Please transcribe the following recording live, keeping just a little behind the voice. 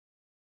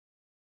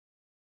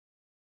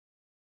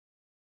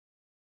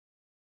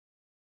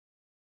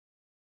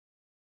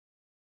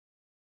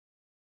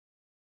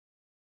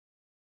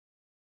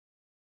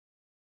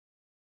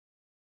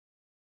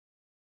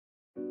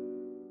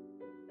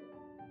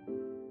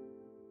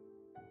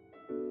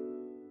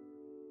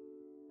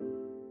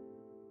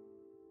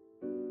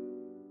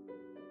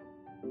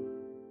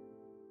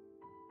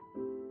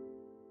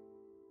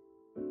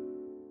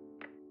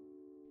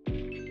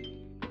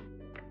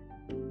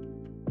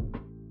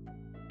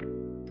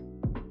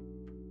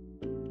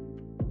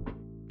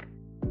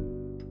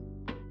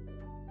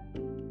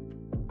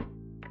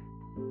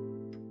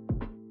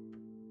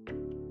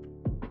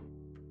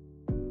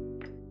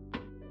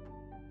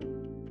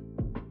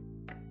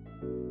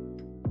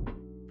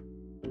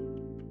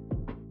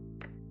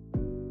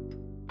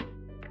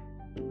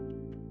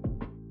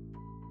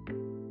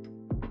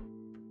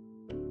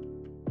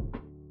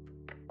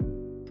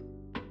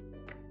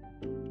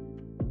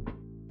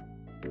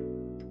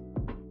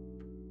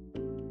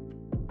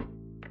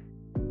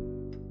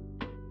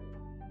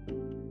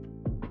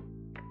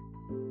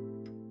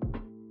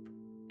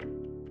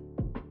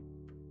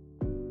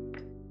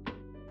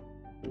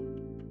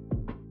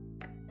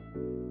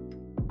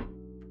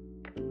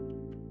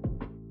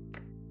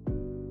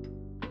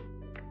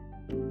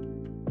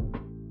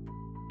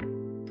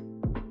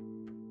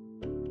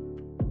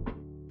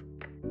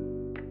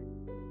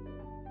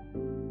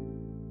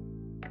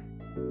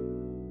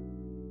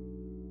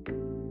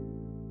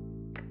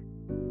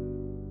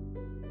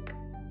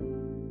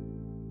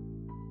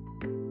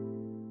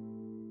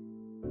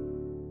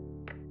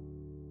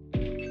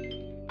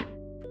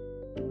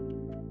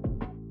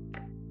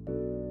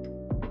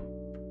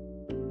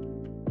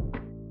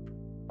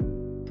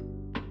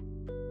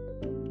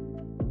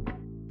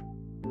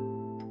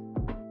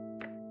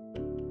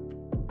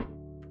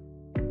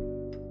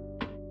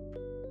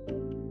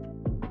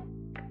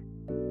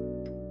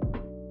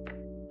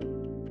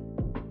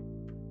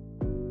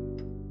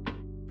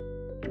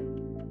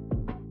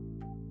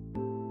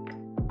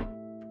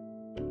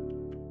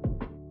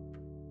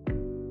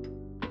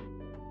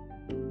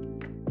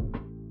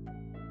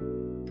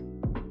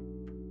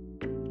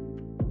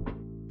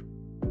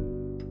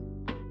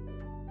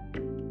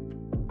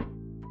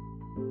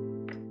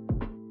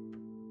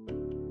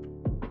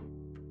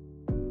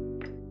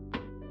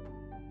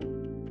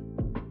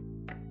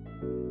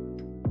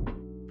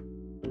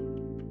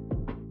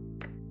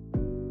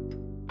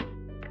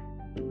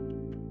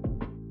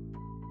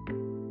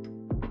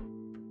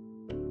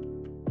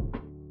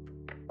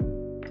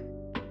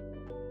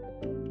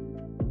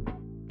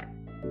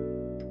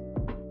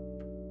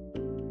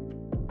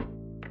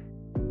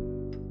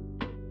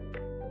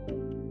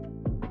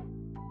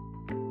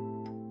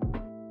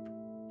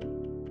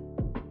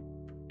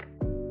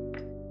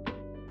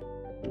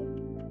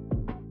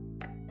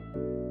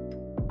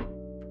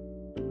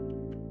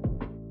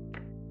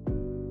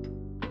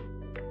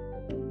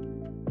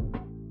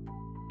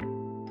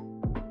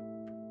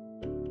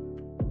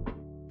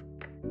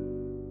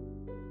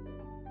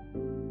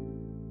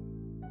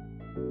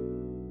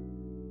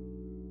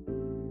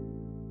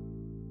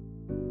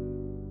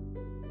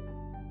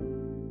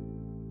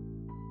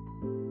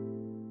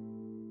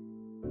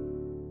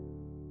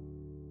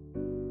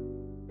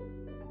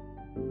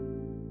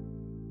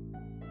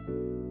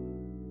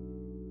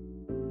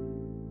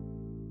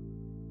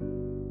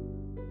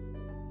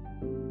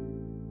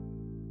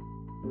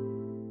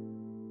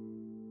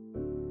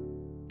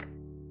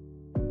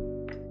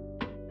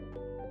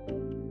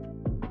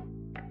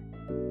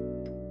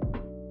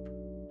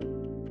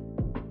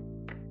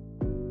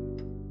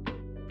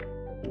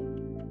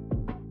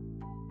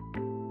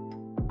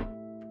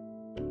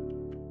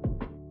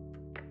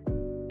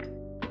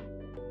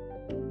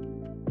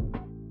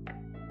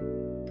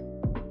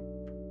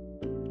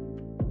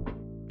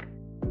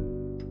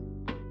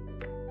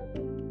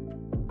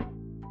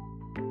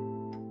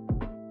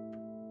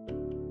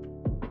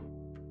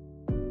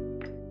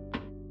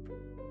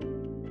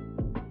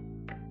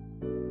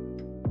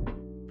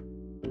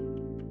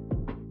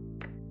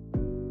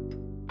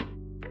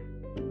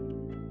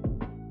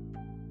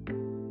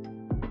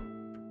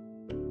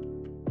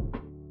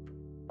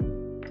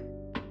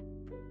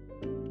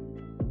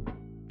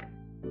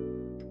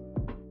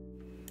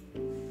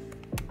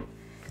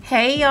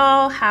Hey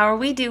y'all, how are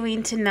we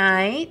doing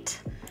tonight?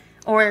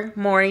 Or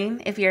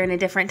morning if you're in a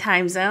different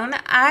time zone.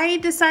 I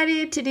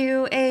decided to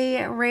do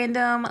a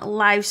random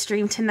live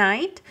stream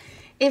tonight.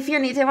 If you're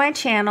new to my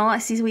channel, I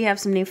see we have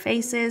some new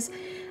faces.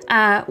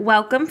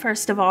 Welcome,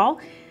 first of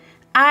all.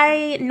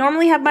 I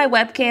normally have my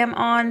webcam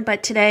on,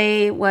 but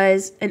today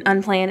was an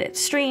unplanned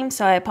stream,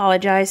 so I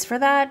apologize for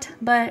that.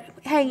 But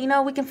hey, you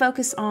know, we can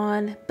focus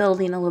on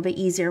building a little bit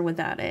easier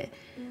without it.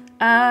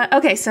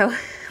 Okay, so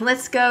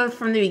let's go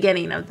from the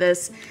beginning of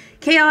this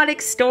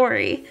chaotic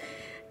story.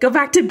 Go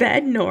back to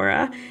bed,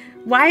 Nora.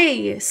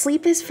 Why?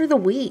 Sleep is for the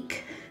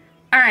weak.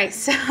 All right,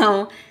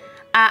 so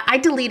I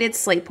deleted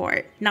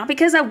Slateport. Not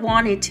because I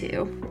wanted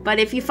to, but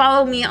if you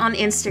follow me on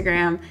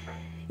Instagram,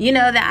 you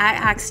know that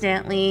I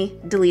accidentally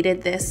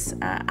deleted this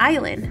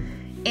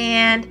island.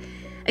 And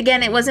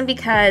again, it wasn't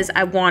because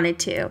I wanted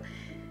to.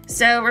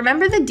 So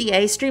remember the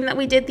DA stream that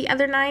we did the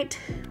other night?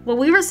 Well,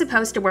 we were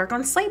supposed to work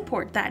on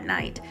Slateport that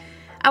night.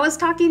 I was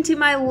talking to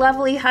my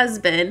lovely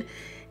husband,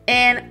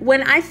 and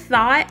when I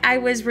thought I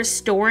was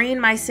restoring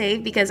my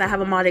save because I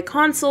have a modded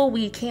console,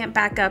 we can't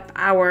back up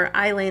our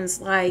islands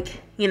like,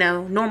 you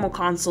know, normal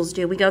consoles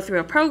do. We go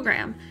through a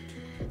program.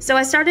 So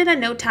I started a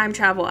no time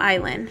travel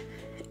island.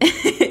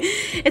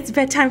 It's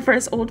bedtime for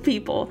us old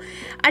people.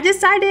 I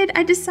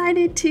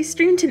decided to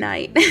stream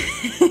tonight.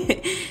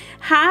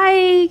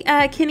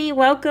 Hi, Kenny,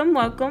 welcome.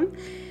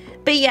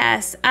 But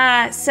yes,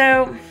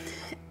 so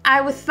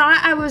I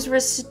thought I was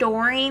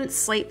restoring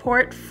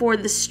Slateport for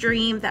the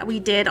stream that we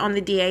did on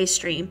the DA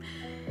stream.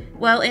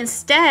 Well,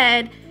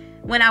 instead,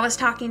 when I was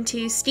talking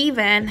to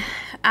Steven,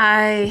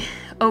 I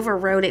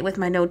overrode it with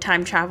my no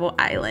time travel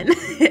island.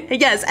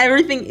 Yes,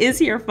 everything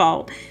is your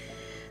fault.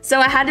 So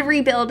I had to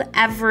rebuild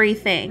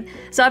everything.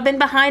 So I've been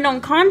behind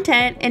on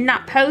content and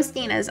not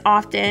posting as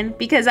often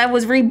because I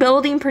was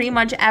rebuilding pretty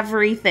much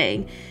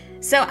everything.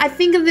 So I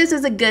think of this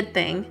as a good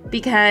thing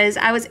because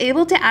I was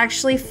able to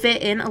actually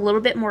fit in a little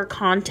bit more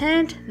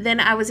content than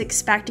I was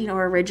expecting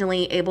or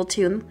originally able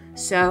to.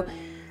 So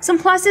some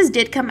pluses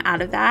did come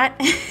out of that.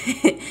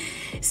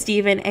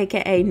 Steven,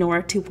 aka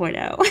Nora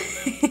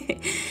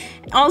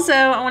 2.0. Also,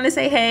 I want to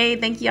say hey,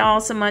 thank you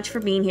all so much for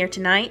being here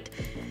tonight.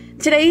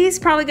 Today's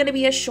probably going to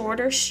be a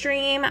shorter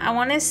stream. I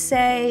want to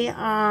say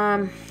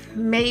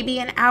maybe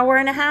an hour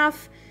and a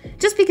half.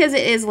 Just because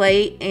it is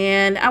late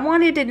and I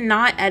wanted to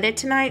not edit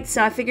tonight,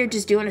 so I figured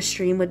just doing a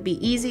stream would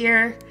be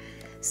easier.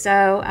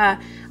 So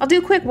I'll do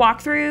a quick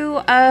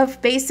walkthrough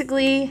of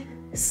basically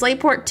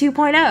Slateport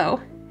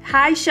 2.0.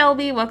 Hi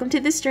Shelby, welcome to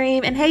the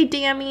stream, and hey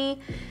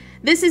Dammy,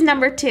 this is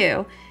number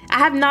 2. I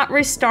have not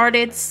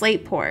restarted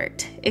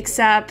Slateport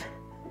except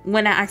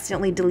when I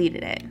accidentally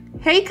deleted it.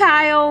 Hey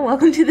Kyle,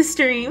 welcome to the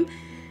stream.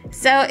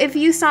 So if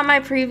you saw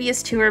my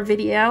previous tour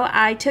video,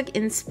 I took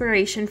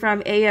inspiration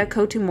from Aya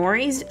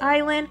Kotomori's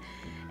island,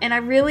 and I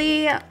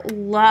really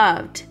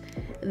loved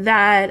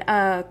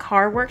that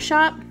car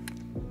workshop.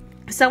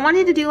 So I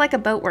wanted to do like a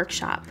boat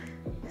workshop.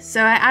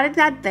 So I added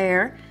that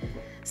there.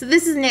 So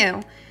this is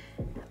new.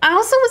 I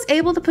also was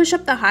able to push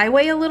up the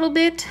highway a little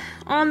bit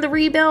on the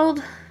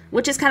rebuild,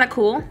 which is kind of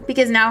cool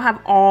because now I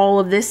have all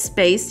of this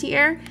space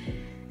here.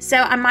 So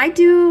I might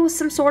do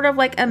some sort of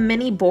like a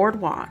mini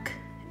boardwalk.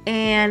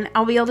 And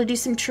I'll be able to do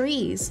some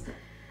trees.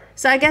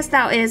 So I guess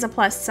that is a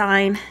plus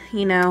sign,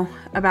 you know,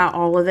 about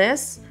all of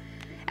this.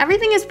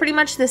 Everything is pretty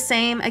much the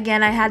same.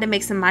 Again, I had to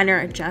make some minor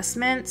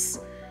adjustments.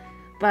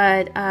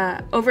 But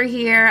over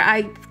here,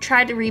 I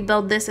tried to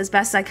rebuild this as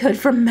best I could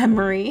from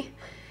memory.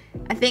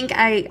 I think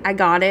I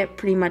got it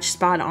pretty much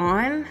spot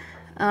on.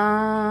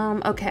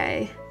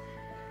 Okay.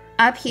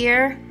 Up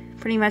here,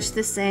 pretty much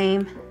the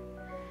same.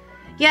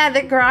 Yeah,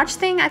 the garage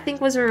thing I think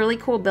was a really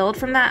cool build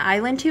from that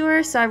island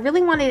tour, so I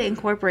really wanted to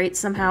incorporate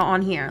somehow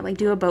on here, like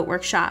do a boat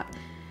workshop.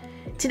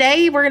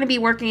 Today we're going to be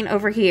working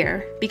over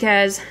here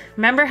because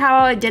remember how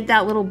I did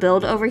that little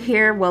build over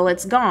here? Well,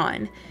 it's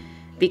gone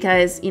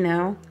because, you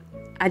know,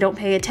 I don't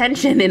pay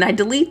attention and I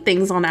delete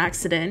things on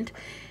accident.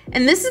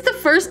 And this is the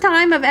first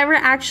time I've ever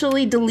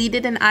actually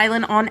deleted an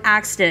island on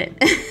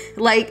accident.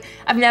 Like,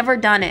 I've never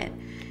done it.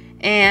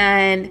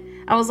 And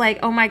I was like,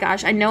 oh my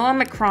gosh, I know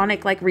I'm a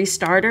chronic like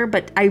restarter,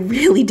 but I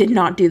really did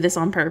not do this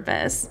on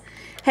purpose.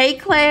 Hey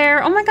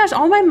Claire, oh my gosh,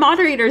 all my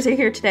moderators are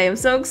here today. I'm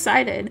so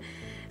excited.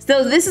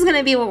 So this is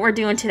gonna be what we're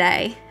doing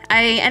today.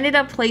 I ended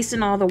up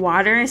placing all the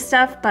water and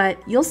stuff,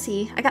 but you'll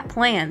see, I got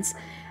plans.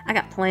 I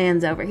got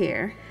plans over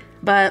here.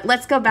 But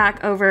let's go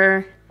back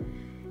over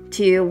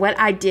to what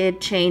I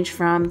did change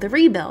from the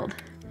rebuild.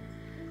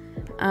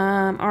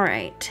 All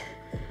right,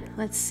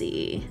 let's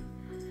see.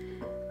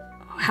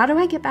 How do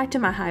I get back to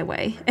my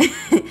highway?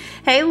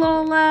 Hey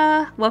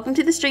Lola, welcome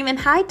to the stream, and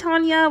hi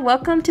Tanya,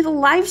 welcome to the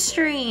live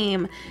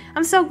stream.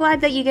 I'm so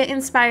glad that you get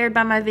inspired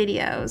by my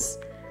videos.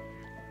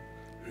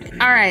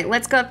 All right,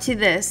 let's go up to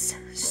this.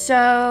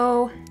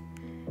 So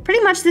pretty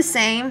much the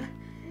same.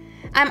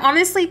 I'm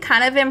honestly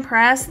kind of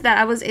impressed that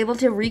I was able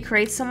to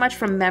recreate so much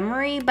from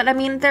memory, but I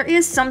mean, there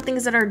is some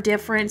things that are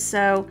different,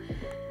 so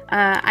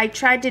I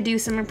tried to do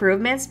some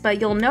improvements, but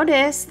you'll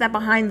notice that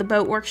behind the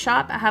boat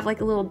workshop, I have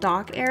like a little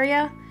dock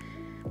area,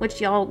 which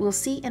y'all will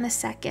see in a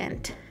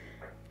second.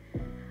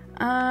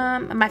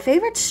 My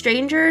favorite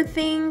Stranger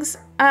Things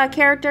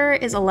character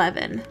is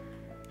 11.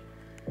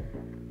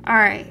 All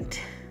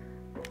right.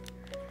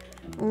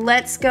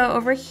 Let's go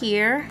over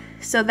here.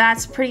 So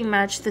that's pretty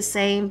much the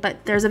same,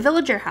 but there's a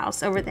villager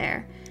house over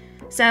there.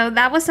 So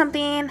that was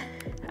something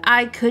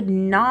I could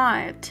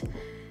not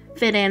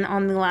fit in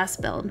on the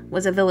last build,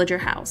 was a villager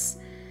house.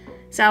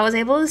 So I was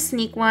able to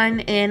sneak one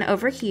in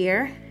over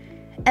here.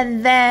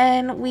 And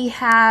then we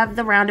have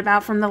the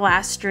roundabout from the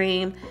last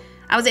stream.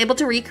 I was able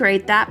to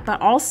recreate that,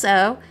 but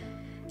also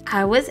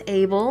I was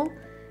able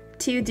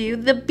to do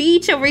the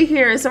beach over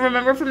here. So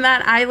remember from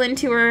that island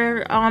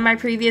tour on my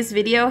previous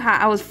video how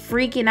I was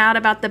freaking out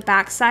about the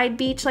backside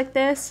beach like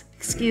this?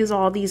 Excuse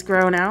all these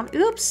grown out.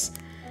 Oops.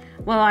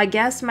 Well, I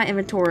guess my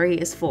inventory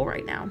is full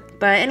right now.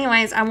 But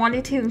anyways, I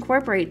wanted to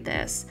incorporate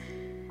this.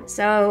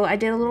 So I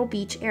did a little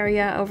beach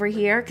area over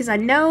here because I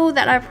know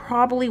that I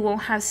probably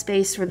won't have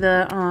space for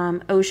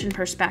the ocean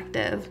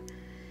perspective.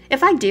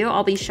 If I do,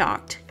 I'll be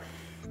shocked.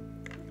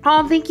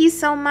 Oh, thank you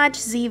so much,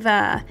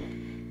 Ziva.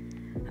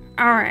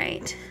 All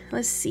right,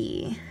 let's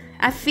see.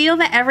 I feel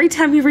that every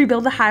time you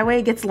rebuild the highway,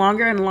 it gets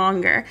longer and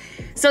longer.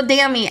 So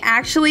damn me,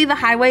 actually the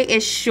highway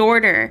is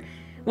shorter,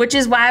 which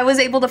is why I was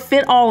able to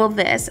fit all of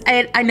this.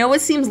 I know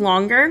it seems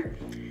longer,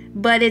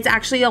 but it's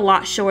actually a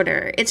lot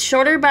shorter. It's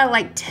shorter by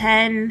like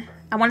 10,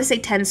 I want to say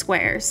 10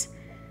 squares.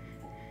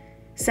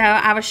 So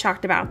I was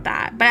shocked about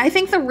that. But I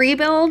think the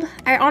rebuild,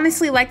 I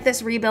honestly like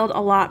this rebuild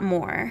a lot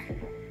more.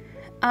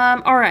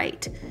 All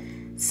right.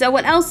 So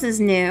what else is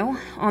new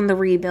on the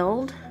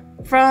rebuild?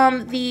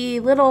 From the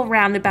little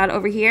roundabout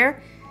over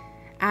here,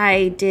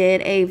 I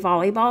did a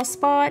volleyball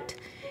spot.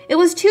 It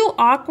was too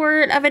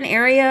awkward of an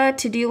area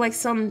to do like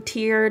some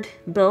tiered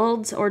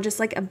builds or just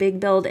like a big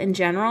build in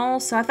general.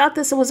 So I thought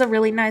this was a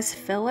really nice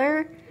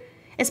filler,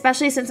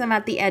 especially since I'm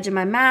at the edge of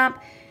my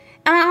map.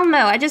 And I don't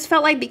know, I just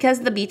felt like because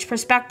the beach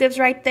perspective's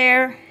right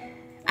there,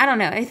 I don't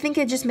know, I think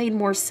it just made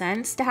more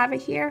sense to have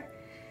it here.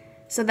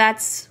 So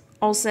that's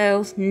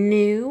also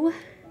new.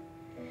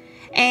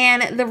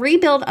 And the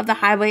rebuild of the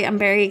highway, I'm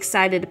very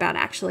excited about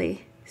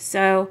actually.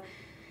 So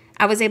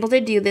I was able to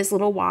do this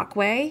little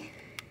walkway.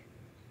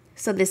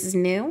 So this is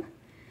new.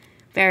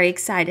 Very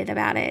excited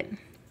about it.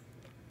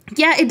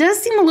 Yeah, it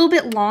does seem a little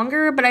bit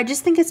longer, but I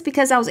just think it's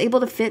because I was able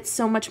to fit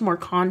so much more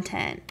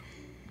content.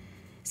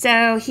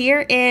 So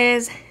here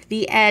is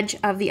the edge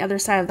of the other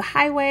side of the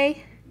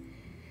highway.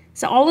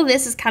 So all of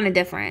this is kind of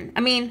different.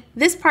 I mean,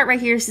 this part right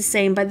here is the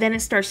same, but then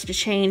it starts to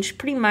change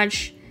pretty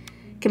much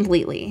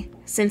completely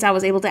since I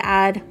was able to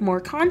add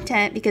more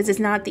content because it's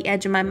not the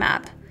edge of my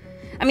map.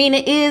 I mean,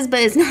 it is, but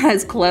it's not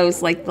as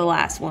close like the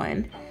last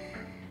one.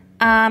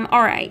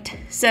 All right,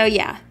 so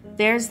yeah,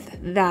 there's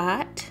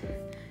that.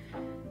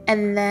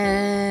 And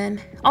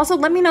then also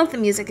let me know if the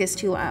music is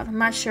too loud. I'm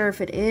not sure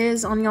if it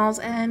is on y'all's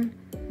end.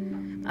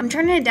 I'm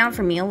turning it down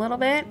for me a little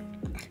bit.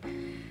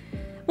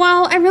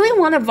 Well, I really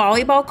want a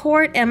volleyball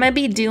court. I'm gonna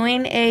be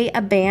doing a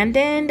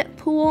abandoned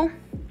pool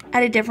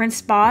at a different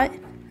spot.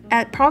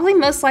 At probably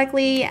most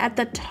likely at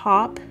the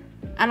top.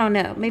 I don't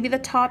know, maybe the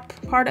top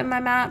part of my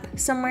map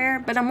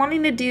somewhere. But I'm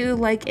wanting to do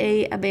like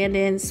a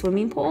abandoned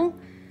swimming pool.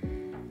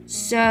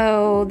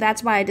 So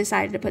that's why I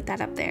decided to put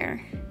that up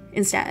there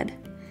instead.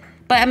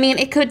 But I mean,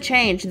 it could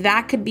change.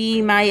 That could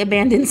be my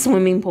abandoned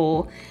swimming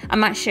pool. I'm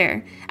not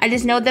sure. I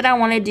just know that I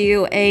want to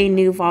do a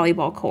new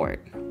volleyball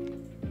court.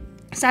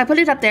 So I put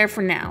it up there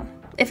for now.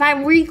 If I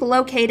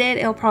relocate it,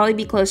 it'll probably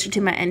be closer to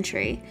my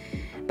entry.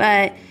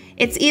 But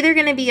it's either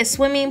going to be a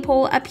swimming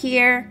pool up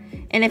here,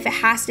 and if it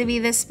has to be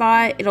this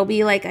spot, it'll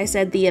be, like I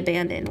said, the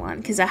abandoned one,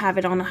 because I have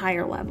it on a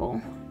higher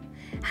level.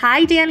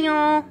 Hi,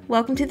 Daniel.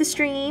 Welcome to the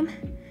stream.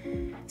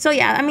 So,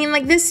 yeah, I mean,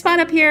 like, this spot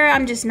up here,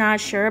 I'm just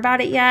not sure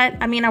about it yet.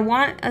 I mean, I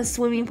want a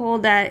swimming pool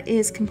that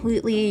is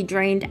completely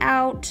drained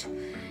out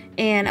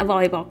and a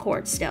volleyball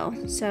court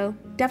still. So,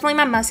 definitely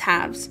my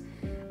must-haves.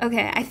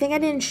 Okay, I think I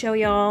didn't show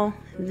y'all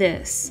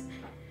this.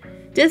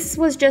 This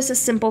was just a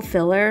simple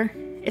filler.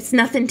 It's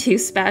nothing too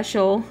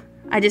special.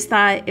 I just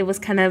thought it was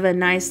kind of a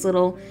nice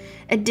little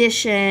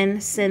addition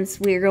since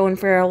we're going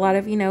for a lot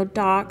of, you know,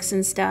 docks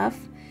and stuff.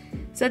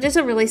 So just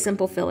a really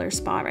simple filler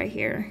spot right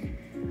here.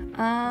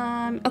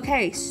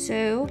 Okay,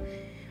 so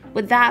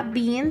with that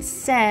being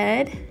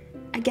said,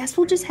 I guess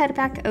we'll just head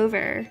back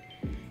over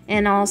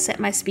and I'll set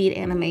my speed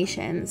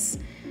animations.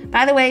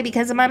 By the way,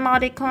 because of my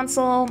modded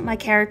console, my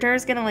character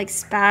is gonna like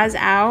spaz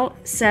out.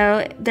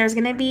 So there's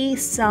gonna be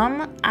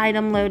some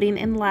item loading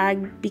and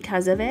lag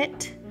because of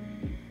it.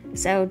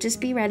 So just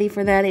be ready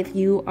for that if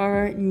you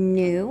are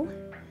new.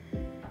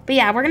 But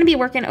yeah, we're gonna be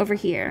working over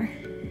here.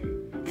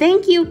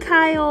 Thank you,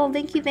 Kyle.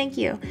 Thank you, thank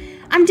you.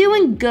 I'm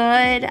doing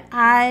good.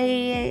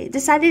 I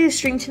decided to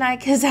stream tonight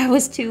because I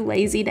was too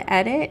lazy to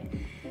edit.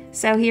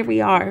 So here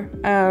we are,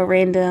 a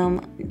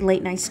random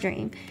late night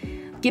stream.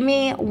 Give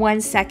me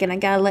 1 second. I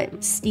gotta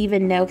let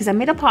Steven know because I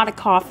made a pot of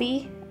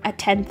coffee at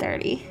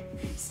 10:30.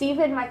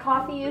 Steven, my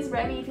coffee is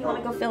ready if you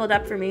want to go fill it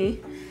up for me.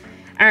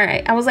 All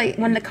right, I was like,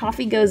 when the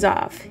coffee goes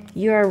off,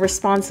 you're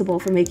responsible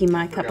for making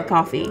my cup of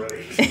coffee.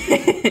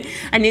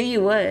 I knew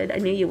you would. I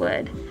knew you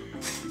would.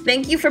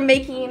 Thank you for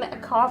making a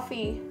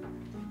coffee.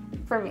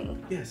 for me?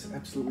 Yes,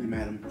 absolutely,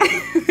 madam.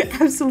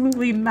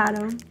 Absolutely,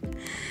 madam.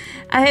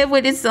 I have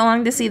waited so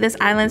long to see this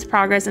island's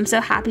progress. I'm so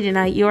happy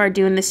tonight you are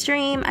doing the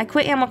stream. I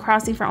quit Animal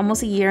Crossing for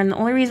almost a year, and the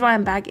only reason why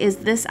I'm back is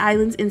this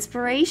island's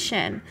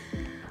inspiration.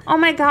 Oh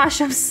my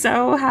gosh, I'm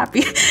so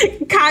happy.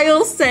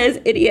 Kyle says,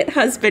 idiot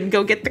husband,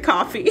 go get the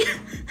coffee.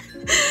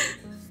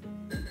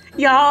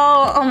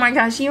 Y'all, oh my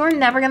gosh, you are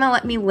never gonna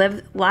let me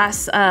live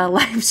last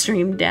live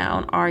stream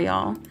down, are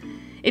y'all?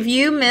 If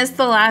you missed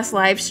the last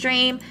live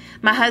stream,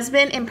 my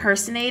husband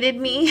impersonated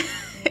me.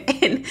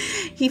 And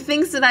he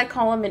thinks that I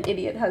call him an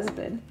idiot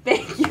husband.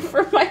 Thank you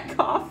for my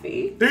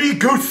coffee. There you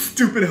go,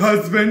 stupid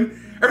husband.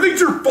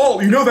 Everything's your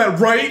fault. You know that,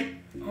 right?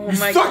 Oh you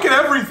my suck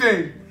at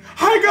everything.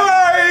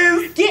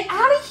 Hi, guys. Get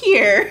out of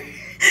here.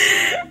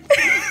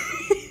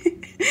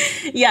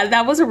 Yeah,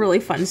 that was a really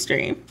fun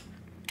stream.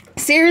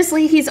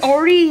 Seriously, he's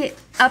already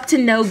up to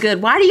no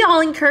good. Why do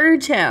y'all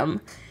encourage him?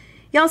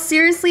 Y'all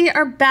seriously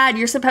are bad.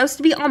 You're supposed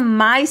to be on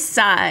my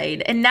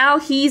side. And now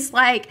he's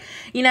like,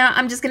 you know,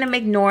 I'm just going to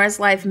make Nora's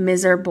life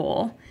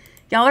miserable.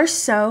 Y'all are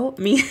so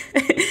mean.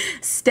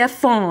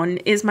 Stefan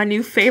is my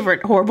new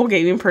favorite horrible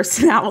gaming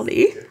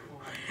personality.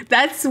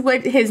 That's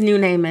what his new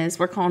name is.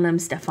 We're calling him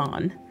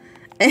Stefan.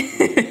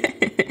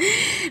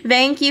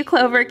 Thank you,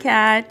 Clover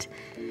Cat.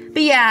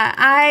 But yeah,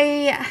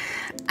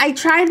 I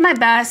tried my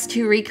best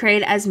to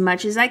recreate as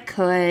much as I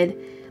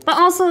could. But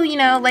also, you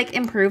know, like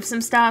improve some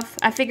stuff.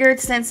 I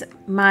figured since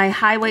my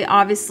highway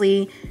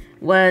obviously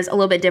was a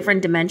little bit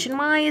different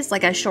dimension-wise,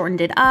 like I shortened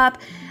it up,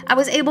 I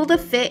was able to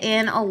fit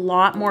in a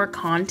lot more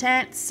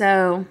content.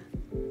 So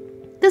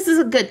this is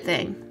a good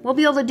thing. We'll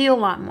be able to do a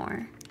lot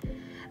more.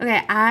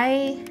 Okay,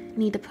 I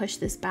need to push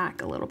this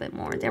back a little bit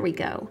more. There we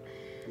go.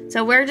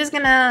 So we're just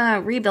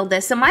gonna rebuild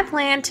this. So my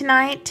plan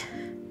tonight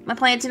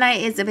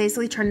is to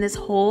basically turn this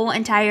whole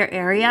entire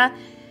area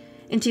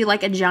into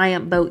like a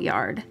giant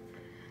boatyard.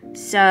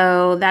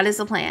 So that is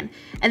the plan.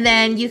 And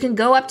then you can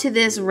go up to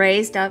this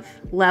raised up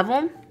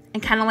level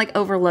and kind of like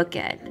overlook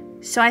it.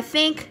 So I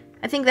think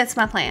that's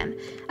my plan.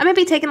 I'm gonna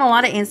be taking a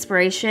lot of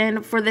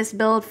inspiration for this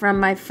build from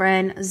my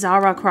friend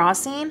Zara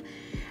Crossing.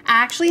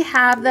 I actually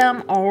have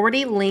them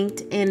already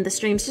linked in the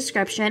stream's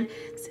description.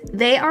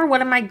 They are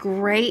one of my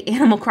great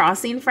Animal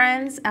Crossing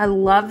friends. I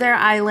love their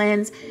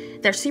islands.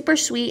 They're super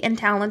sweet and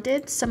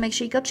talented. So make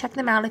sure you go check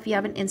them out if you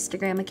have an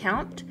Instagram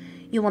account.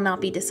 You will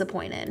not be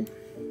disappointed.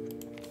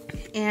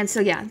 And so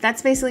yeah,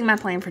 that's basically my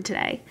plan for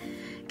today.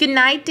 Good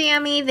night,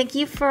 Dammy. Thank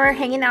you for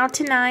hanging out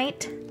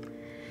tonight.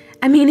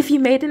 I mean, if you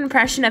made an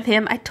impression of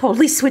him, I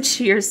totally switched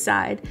to your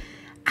side.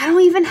 I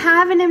don't even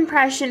have an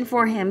impression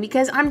for him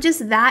because I'm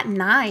just that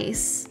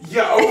nice.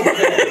 Yeah,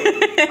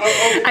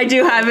 okay. I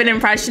do have an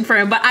impression for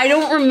him, but I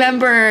don't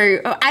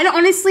remember. I don't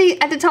honestly,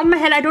 at the top of my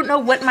head, I don't know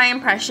what my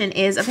impression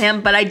is of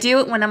him, but I do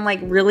it when I'm like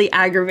really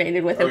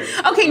aggravated with him.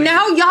 Okay,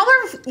 now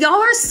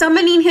y'all are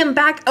summoning him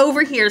back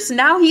over here. So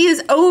now he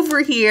is over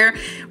here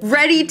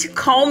ready to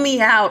call me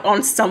out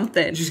on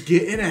something. Just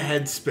get in a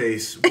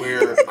headspace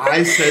where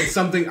I said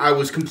something, I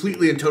was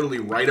completely and totally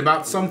right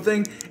about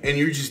something, and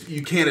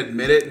you can't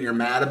admit it and you're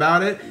mad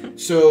about it.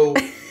 So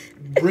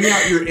bring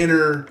out your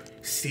inner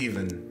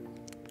Steven.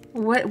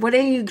 What are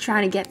you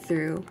trying to get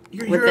through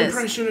Your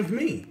impression of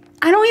me.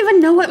 I don't even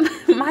know what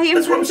my impression is.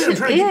 That's what I'm saying. I'm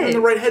trying to get you in the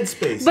right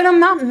headspace. But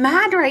I'm not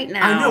mad right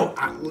now.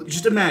 I know.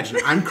 Just imagine.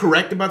 I'm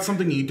correct about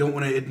something. You don't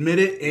want to admit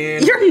it.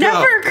 And you're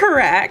never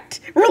correct.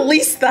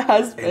 Release the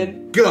husband.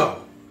 And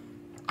go.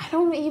 I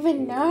don't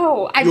even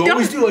know. You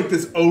always do like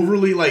this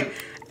overly like...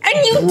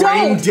 And you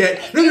brain don't.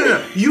 Dead.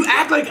 No. You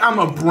act like I'm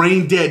a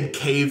brain dead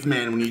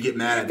caveman when you get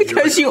mad at me.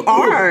 Because you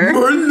are.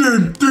 My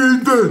name's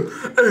Steven,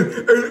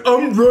 and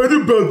I'm right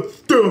about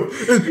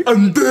stuff, and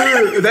I'm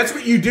there. That's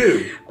what you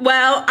do.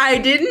 Well, I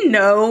didn't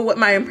know what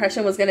my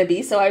impression was going to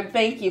be, so I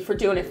thank you for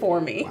doing it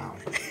for me. Wow.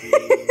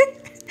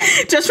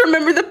 Just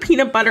remember the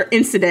peanut butter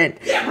incident.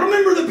 Yeah,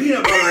 remember the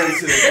peanut butter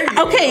incident.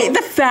 Okay,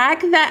 the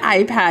fact that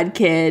iPad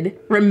Kid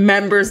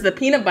remembers the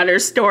peanut butter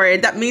story,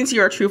 that means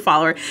you're a true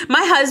follower.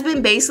 My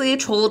husband basically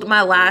told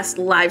my last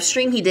live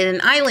stream, he did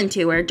an island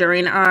tour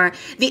during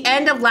the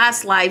end of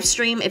last live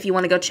stream. If you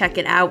want to go check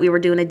it out, we were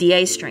doing a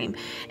DA stream.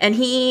 And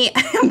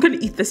I'm going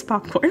to eat this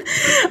popcorn.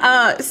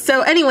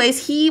 So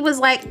anyways, he was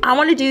like, I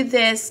want to do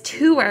this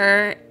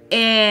tour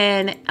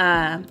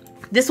and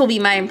this will be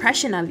my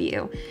impression of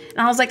you. And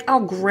I was like, oh,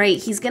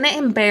 great. He's going to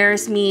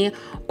embarrass me,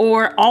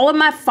 or all of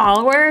my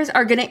followers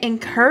are going to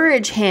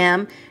encourage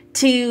him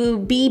to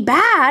be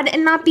bad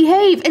and not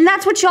behave. And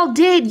that's what y'all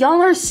did.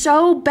 Y'all are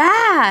so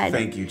bad.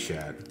 Thank you,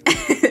 Chad.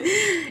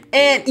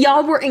 And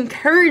y'all were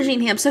encouraging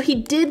him. So he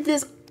did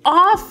this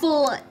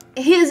awful,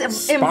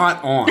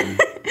 spot on.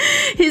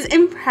 His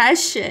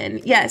impression.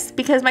 Yes,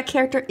 because my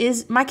character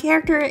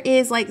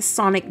is like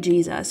Sonic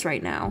Jesus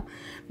right now.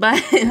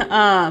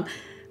 But,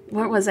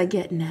 what was I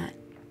getting at?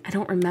 I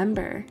don't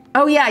remember.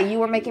 Oh yeah, you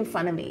were making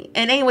fun of me.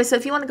 And anyway, so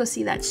if you want to go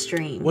see that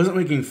stream. I wasn't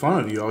making fun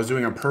of you. I was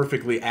doing a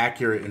perfectly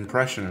accurate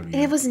impression of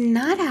you. It was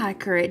not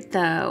accurate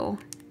though.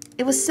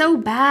 It was so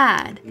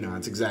bad. No,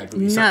 that's exactly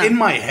what you sound. In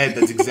my head,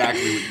 that's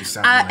exactly what you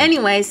sound like.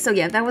 Anyway, so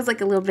yeah, that was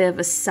like a little bit of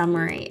a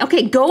summary.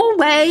 Okay, go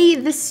away.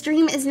 This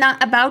stream is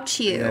not about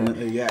you.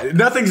 Yeah,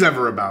 nothing's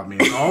ever about me.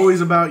 It's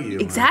always about you.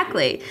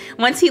 Exactly.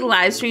 Once he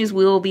live streams,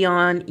 we will be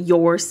on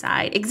your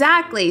side.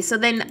 Exactly. So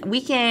then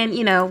we can,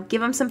 you know,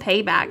 give him some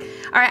payback.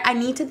 All right, I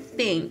need to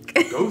think.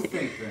 Go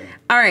think then.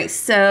 All right,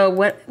 so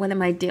what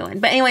am I doing?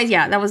 But anyways,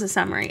 yeah, that was a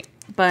summary.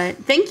 But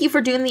thank you for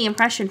doing the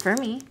impression for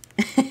me.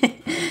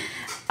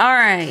 All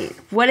right,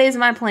 what is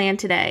my plan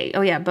today?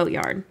 Oh yeah,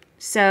 boatyard.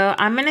 So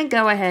I'm gonna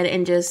go ahead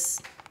and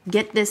just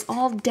get this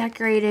all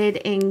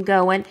decorated and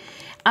going.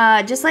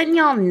 Just letting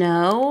y'all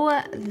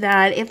know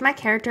that if my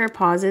character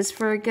pauses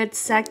for a good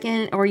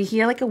second or you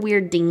hear like a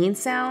weird dinging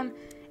sound,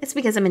 it's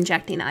because I'm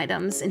injecting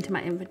items into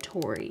my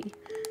inventory.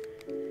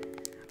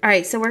 All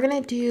right, so we're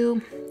gonna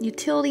do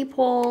utility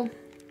pole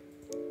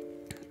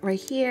right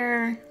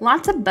here.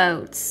 Lots of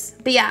boats.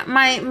 But yeah,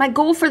 my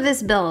goal for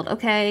this build,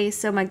 okay?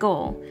 So my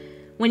goal.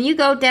 When you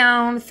go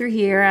down through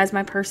here, as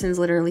my person's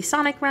literally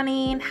Sonic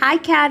running. Hi,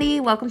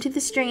 Caddy. Welcome to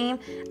the stream.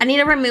 I need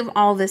to remove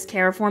all this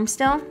terraform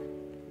still.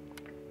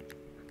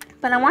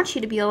 But I want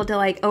you to be able to,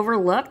 like,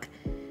 overlook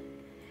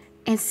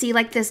and see,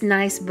 like, this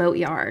nice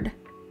boatyard.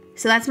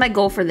 So that's my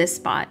goal for this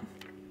spot.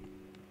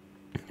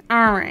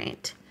 All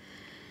right.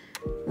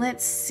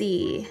 Let's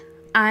see.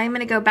 I'm going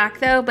to go back,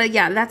 though. But,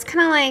 yeah, that's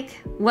kind of, like,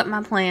 what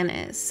my plan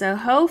is. So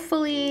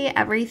hopefully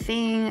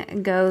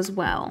everything goes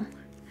well.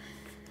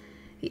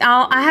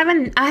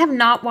 I have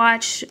not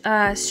watched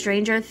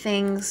Stranger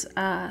Things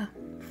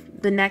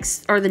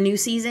the new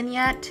season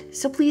yet,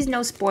 so please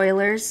no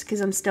spoilers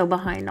because I'm still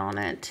behind on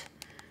it.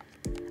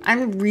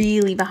 I'm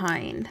really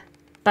behind,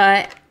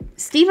 but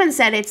Steven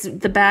said it's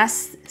the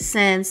best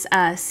since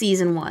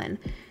season 1.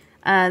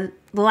 The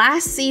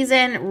last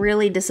season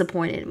really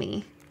disappointed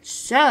me,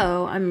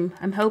 so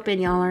I'm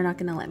hoping y'all are not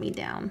gonna let me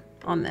down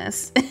on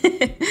this.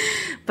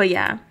 But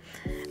yeah,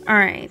 all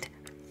right.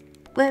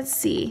 Let's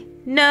see.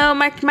 No,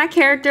 my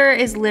character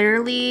is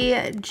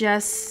literally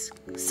just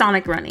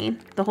Sonic running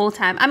the whole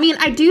time. I mean,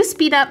 I do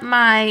speed up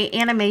my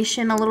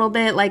animation a little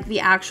bit, like the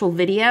actual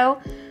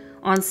video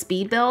on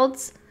speed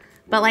builds.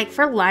 But like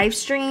for live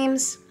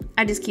streams,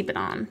 I just keep it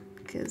on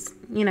because,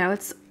 you know,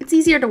 it's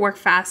easier to work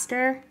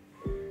faster.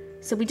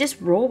 So we just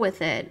roll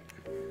with it.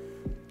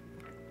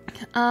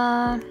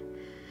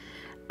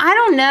 I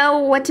don't know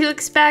what to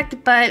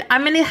expect, but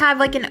I'm going to have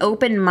like an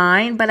open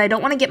mind, but I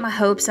don't want to get my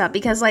hopes up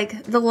because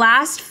like the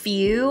last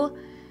few,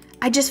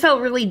 I just felt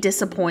really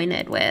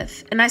disappointed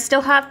with, and I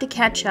still have to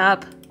catch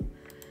up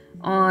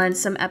on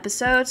some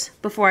episodes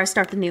before I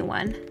start the new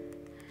one.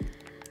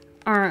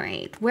 All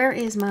right, where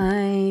is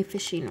my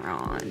fishing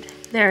rod?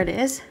 There it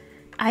is.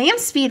 I am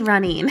speed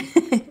running.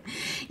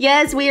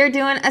 Yes, we are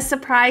doing a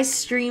surprise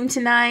stream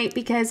tonight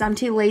because I'm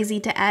too lazy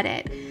to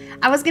edit.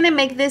 I was going to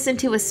make this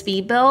into a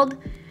speed build,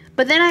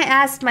 but then I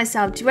asked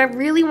myself, do I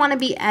really want to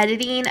be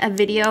editing a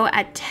video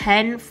at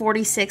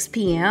 10:46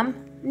 p.m.?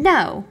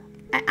 No,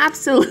 I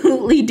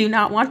absolutely do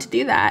not want to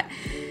do that.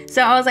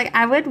 So I was like,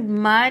 I would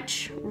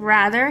much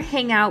rather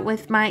hang out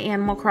with my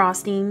Animal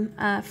Crossing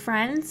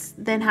friends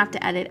than have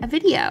to edit a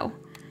video.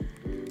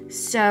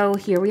 So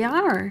here we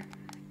are.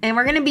 And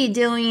we're going to be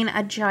doing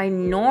a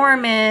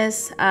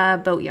ginormous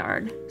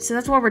boatyard. So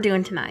that's what we're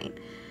doing tonight.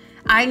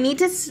 I need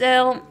to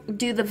still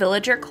do the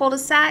villager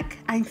cul-de-sac.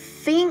 I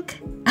think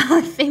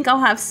I'll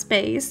have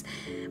space.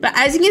 But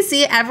as you can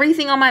see,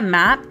 everything on my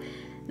map,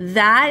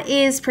 that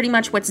is pretty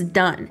much what's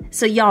done.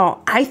 So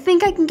y'all, I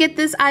think I can get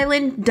this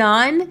island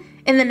done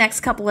in the next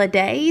couple of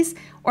days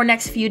or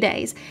next few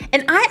days.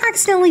 And I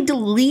accidentally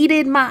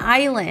deleted my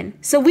island.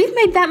 So we've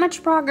made that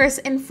much progress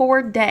in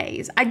 4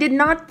 days. I did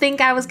not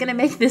think I was gonna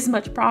make this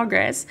much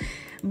progress.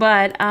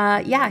 But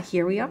yeah,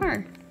 here we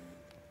are.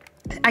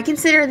 I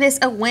consider this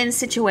a win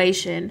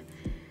situation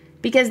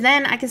because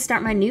then I can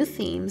start my new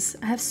themes.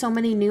 I have so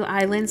many new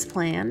islands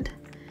planned.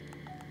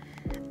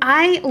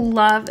 I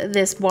love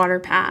this water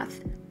path.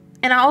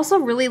 And I also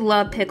really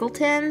love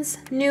Pickleton's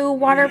new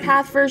water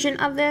path version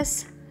of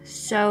this.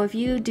 So if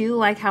you do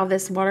like how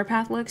this water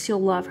path looks,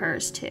 you'll love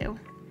hers too.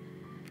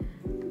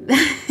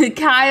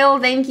 Kyle,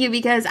 thank you,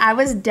 because I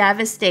was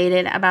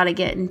devastated about it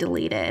getting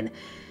deleted.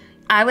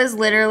 I was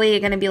literally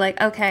going to be like,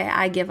 okay,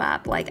 I give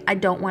up. Like, I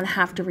don't want to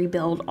have to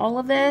rebuild all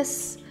of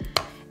this.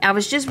 I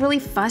was just really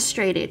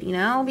frustrated, you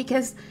know,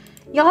 because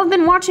y'all have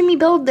been watching me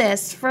build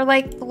this for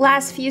like the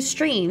last few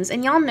streams.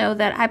 And y'all know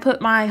that I put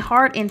my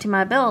heart into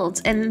my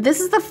builds. And this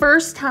is the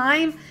first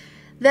time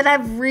that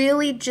I've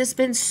really just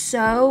been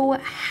so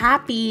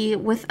happy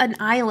with an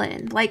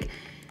island. Like,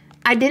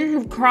 I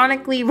didn't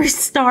chronically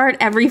restart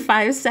every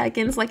 5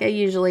 seconds like I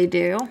usually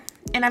do.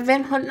 And I've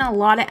been putting a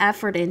lot of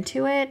effort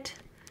into it.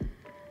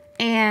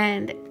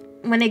 And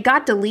when it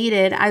got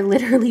deleted, I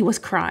literally was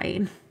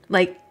crying.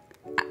 Like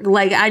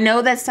I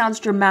know that sounds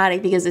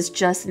dramatic because it's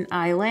just an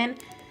island,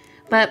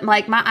 but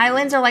like my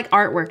islands are like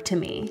artwork to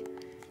me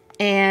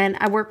and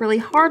I work really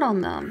hard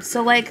on them.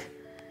 So like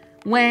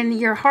when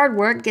your hard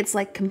work gets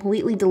like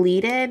completely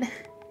deleted,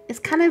 it's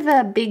kind of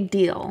a big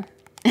deal.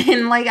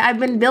 And like, I've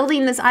been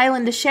building this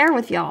island to share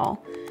with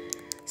y'all.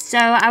 So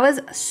I was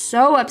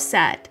so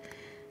upset.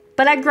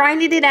 But I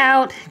grinded it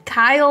out.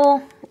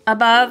 Kyle,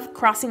 above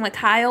crossing with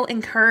Kyle,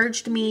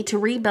 encouraged me to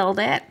rebuild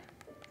it.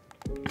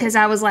 Because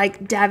I was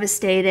like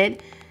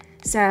devastated.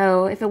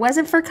 So if it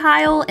wasn't for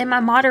Kyle and my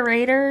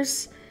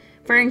moderators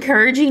for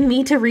encouraging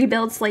me to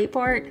rebuild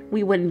Slateport,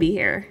 we wouldn't be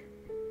here.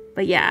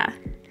 But yeah,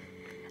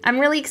 I'm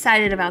really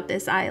excited about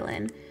this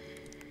island.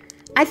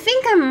 I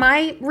think I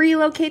might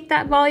relocate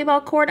that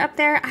volleyball court up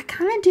there. I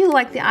kind of do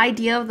like the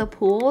idea of the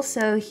pool.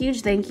 So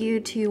huge thank you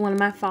to one of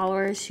my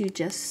followers who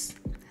just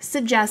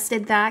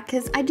suggested that,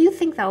 because I do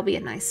think that'll be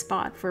a nice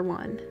spot for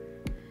one.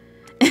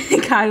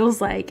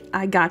 Kyle's like,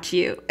 I got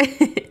you.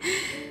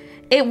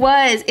 It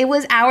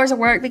was hours of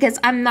work, because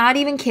I'm not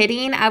even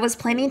kidding. I was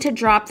planning to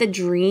drop the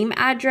dream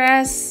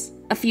address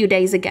a few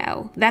days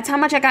ago. That's how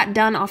much I got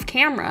done off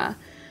camera.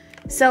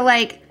 So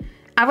like,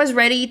 I was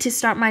ready to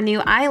start my new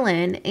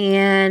island,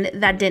 and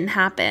that didn't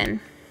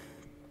happen.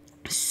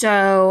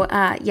 So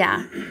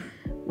yeah,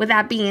 with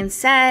that being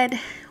said,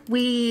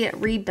 we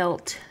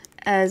rebuilt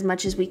as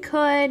much as we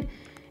could,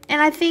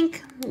 and I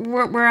think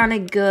we're on a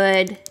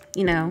good,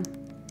 you know,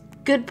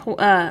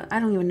 I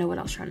don't even know what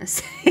I was trying to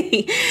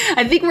say.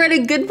 I think we're at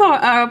a good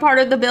part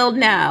of the build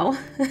now.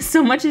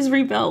 So much is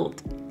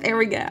rebuilt. There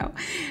we go.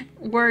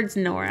 Words,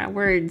 Nora.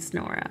 Words,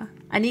 Nora.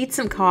 I need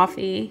some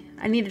coffee.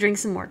 I need to drink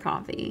some more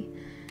coffee.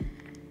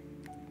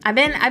 I've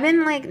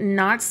been like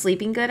not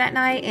sleeping good at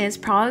night, and it's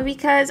probably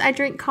because I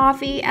drink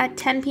coffee at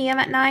 10 p.m.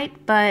 at night,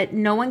 but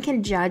no one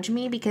can judge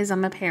me because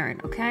I'm a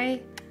parent,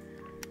 okay?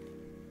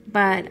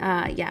 But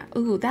yeah.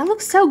 Ooh, that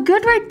looks so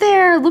good right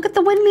there. Look at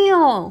the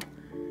windmill.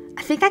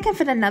 I think I can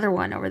fit another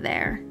one over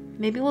there.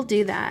 Maybe we'll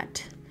do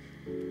that.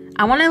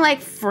 I want to like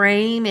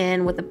frame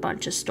in with a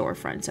bunch of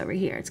storefronts over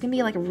here. It's gonna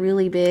be like a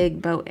really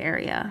big boat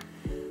area.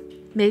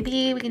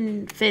 Maybe we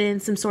can fit in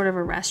some sort of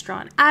a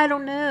restaurant. I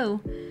don't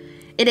know.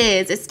 It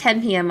is. It's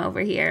 10 p.m.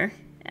 over here.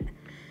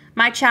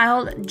 My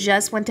child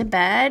just went to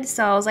bed,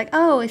 so I was like,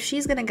 oh, if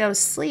she's gonna go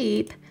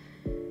sleep,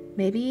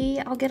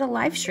 maybe I'll get a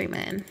live stream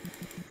in.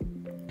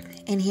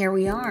 And here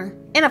we are.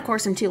 And of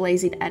course, I'm too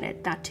lazy to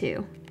edit that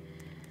too.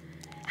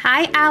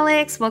 Hi,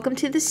 Alex. Welcome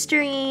to the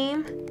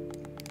stream.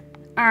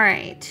 All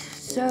right.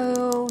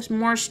 So,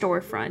 more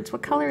storefronts.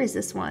 What color is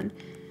this one?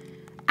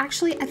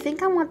 Actually, I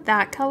think I want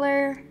that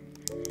color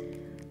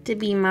to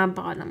be my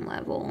bottom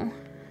level.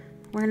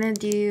 We're going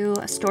to do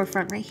a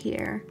storefront right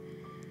here.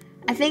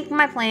 I think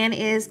my plan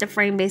is to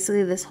frame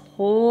basically this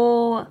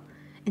whole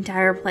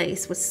entire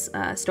place with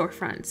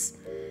storefronts.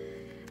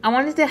 I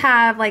wanted to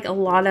have like a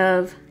lot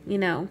of, you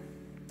know,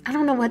 I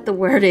don't know what the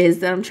word is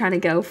that I'm trying to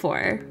go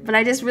for, but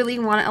I just really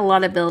want a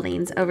lot of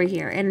buildings over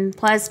here. And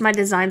plus my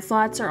design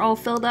slots are all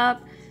filled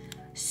up.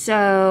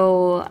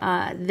 So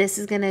this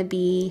is going to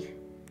be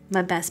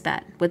my best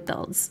bet with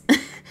builds.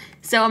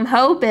 So I'm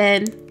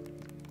hoping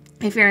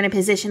if you're in a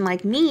position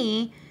like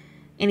me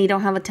and you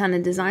don't have a ton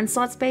of design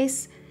slot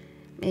space,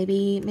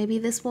 maybe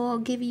this will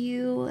give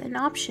you an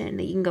option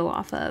that you can go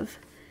off of.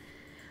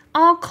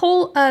 Oh,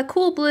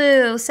 Cool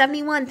Blue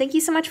 71, thank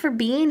you so much for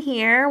being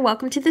here.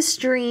 Welcome to the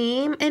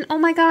stream. And oh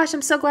my gosh,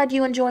 I'm so glad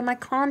you enjoy my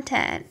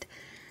content.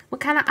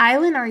 What kind of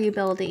island are you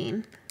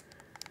building?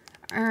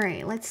 All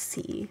right, let's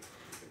see.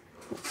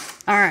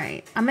 All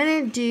right, I'm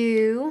trying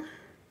to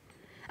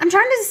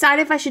decide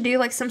if I should do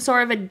like some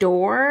sort of a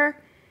door,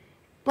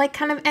 like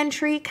kind of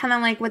entry, kind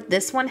of like what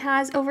this one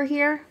has over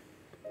here.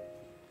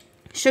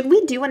 Should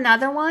we do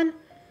another one?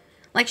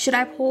 Like, should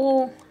I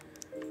pull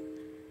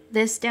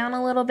this down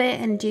a little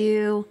bit and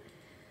do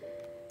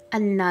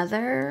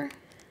another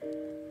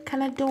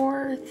kind of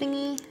door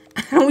thingy?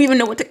 I don't even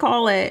know what to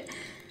call it.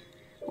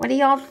 What do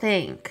y'all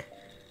think?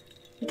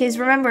 Because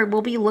remember,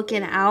 we'll be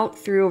looking out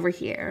through over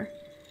here.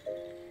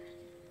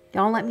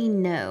 Y'all let me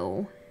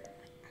know.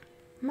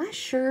 I'm not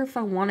sure if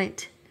I want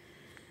it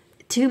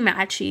too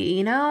matchy,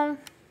 you know?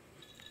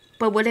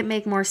 But would it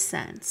make more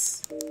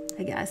sense?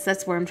 I guess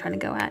that's where I'm trying to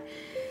go at.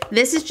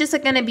 This is just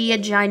going to be a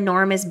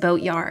ginormous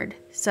boatyard.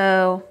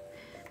 So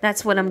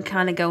that's what I'm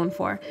kind of going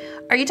for.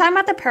 Are you talking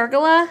about the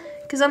pergola?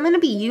 Because I'm going to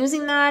be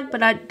using that,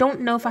 but I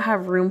don't know if I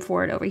have room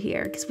for it over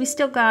here. Because we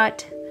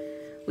got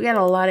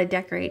a lot of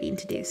decorating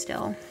to do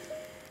still.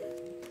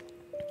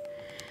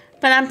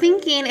 But I'm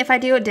thinking if I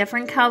do a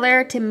different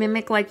color to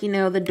mimic, like, you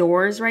know, the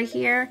doors right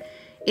here,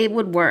 it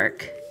would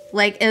work.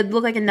 Like, it would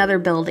look like another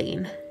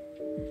building.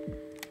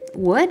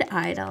 Wood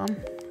item?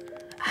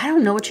 I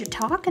don't know what you're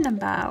talking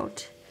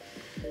about.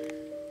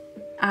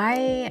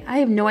 I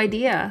have no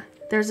idea.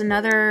 There's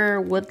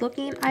another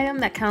wood-looking item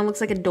that kind of looks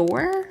like a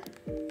door.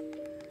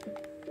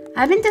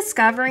 I've been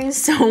discovering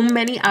so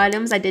many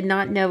items I did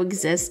not know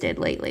existed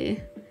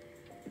lately.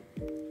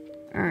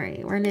 All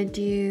right, we're gonna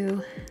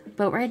do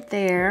boat right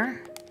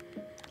there.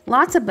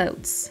 Lots of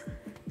boats.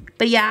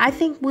 But yeah, I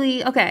think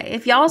okay,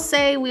 if y'all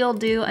say we'll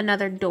do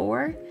another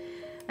door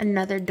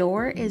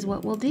is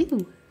what we'll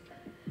do.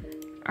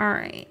 All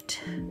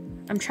right,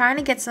 I'm trying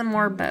to get some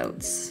more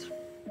boats.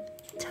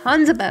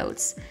 Tons of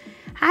boats.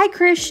 Hi,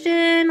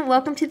 Christian.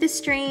 Welcome to the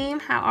stream.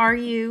 How are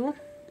you?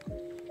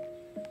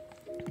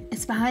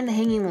 It's behind the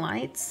hanging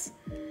lights.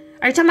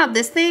 Are you talking about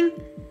this thing?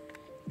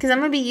 Because I'm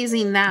going to be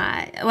using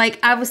that. Like,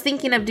 I was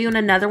thinking of doing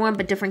another one,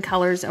 but different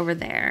colors over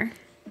there.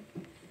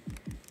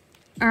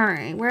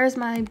 Alright, where's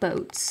my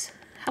boats?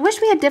 I wish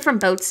we had different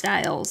boat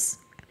styles.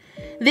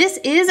 This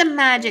is a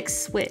magic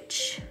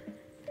switch.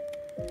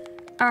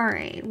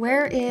 Alright,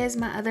 where is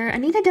my other... I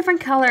need a different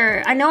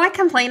color. I know I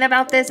complain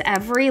about this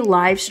every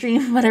live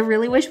stream, but I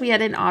really wish we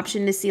had an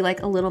option to see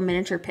like a little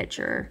miniature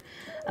picture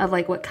of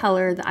like what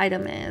color the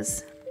item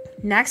is.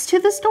 Next to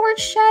the storage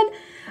shed?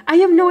 I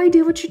have no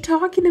idea what you're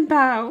talking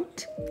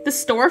about. The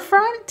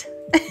storefront?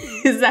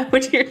 Is that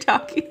what you're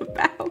talking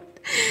about?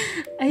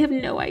 I have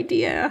no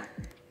idea.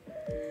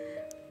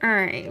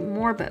 Alright,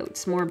 more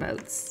boats, more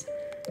boats.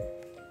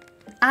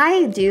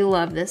 I do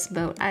love this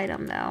boat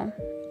item though.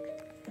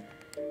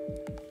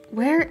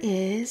 Where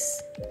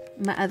is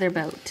my other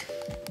boat?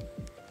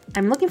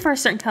 I'm looking for a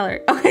certain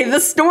color. Okay, the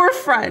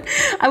storefront.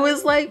 I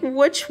was like,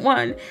 which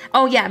one?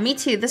 Oh yeah, me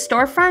too. The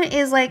storefront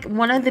is like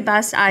one of the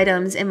best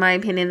items in my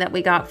opinion that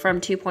we got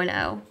from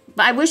 2.0.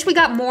 But I wish we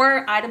got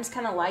more items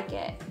kind of like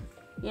it.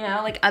 You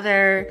know, like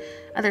other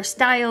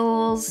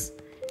styles.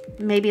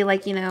 Maybe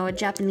like, you know, a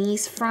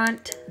Japanese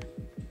front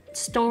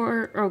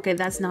store. Okay,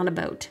 that's not a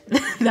boat.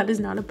 That is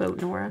not a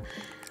boat, Nora.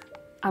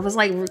 I was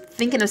like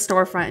thinking of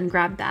storefront and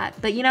grabbed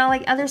that. But you know,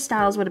 like other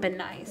styles would have been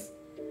nice.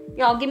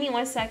 Y'all, give me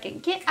 1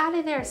 second. Get out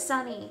of there,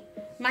 Sunny.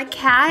 My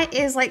cat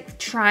is like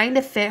trying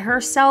to fit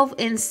herself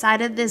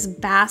inside of this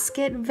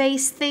basket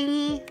vase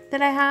thingy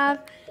that I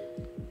have.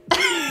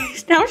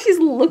 Now she's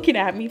looking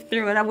at me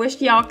through it. I wish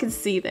y'all could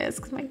see this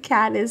because my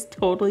cat is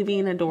totally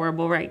being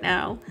adorable right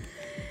now.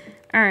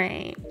 All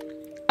right.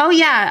 Oh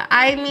yeah,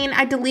 I mean,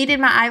 I deleted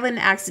my island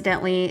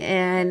accidentally,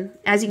 and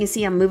as you can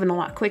see, I'm moving a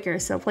lot quicker,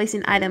 so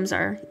placing items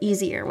are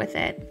easier with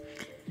it.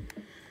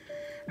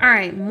 All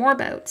right, more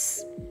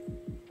boats.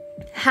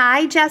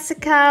 Hi,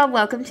 Jessica.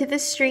 Welcome to the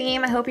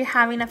stream. I hope you're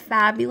having a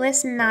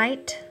fabulous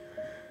night.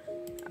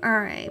 All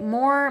right,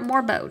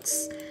 more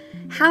boats.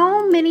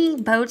 How many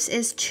boats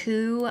is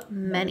too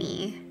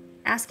many?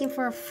 Asking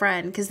for a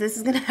friend, because this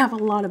is going to have a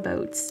lot of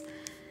boats.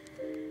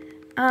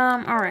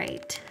 All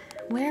right.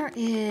 Where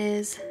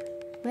is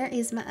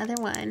my other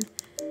one?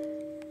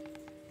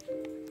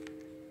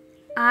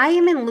 I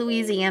am in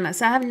Louisiana,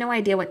 so I have no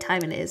idea what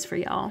time it is for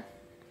y'all.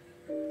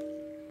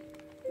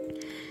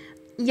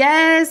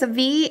 Yes,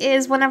 V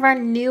is one of our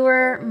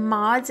newer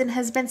mods and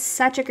has been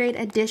such a great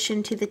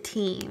addition to the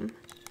team.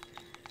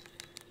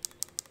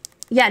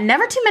 Yeah,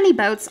 never too many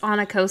boats on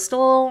a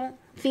coastal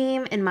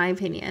theme, in my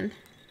opinion.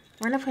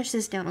 We're going to push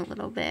this down a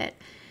little bit.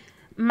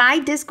 My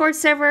Discord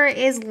server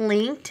is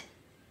linked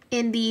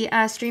in the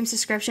stream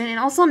subscription, and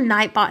also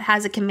Nightbot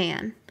has a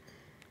command.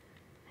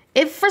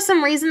 If for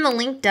some reason the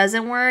link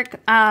doesn't work,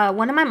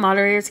 one of my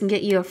moderators can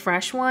get you a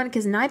fresh one,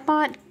 because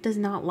Nightbot does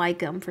not like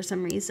them for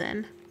some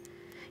reason.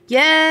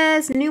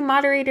 Yes, new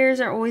moderators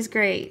are always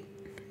great.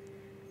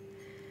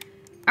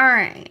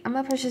 Alright, I'm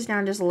going to push this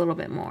down just a little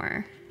bit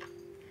more.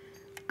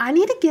 I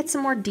need to get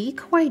some more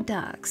decoy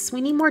ducks. We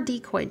need more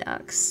decoy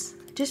ducks.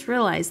 Just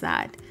realized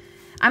that.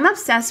 I'm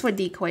obsessed with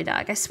decoy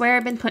duck. I swear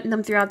I've been putting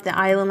them throughout the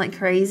island like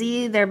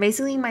crazy. They're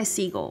basically my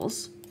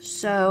seagulls.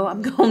 So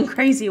I'm going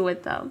crazy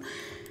with them.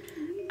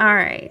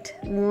 Alright,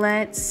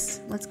 let's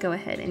go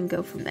ahead and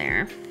go from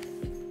there.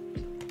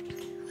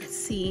 Let's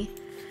see.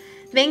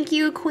 Thank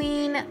you,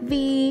 Queen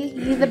V.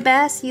 You the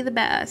best. You the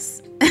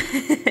best.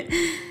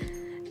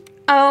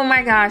 Oh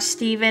my gosh,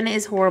 Steven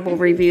is horrible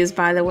reviews,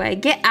 by the way.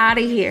 Get out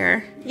of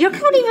here. You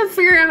can't even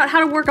figure out how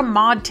to work a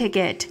mod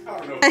ticket.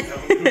 I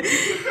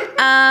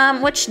don't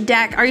know. Which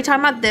deck? Are you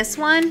talking about this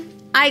one?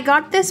 I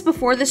got this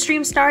before the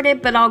stream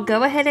started, but I'll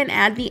go ahead and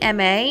add the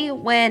MA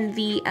when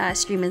the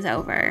stream is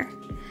over.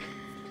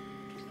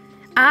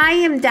 I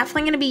am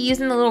definitely going to be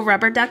using the little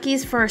rubber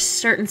duckies for a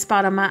certain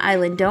spot on my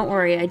island. Don't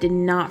worry, I did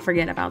not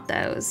forget about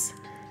those.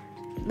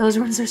 Those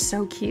ones are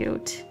so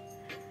cute.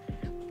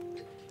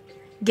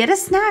 Get a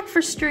snack for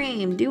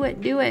stream. Do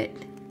it, do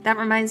it. That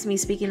reminds me,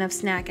 speaking of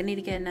snack, I need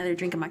to get another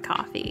drink of my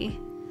coffee.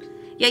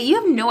 Yeah, you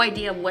have no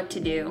idea what to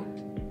do.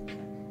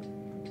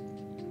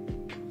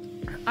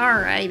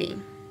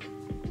 Alrighty.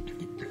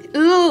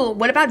 Ooh,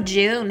 what about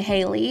June,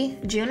 Haley?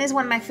 June is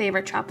one of my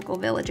favorite tropical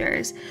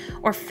villagers.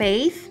 Or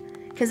Faith,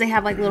 because they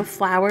have like little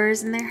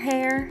flowers in their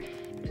hair.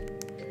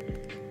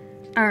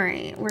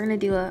 Alright, we're going to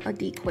do a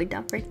decoy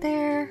duck right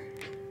there.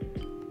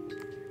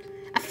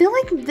 I feel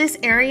like this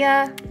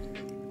area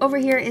over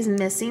here is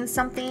missing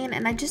something,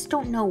 and I just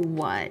don't know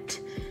what.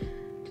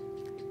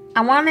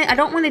 I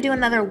don't want to do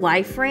another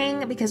life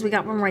ring because we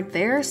got one right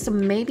there, so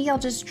maybe I'll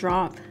just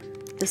drop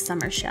the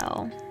summer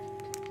shell.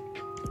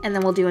 And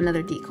then we'll do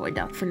another decoy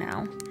duck for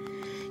now.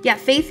 Yeah,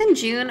 Faith and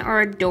June are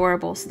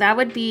adorable, so that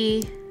would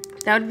be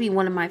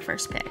one of my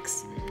first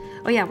picks.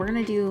 Oh yeah, we're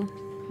gonna do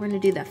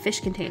that fish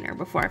container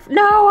before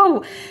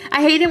no!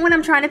 I hate it when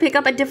I'm trying to pick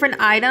up a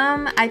different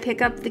item. I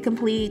pick up the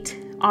complete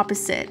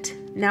opposite.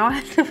 Now I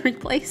have to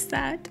replace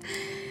that.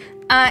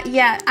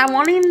 Yeah, I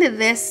wanted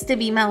this to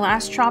be my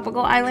last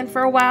tropical island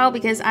for a while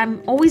because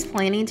I'm always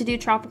planning to do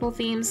tropical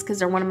themes because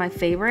they're one of my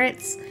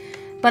favorites.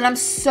 But I'm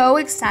so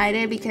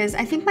excited because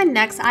I think my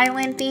next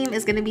island theme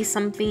is going to be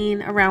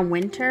something around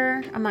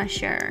winter. I'm not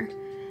sure.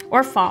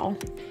 Or fall.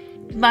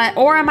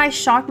 Or I might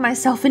shock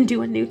myself and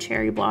do a new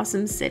cherry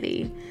blossom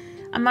city.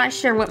 I'm not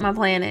sure what my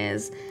plan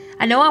is.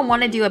 I know I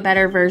want to do a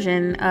better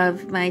version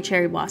of my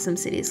cherry blossom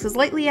cities because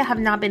lately I have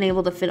not been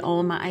able to fit all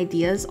of my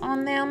ideas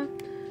on them.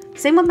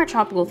 Same with my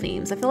tropical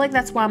themes. I feel like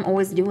that's why I'm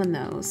always doing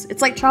those.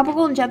 It's like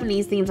tropical and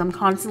Japanese themes I'm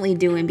constantly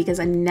doing because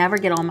I never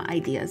get all my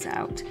ideas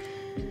out.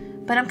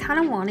 But I'm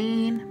kind of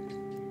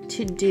wanting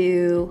to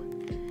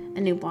do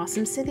a new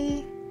blossom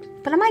city.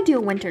 But I might do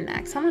a winter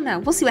next. I don't know.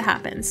 We'll see what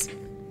happens.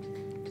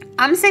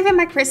 I'm saving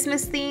my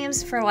Christmas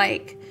themes for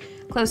like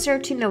closer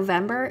to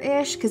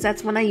November-ish because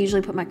that's when I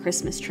usually put my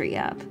Christmas tree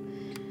up.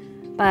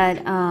 But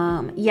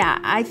yeah,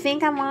 I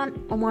think I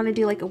want to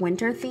do like a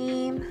winter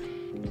theme.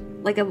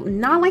 Like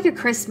not like a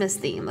Christmas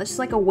theme. It's just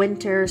like a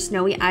winter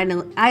snowy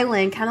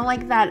island, kind of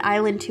like that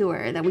island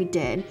tour that we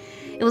did.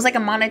 It was like a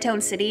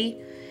monotone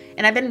city,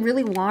 and I've been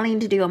really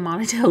wanting to do a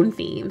monotone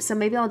theme. So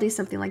maybe I'll do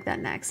something like that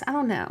next. I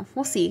don't know.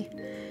 We'll see.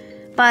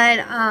 But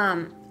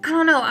I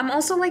don't know. I'm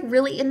also like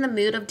really in the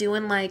mood of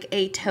doing like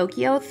a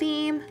Tokyo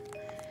theme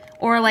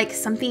or like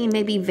something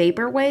maybe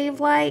vaporwave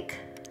like.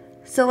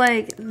 So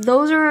like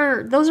those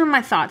are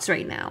my thoughts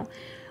right now.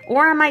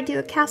 Or I might do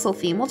a castle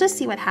theme. We'll just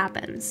see what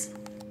happens.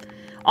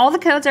 All the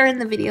codes are in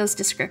the video's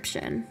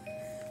description.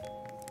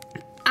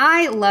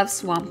 I love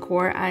Swamp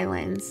Core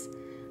Islands.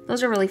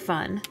 Those are really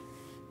fun.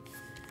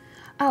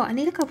 Oh, I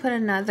need to go put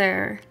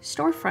another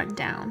storefront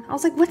down. I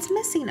was like, what's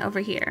missing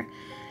over here?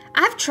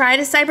 I've tried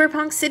a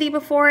cyberpunk city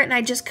before and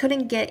I just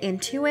couldn't get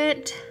into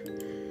it.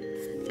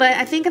 But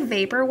I think a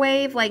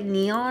vaporwave, like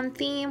neon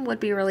theme would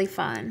be really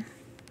fun.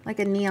 Like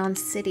a neon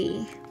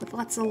city with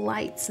lots of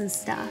lights and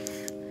stuff.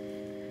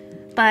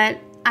 But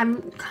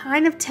I'm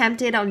kind of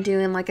tempted on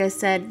doing, like I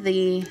said,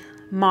 the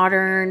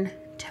modern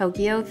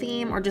Tokyo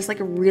theme or just like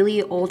a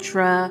really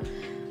ultra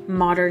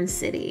modern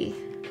city.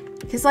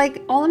 Because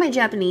like all of my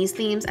Japanese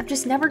themes, I've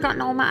just never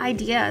gotten all my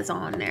ideas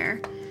on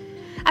there.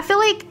 I feel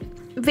like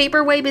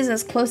vaporwave is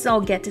as close as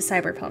I'll get to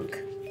cyberpunk.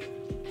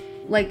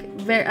 Like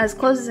as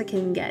close as I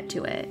can get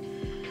to it.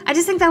 I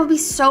just think that would be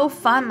so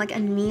fun, like a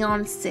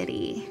neon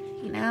city.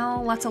 You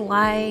know, lots of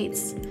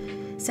lights,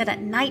 set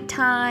at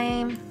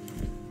nighttime.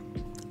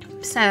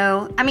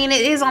 So, I mean,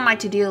 it is on my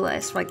to-do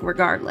list, like,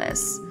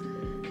 regardless.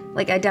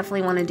 Like, I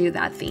definitely want to do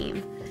that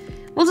theme.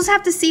 We'll just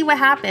have to see what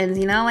happens,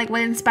 you know? Like,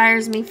 what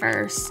inspires me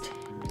first.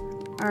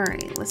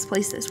 Alright, let's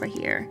place this right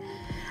here.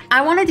 I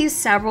want to do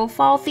several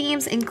fall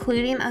themes,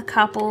 including a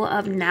couple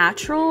of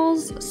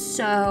naturals.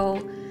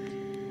 So,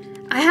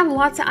 I have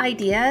lots of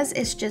ideas.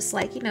 It's just,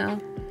 like, you know,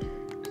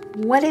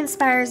 what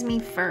inspires me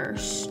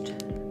first?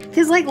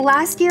 Because, like,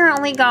 last year I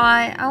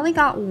only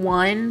got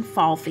one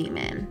fall theme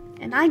in.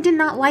 And I did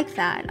not like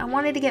that. I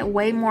wanted to get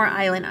way more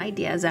island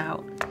ideas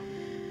out.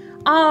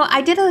 Oh,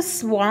 I did a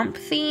swamp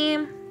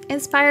theme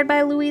inspired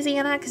by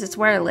Louisiana because it's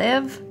where I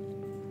live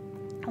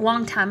a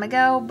long time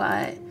ago,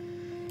 but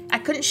I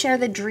couldn't share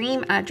the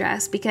dream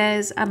address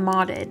because I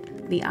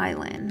modded the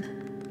island.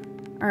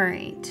 All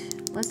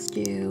right, let's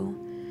do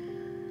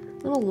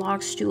a little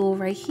log stool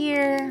right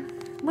here.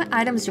 What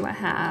items do I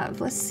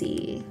have? Let's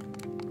see.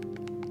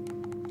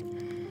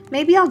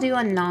 Maybe I'll do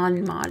a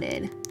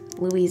non-modded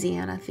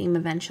Louisiana theme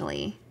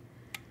eventually.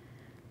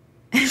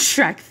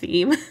 Shrek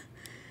theme.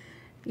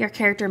 Your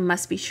character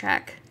must be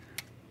Shrek.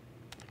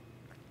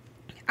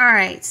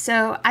 Alright,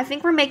 so I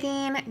think we're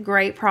making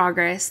great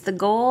progress. The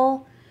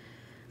goal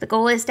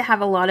is to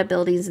have a lot of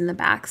buildings in the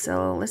back,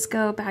 so let's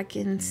go back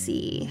and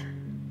see.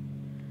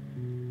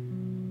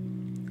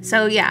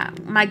 So yeah,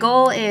 my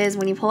goal is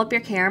when you pull up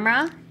your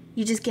camera,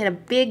 you just get a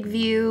big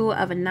view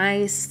of a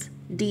nice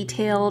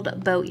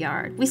detailed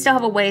boatyard. We still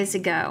have a ways to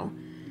go,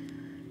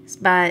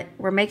 but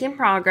we're making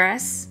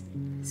progress.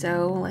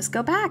 So let's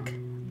go back.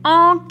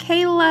 Oh,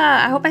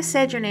 Kayla. I hope I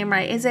said your name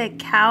right. Is it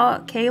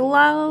Kayla?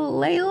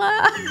 Layla?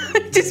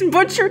 I just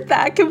butchered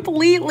that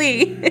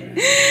completely.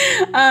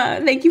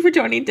 Thank you for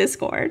joining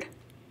Discord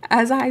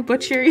as I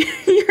butcher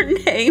your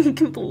name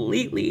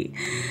completely.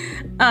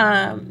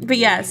 But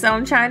yeah, so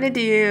I'm trying to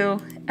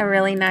do a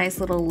really nice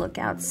little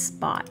lookout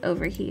spot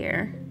over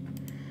here.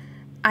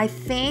 I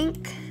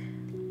think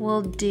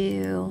we'll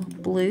do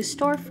blue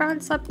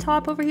storefronts up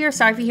top over here.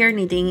 Sorry if you hear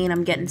any dinging.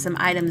 I'm getting some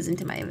items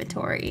into my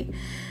inventory.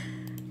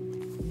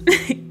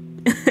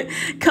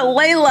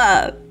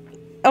 Kalela.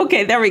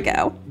 Okay, there we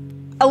go.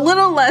 A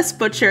little less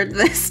butchered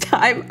this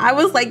time. I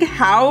was like,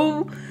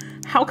 how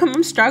come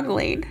I'm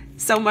struggling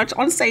so much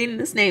on saying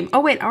this name? Oh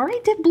wait, I already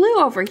did blue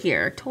over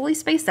here. Totally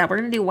spaced that. We're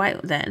gonna do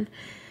white then.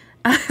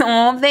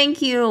 Oh,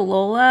 thank you,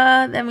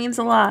 Lola. That means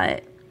a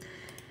lot.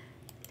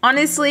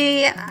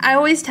 Honestly, I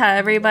always tell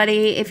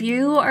everybody, if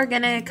you are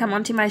gonna come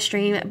onto my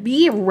stream,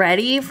 be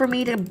ready for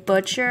me to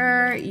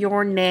butcher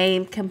your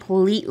name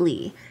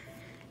completely.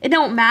 It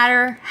don't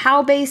matter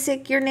how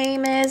basic your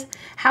name is,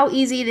 how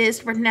easy it is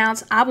to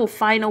pronounce, I will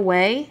find a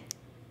way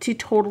to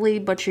totally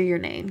butcher your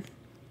name.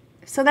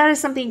 So that is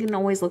something you can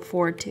always look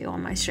forward to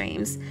on my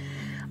streams.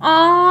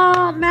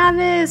 Oh,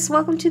 Mavis,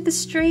 welcome to the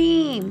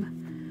stream.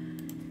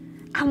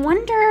 I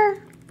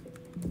wonder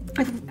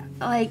if,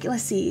 like,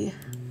 let's see,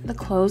 the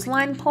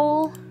clothesline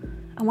pole.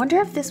 I wonder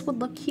if this would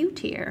look cute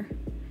here.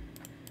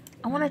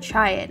 I want to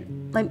try it.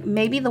 Like,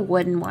 maybe the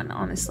wooden one,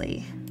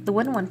 honestly. The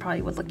wooden one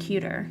probably would look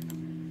cuter.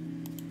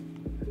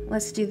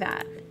 Let's do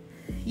that.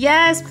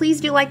 Yes, please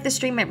do like the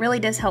stream. It really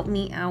does help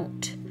me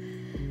out.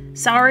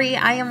 Sorry,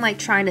 I am like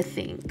trying to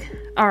think.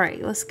 All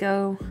right, let's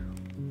go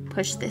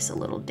push this a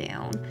little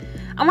down.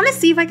 I want to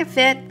see if I can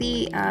fit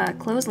the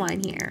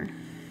clothesline here.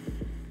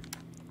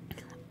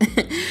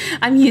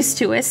 I'm used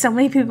to it. So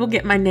many people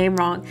get my name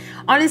wrong.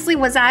 Honestly,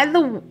 was I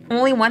the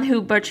only one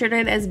who butchered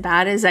it as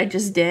bad as I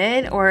just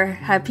did? Or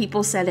have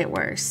people said it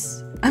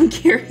worse? I'm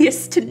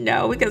curious to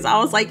know because I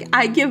was like,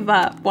 I give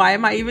up. Why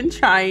am I even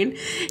trying?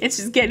 It's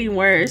just getting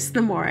worse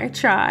the more I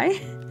try.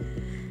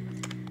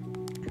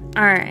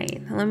 All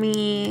right, let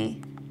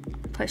me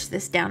push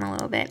this down a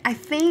little bit. I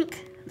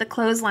think the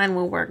clothesline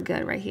will work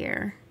good right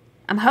here.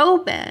 I'm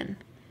hoping.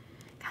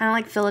 Kind of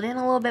like fill it in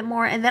a little bit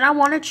more. And then I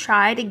want to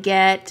try to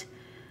get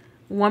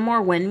one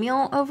more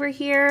windmill over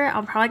here.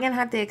 I'm probably gonna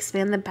have to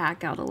expand the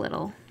back out a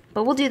little,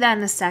 but we'll do that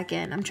in a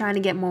second. I'm trying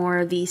to get more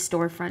of these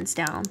storefronts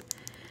down.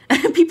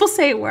 People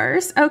say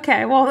worse.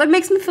 Okay, well, that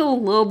makes me feel a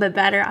little bit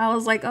better. I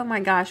was like, oh my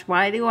gosh,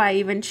 why do I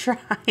even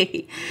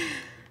try?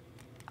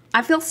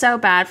 I feel so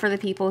bad for the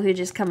people who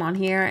just come on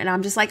here and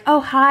I'm just like, oh,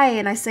 hi,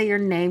 and I say your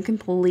name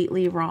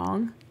completely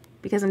wrong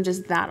because I'm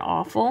just that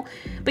awful.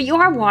 But you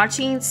are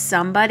watching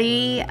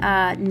somebody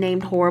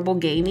named Horrible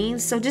Gaming,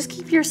 so just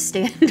keep your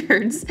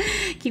standards,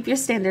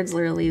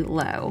 really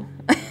low.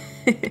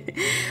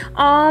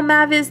 Oh,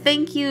 Mavis,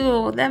 thank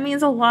you. That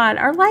means a lot.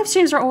 Our live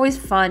streams are always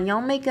fun. Y'all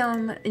make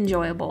them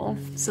enjoyable.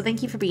 So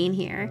thank you for being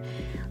here.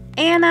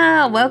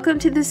 Anna, welcome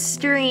to the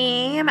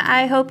stream.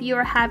 I hope you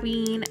are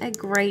having a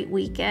great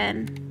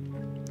weekend.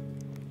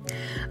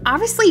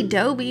 Obviously,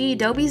 Dobie.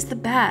 Dobie's the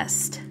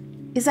best.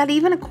 Is that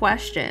even a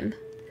question?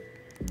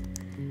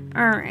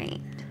 All right.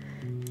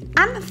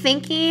 I'm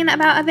thinking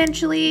about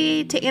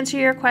eventually, to answer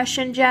your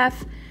question,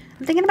 Jeff,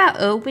 I'm thinking about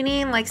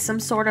opening like some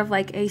sort of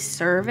like a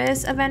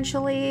service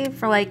eventually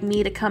for like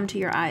me to come to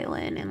your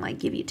island and like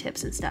give you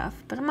tips and stuff,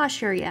 but I'm not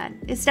sure yet.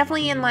 It's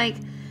definitely in like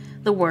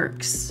the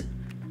works.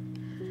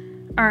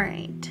 All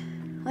right,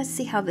 let's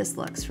see how this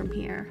looks from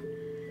here.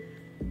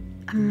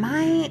 I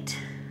might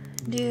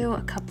do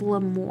a couple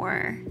of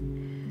more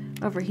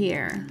over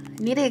here.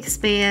 I need to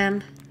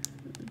expand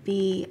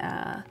the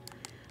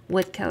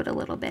wood coat a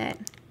little bit.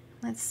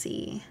 Let's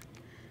see.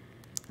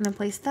 I'm gonna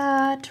place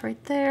that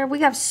right there. We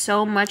have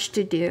so much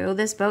to do.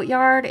 This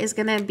boatyard is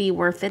gonna be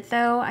worth it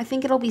though. I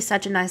think it'll be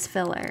such a nice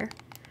filler.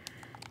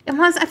 And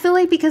plus, I feel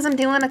like because I'm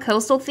doing a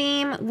coastal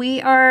theme,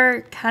 we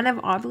are kind of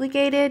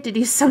obligated to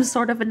do some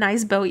sort of a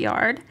nice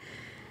boatyard.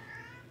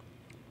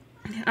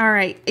 All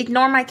right,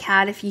 ignore my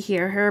cat if you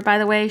hear her, by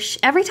the way.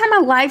 Every time I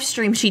live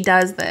stream, she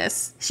does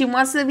this. She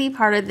wants to be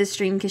part of the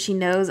stream because she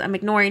knows I'm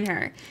ignoring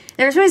her.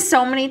 There's been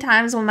so many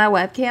times when my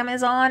webcam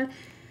is on,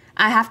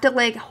 I have to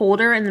like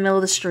hold her in the middle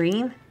of the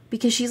stream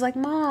because she's like,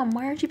 Mom,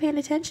 why aren't you paying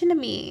attention to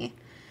me?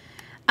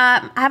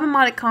 I have a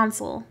modded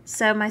console,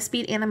 so my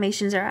speed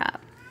animations are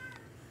up.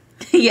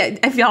 Yeah,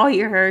 if y'all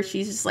hear her,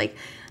 she's just like,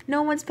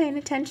 no one's paying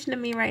attention to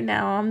me right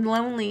now. I'm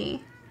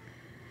lonely.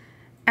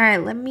 All right,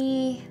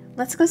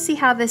 let's go see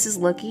how this is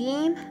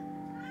looking.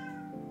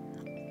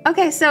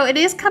 Okay, so it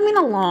is coming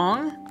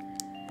along.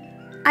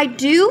 I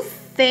do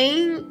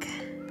think,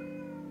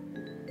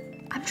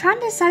 I'm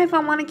trying to decide if I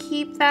want to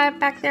keep that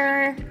back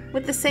there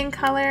with the same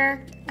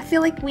color. I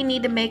feel like we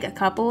need to make a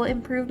couple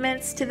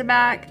improvements to the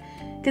back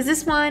because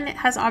this one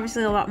has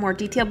obviously a lot more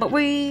detail, but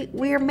we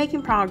are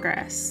making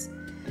progress.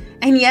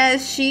 And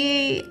yes,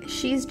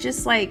 she's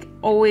just like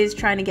always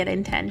trying to get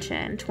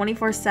attention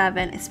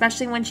 24/7,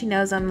 especially when she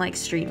knows I'm like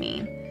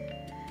streaming.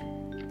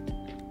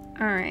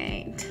 All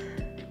right.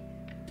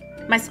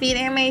 My speed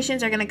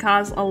animations are going to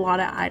cause a lot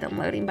of item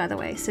loading, by the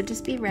way, so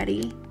just be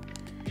ready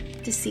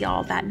to see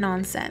all that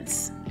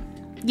nonsense.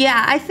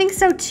 Yeah, I think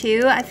so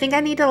too. I think I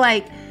need to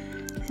like,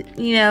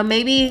 you know,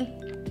 maybe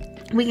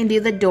we can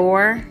do the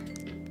door.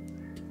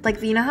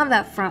 Like, you know how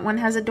that front one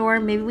has a door?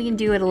 Maybe we can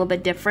do it a little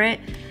bit different.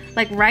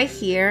 Like right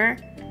here,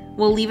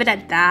 we'll leave it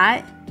at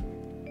that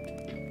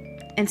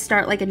and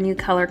start like a new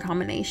color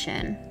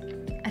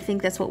combination. I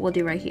think that's what we'll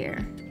do right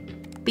here.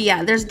 But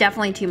yeah, there's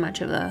definitely too much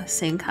of the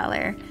same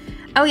color.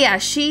 Oh yeah,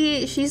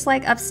 she's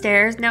like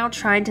upstairs now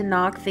trying to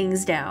knock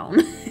things down.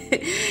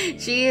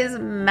 She is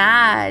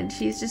mad.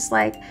 She's just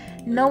like,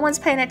 no one's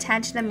paying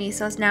attention to me,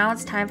 so now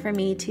it's time for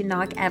me to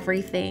knock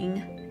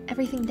everything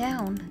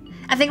down.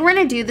 I think we're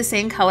gonna do the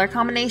same color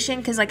combination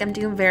because like I'm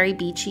doing very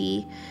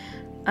beachy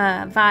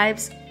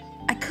vibes.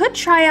 I could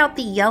try out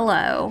the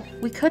yellow.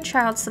 We could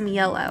try out some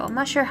yellow. I'm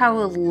not sure how it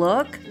will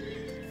look,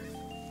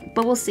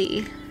 but we'll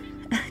see.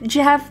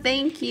 Jeff,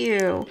 thank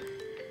you.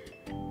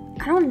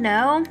 I don't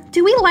know.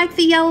 Do we like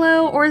the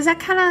yellow, or is that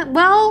kind of,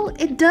 well,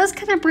 it does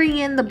kind of bring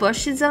in the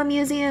bushes that I'm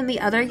using and the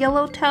other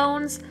yellow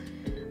tones,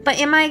 but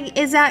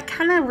is that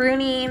kind of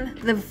ruining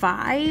the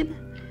vibe?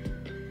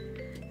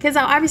 Because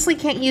I obviously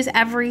can't use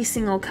every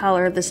single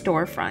color of the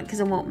storefront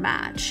because it won't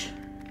match.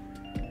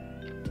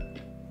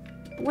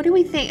 What do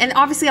we think? And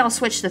obviously I'll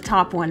switch the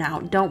top one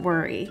out. Don't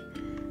worry.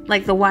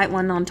 Like the white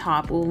one on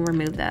top, we'll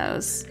remove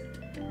those.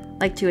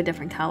 Like to a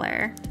different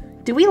color.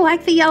 Do we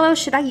like the yellow?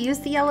 Should I use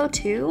the yellow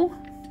too?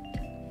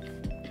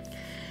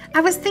 I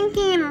was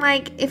thinking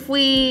like if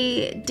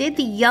we did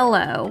the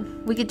yellow,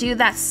 we could do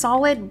that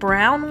solid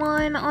brown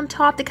one on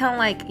top to kind of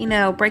like, you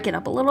know, break it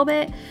up a little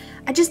bit.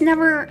 I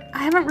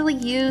haven't really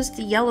used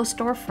the yellow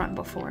storefront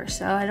before,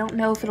 so I don't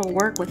know if it'll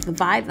work with the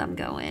vibe I'm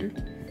going.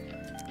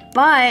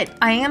 But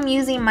I am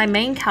using, my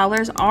main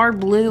colors are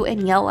blue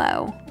and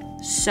yellow.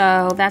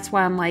 So that's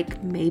why I'm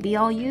like, maybe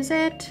I'll use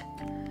it.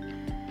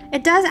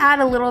 It does add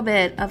a little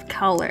bit of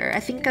color. I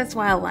think that's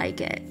why I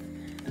like it.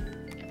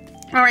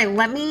 All right,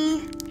 let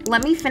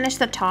me finish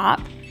the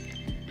top.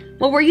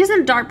 Well, we're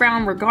using dark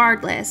brown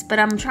regardless, but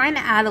I'm trying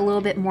to add a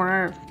little bit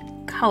more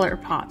color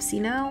pops,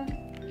 you know?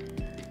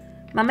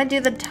 I'm gonna do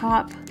the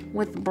top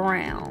with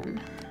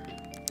brown,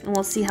 and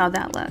we'll see how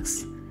that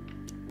looks.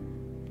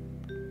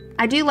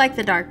 I do like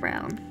the dark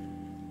brown,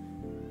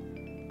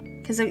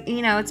 because,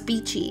 you know, it's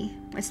beachy.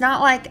 It's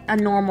not like a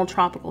normal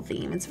tropical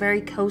theme. It's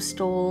very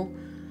coastal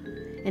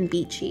and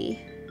beachy.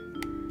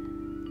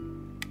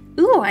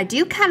 Ooh, I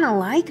do kind of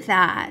like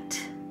that.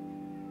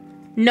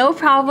 No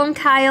problem,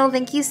 Kyle.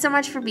 Thank you so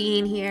much for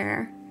being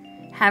here.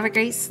 Have a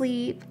great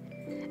sleep.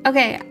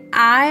 Okay,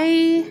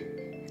 I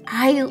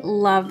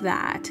love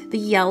that. The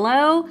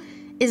yellow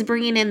is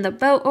bringing in the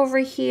boat over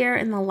here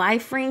and the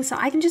life ring, so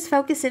I can just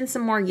focus in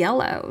some more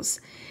yellows.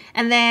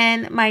 And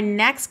then my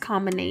next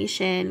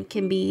combination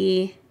can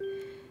be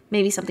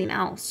maybe something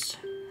else.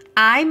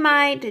 I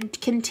might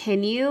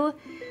continue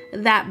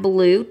that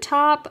blue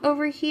top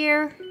over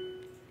here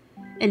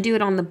and do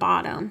it on the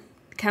bottom.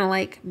 Kind of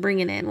like bring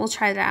it in. We'll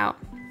try that out.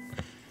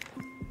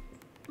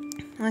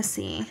 Let's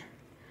see.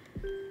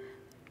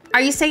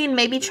 Are you saying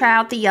maybe try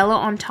out the yellow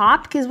on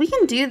top? Because we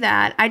can do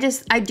that. I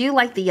do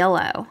like the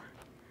yellow.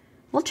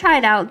 We'll try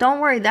it out. Don't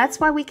worry. That's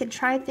why we can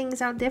try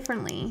things out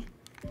differently.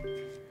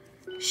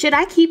 Should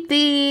I keep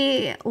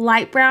the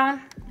light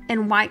brown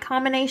and white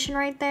combination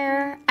right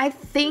there? I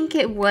think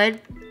it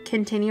would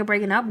continue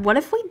breaking up. What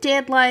if we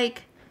did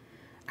like,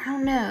 I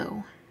don't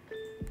know,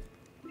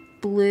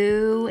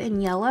 blue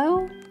and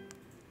yellow?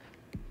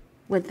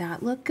 Would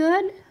that look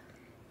good?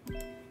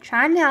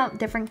 Trying out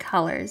different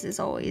colors is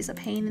always a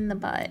pain in the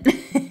butt.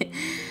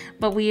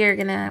 But we're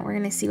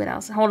gonna see what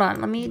else. Hold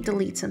on, let me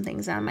delete some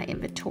things out of my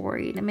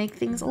inventory to make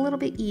things a little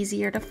bit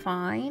easier to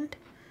find.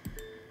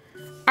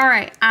 All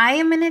right, I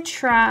am gonna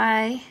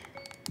try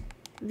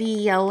the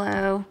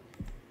yellow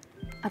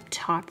up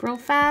top real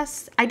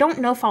fast. I don't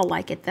know if I'll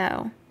like it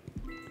though.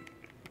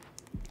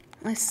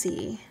 Let's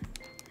see.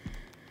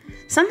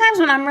 Sometimes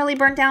when I'm really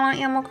burnt down on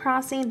Animal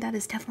Crossing, that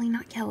is definitely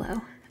not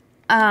yellow.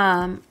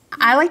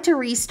 I like to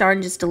restart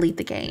and just delete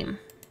the game,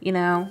 you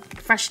know,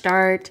 fresh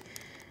start.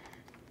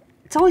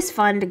 It's always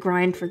fun to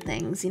grind for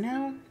things, you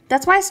know.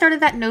 That's why I started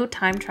that no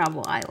time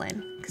travel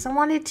island, because I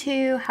wanted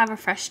to have a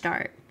fresh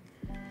start.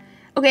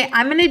 Okay,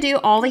 I'm gonna do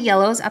all the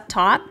yellows up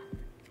top,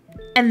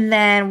 and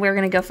then we're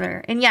gonna go from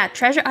there. And yeah,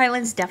 treasure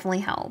islands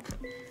definitely help.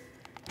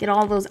 Get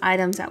all those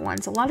items at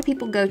once. A lot of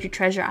people go to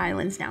treasure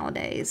islands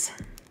nowadays.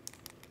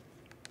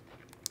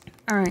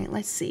 All right,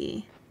 let's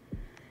see.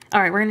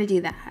 All right, we're gonna do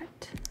that.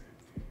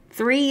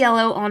 3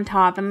 yellow on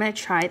top. I'm gonna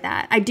try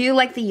that. I do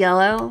like the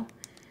yellow.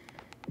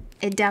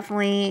 It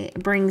definitely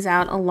brings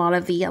out a lot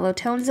of the yellow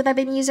tones that I've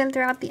been using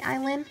throughout the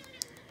island.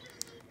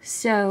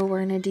 So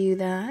we're gonna do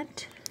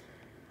that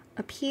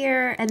up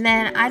here. And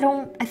then I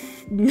don't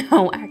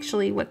know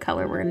actually what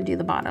color we're gonna do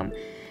the bottom.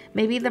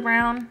 Maybe the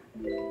brown,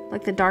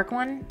 like the dark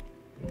one.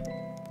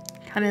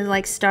 Kind of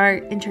like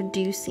start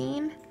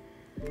introducing,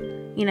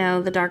 you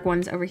know, the dark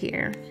ones over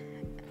here.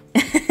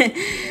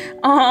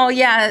 Oh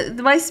yeah,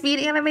 my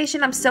speed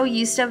animation, I'm so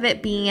used to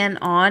it being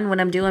on when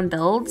I'm doing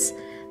builds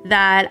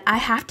that I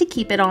have to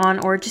keep it on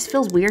or it just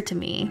feels weird to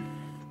me.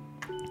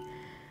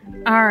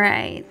 All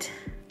right.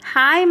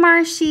 Hi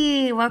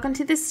Marshy, welcome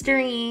to the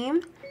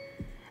stream.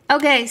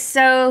 Okay,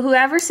 so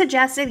whoever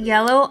suggested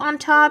yellow on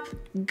top,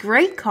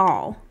 great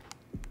call.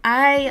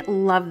 I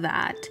love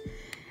that.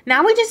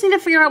 Now we just need to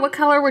figure out what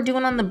color we're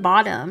doing on the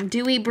bottom.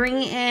 Do we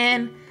bring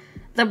in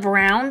the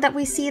brown that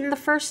we see in the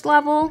first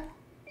level?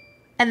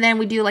 And then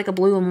we do like a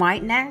blue and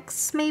white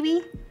next,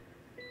 maybe?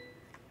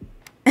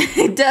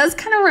 It does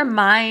kind of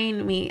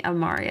remind me of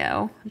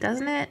Mario,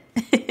 doesn't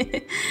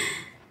it?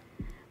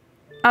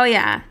 Oh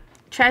yeah,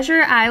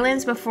 Treasure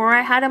Islands, before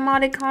I had a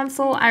modded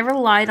console, I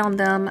relied on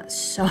them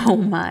so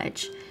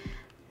much.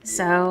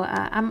 So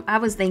I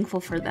was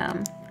thankful for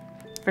them,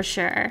 for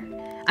sure.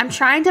 I'm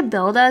trying to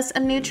build us a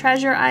new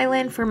treasure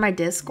island for my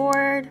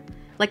Discord,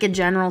 like a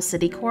general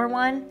city core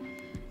one.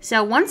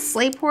 So once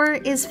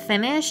Slateport is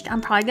finished,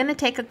 I'm probably gonna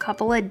take a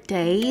couple of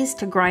days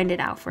to grind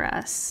it out for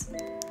us.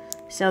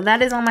 So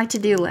that is on my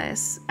to-do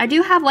list. I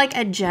do have like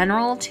a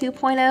general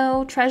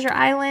 2.0 treasure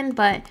island,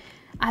 but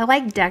I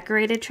like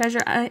decorated treasure,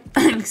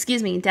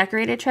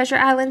 decorated treasure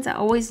islands. I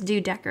always do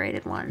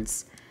decorated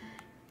ones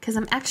because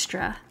I'm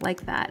extra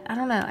like that. I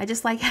don't know. I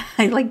just like,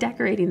 I like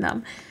decorating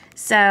them.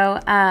 So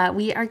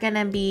we are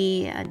gonna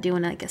be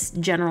doing like a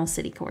general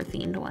city core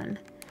themed one.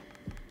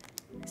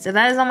 So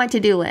that is on my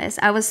to-do list.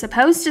 I was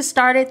supposed to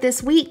start it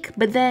this week,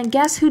 but then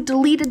guess who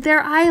deleted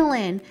their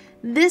island?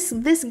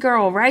 This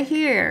girl right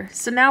here.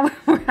 So now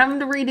we're having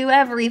to redo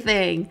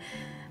everything.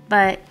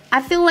 But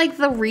I feel like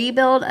the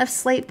rebuild of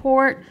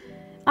Slateport,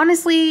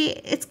 honestly,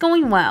 it's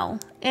going well.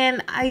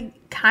 And I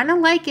kind of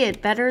like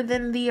it better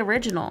than the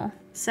original.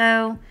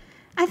 So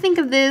I think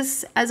of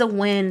this as a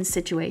win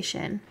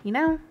situation, you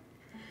know?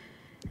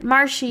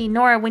 Marshy,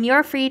 Nora, when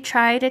you're free,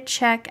 try to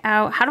check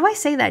out, how do I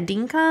say that?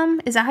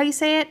 Dinkum? Is that how you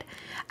say it?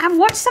 I've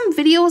watched some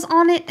videos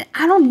on it.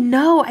 I don't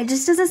know. It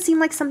just doesn't seem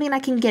like something I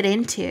can get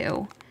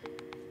into.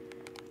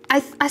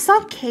 I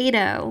saw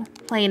Kato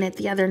playing it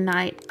the other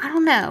night. I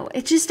don't know.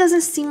 It just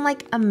doesn't seem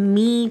like a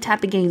me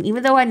type of game,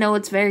 even though I know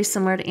it's very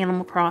similar to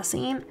Animal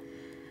Crossing.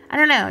 I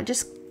don't know. It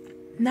just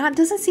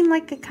doesn't seem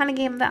like the kind of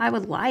game that I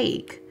would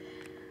like.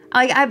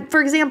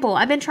 For example,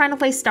 I've been trying to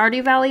play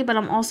Stardew Valley, but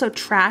I'm also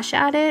trash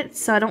at it,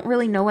 so I don't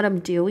really know what I'm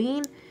doing.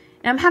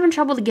 And I'm having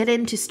trouble to get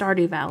into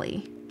Stardew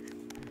Valley.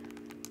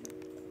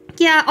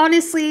 Yeah,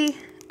 honestly,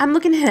 I'm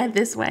looking at it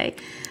this way.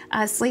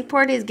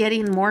 Slateport is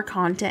getting more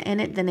content in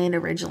it than it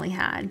originally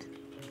had.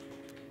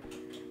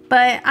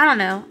 But I don't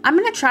know. I'm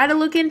going to try to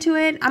look into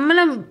it. I'm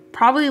going to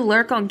probably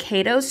lurk on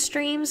Kato's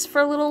streams for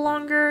a little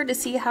longer to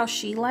see how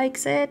she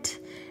likes it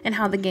and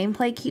how the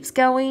gameplay keeps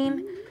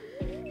going.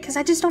 Because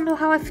I just don't know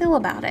how I feel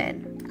about it.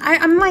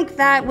 I'm like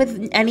that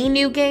with any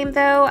new game,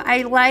 though.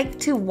 I like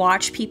to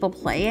watch people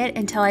play it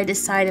until I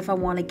decide if I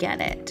want to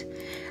get it.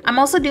 I'm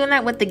also doing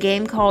that with the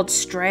game called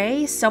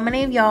Stray. So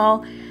many of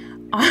y'all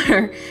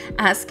are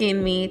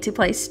asking me to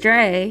play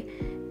Stray,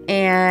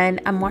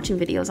 and I'm watching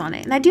videos on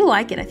it. And I do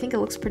like it. I think it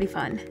looks pretty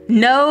fun.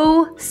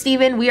 No,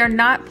 Steven, we are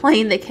not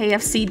playing the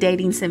KFC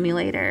dating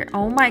simulator.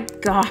 Oh my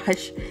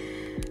gosh.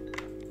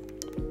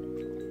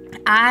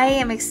 I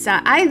am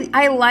excited.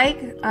 I like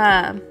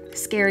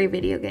scary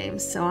video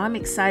games, so I'm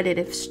excited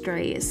if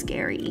Stray is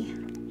scary.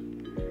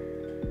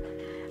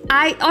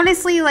 I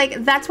honestly,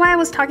 like, that's why I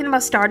was talking about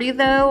Stardew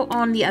though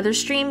on the other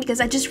stream, because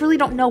I just really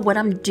don't know what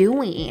I'm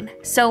doing.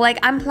 So like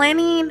I'm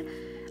planning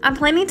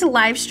to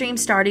live stream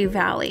Stardew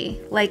Valley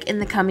like in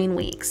the coming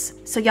weeks.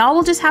 So y'all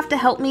will just have to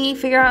help me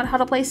figure out how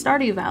to play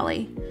Stardew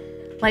Valley.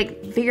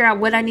 Like figure out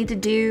what I need to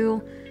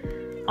do,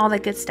 all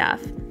that good stuff.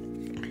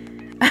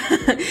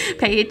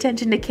 Pay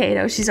attention to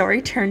Kato. She's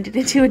already turned it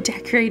into a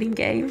decorating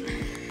game.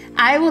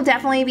 I will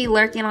definitely be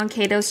lurking on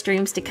Kato's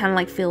streams to kind of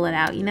like feel it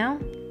out, you know?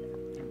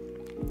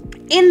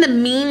 In the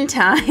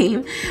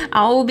meantime,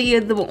 I will be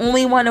the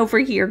only one over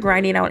here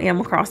grinding out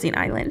Animal Crossing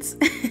islands.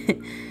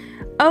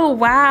 Oh,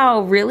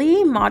 wow.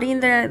 Really?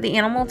 Modding the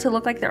animal to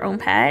look like their own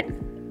pet?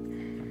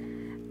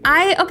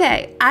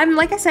 I'm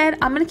like I said,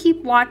 I'm going to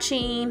keep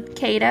watching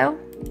Kato,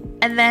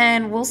 and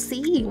then we'll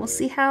see. We'll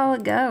see how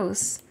it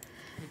goes.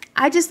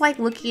 I just like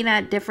looking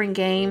at different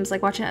games,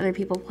 like watching other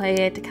people play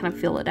it to kind of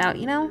feel it out,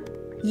 you know?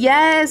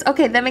 Yes.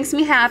 Okay, that makes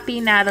me happy,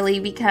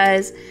 Natalie,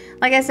 because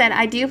like I said,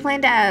 I do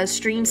plan to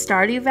stream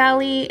Stardew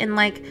Valley in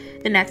like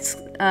the next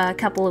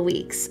couple of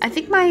weeks. I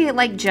think my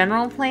like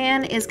general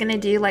plan is going to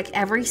do like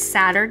every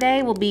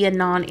Saturday will be a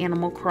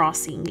non-Animal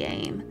Crossing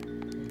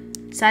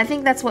game. So I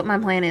think that's what my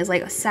plan is.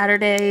 Like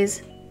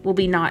Saturdays will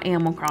be not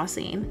Animal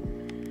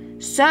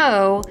Crossing.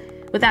 So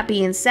with that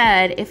being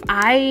said, if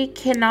I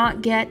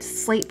cannot get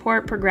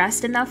Slateport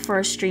progressed enough for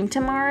a stream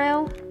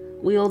tomorrow,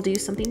 we'll do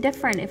something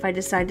different if I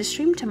decide to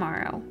stream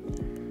tomorrow.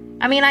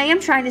 I mean, I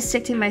am trying to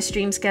stick to my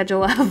stream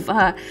schedule of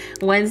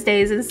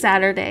Wednesdays and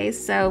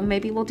Saturdays, so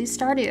maybe we'll do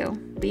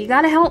Stardew. But you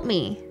gotta help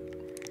me.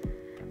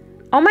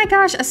 Oh my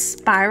gosh, a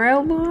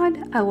Spyro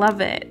mod? I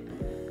love it.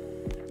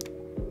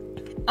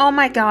 Oh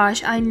my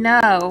gosh, I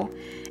know.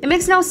 It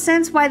makes no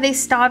sense why they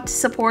stopped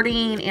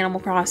supporting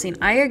Animal Crossing.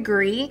 I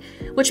agree,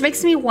 which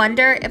makes me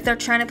wonder if they're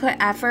trying to put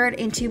effort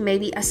into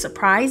maybe a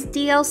surprise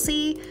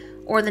DLC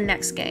or the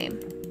next game.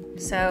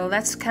 So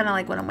that's kind of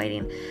like what I'm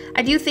waiting.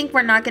 I do think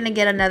we're not going to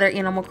get another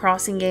Animal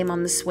Crossing game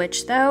on the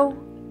Switch though.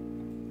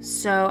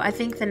 So I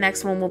think the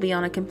next one will be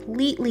on a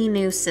completely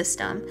new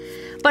system.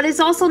 But it's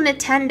also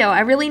Nintendo.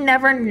 I really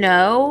never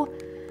know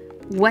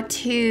what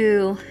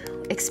to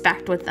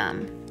expect with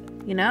them,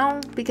 you know?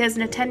 Because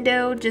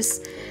Nintendo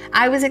just...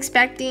 I was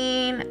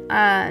expecting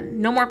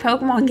no more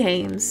Pokemon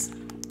games.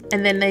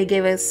 And then they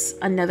gave us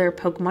another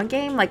Pokemon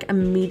game like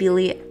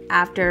immediately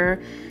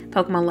after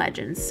Pokemon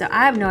Legends. So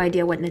I have no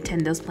idea what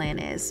Nintendo's plan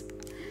is.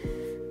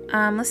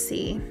 Let's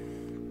see.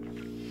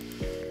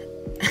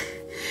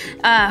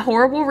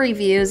 Horrible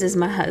Reviews is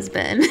my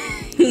husband.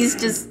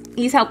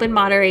 he's helping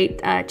moderate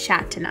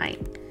chat tonight.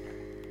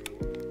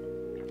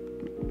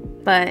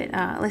 But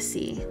let's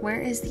see.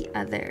 Where is the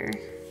other?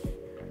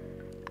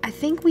 I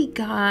think we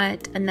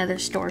got another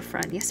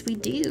storefront. Yes, we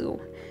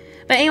do.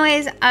 But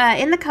anyways,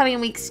 in the coming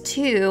weeks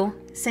too,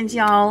 since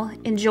y'all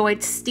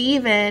enjoyed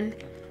Steven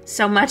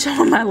so much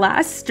on my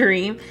last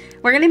stream,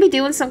 we're going to be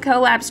doing some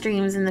collab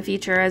streams in the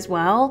future as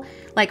well,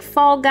 like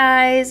Fall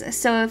Guys.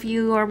 So if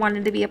you are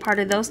wanting to be a part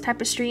of those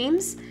type of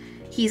streams,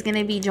 he's going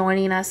to be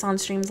joining us on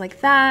streams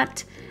like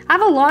that. I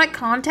have a lot of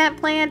content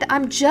planned.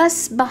 I'm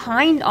just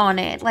behind on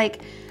it.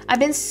 Like, I've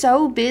been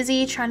so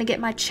busy trying to get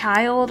my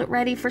child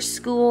ready for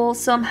school.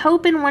 So I'm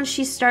hoping once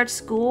she starts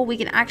school, we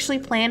can actually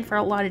plan for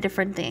a lot of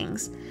different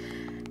things.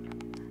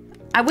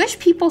 I wish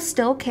people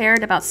still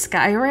cared about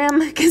Skyrim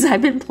because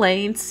I've been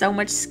playing so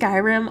much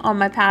Skyrim on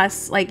my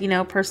past, like, you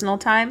know, personal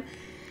time.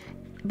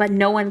 But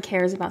no one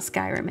cares about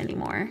Skyrim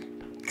anymore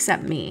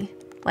except me.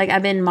 Like,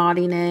 I've been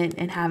modding it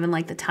and having,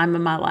 like, the time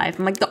of my life.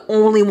 I'm, like, the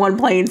only one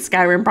playing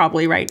Skyrim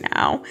probably right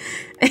now.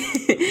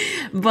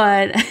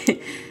 But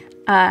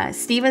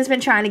Steven's been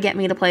trying to get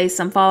me to play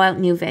some Fallout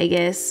New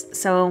Vegas.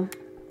 So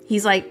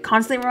he's, like,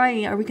 constantly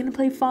writing, are we going to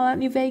play Fallout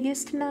New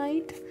Vegas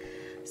tonight?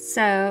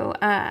 So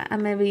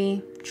I'm going to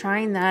be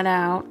trying that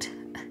out.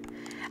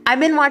 I've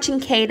been watching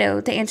Kato,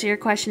 to answer your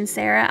question,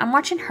 Sarah. I'm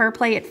watching her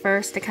play it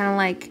first to kind of,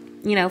 like,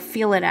 you know,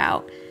 feel it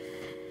out.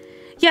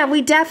 Yeah,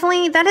 we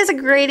definitely, that is a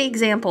great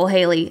example,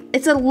 Haley.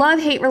 It's a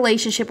love-hate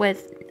relationship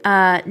with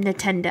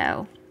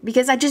Nintendo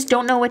because I just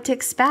don't know what to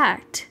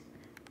expect.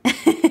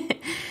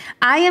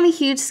 I am a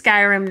huge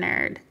Skyrim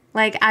nerd.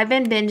 Like, I've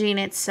been binging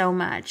it so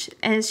much.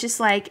 And it's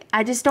just like,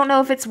 I just don't know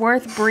if it's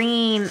worth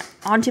bringing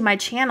onto my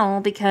channel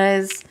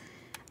because,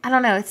 I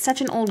don't know, it's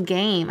such an old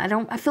game.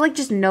 I feel like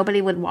just nobody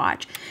would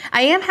watch.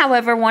 I am,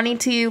 however, wanting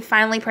to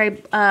finally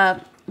play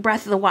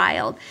Breath of the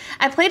Wild.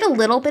 I played a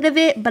little bit of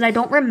it, but I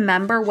don't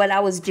remember what I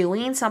was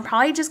doing, so I'm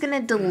probably just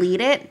gonna delete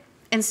it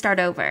and start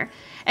over.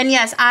 And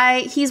yes,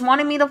 he's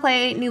wanting me to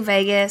play New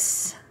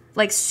Vegas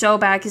like so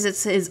bad because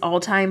it's his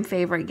all-time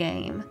favorite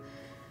game.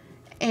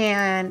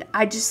 And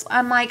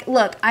I'm like,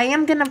 look, I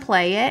am gonna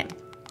play it,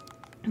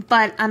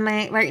 but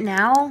right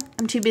now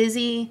I'm too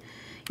busy,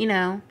 you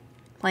know,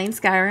 playing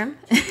Skyrim.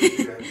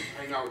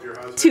 Hang out with your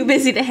husband. Too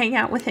busy to hang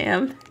out with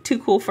him. Too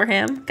cool for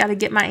him. Got to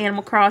get my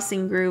Animal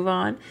Crossing groove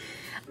on.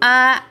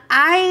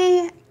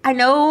 I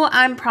know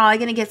I'm probably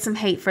going to get some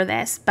hate for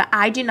this, but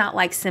I do not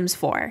like Sims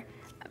 4.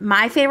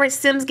 My favorite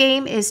Sims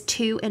game is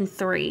 2 and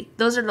 3.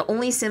 Those are the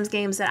only Sims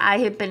games that I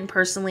have been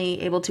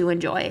personally able to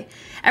enjoy.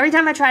 Every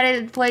time I try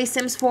to play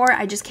Sims 4,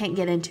 I just can't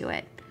get into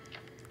it.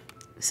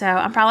 So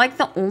I'm probably like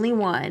the only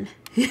one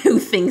who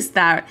thinks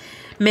that.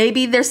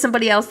 Maybe there's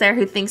somebody else there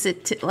who thinks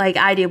it like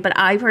I do, but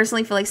I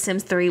personally feel like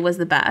Sims 3 was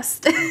the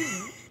best.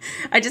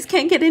 I just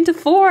can't get into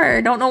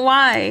 4. Don't know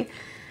why.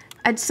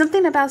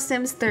 Something about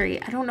Sims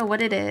 3. I don't know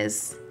what it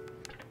is.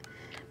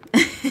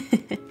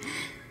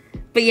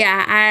 But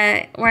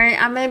yeah,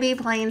 I'm going to be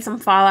playing some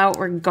Fallout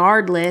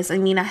regardless. I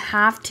mean, I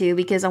have to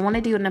because I want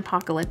to do an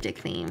apocalyptic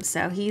theme.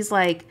 So he's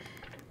like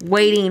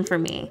waiting for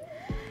me.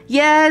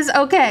 Yes,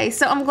 okay.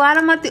 So I'm glad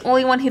I'm not the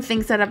only one who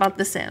thinks that about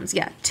The Sims.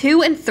 Yeah,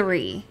 2 and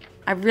 3.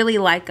 I really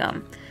like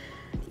them.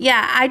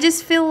 Yeah, I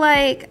just feel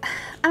like,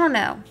 I don't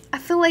know. I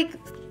feel like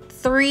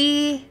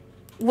 3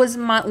 was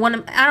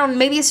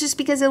maybe it's just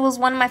because it was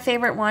one of my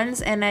favorite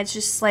ones and it's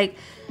just like,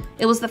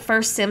 it was the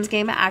first Sims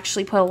game I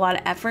actually put a lot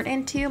of effort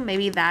into.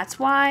 Maybe that's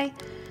why.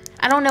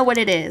 I don't know what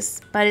it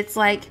is, but it's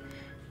like,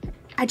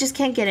 I just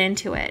can't get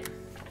into it,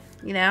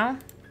 you know?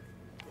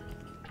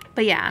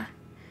 But yeah.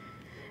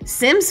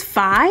 Sims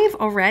 5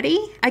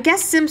 already? I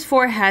guess Sims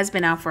 4 has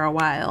been out for a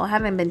while. I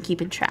haven't been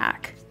keeping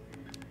track.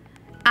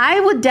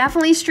 I would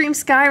definitely stream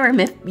Skyrim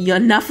if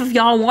enough of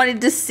y'all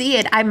wanted to see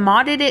it. I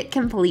modded it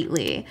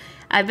completely.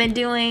 I've been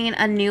doing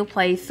a new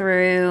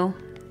playthrough.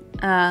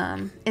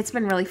 It's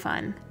been really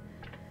fun.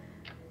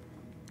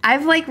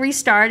 I've like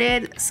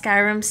restarted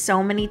Skyrim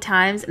so many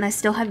times and I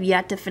still have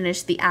yet to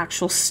finish the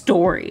actual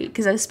story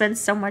because I've spent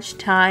so much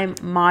time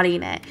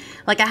modding it.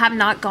 Like I have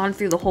not gone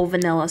through the whole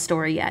vanilla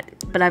story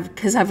yet, but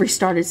because I've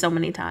restarted so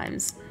many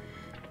times.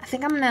 I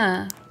think I'm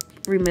gonna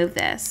remove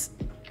this.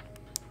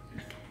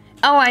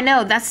 Oh, I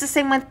know. That's the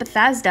same with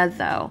Bethesda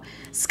though.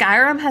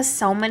 Skyrim has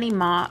so many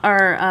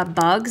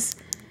bugs.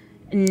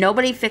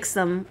 Nobody fixed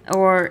them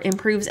or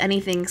improves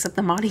anything except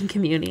the modding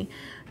community.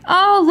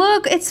 Oh,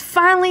 look, it's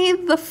finally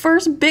the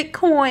first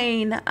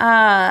Bitcoin,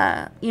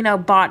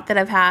 bot that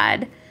I've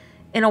had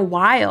in a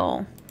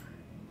while.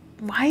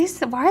 Why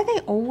are they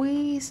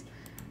always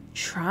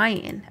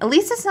trying? At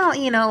least it's not,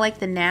 like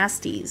the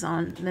nasties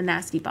on the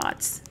nasty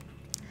bots.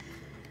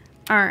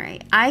 All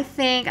right, I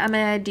think I'm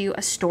gonna do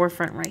a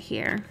storefront right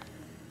here.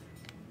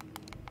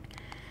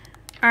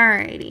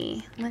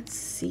 Alrighty, let's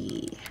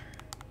see.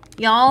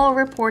 Y'all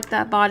report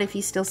that bot if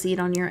you still see it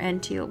on your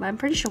end too. But I'm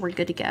pretty sure we're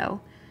good to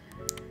go.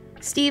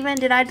 Steven,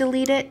 did I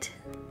delete it?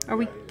 Are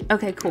we?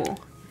 Okay, cool.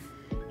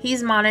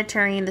 He's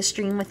monitoring the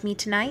stream with me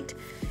tonight.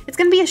 It's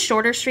going to be a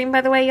shorter stream, by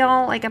the way,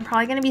 y'all. Like, I'm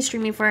probably going to be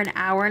streaming for an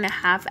hour and a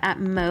half at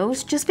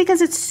most, just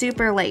because it's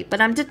super late.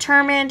 But I'm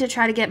determined to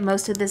try to get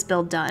most of this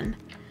build done.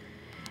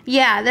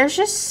 Yeah, there's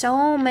just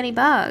so many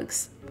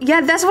bugs.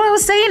 Yeah, that's what I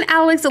was saying,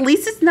 Alex. At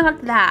least it's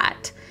not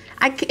that.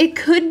 It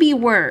could be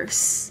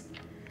worse.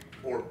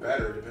 Or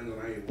better, depends on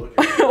how you look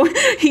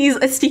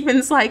at it.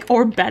 Steven's like,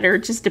 or better,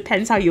 just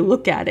depends how you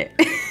look at it.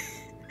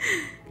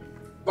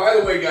 By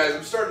the way, guys,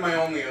 I'm starting my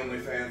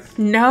OnlyFans.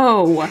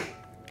 No.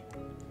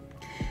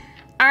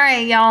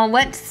 Alright, y'all,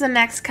 what's the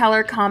next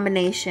color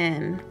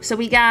combination? So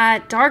we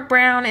got dark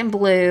brown and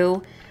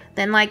blue.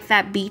 then like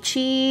that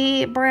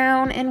beachy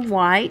brown and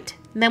white.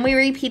 Then we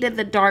repeated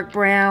the dark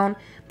brown,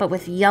 but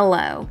with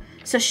yellow.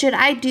 So should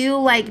I do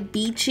like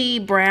beachy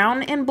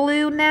brown and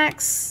blue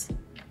next?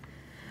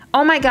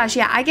 Oh my gosh,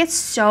 yeah, I get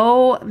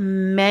so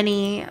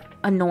many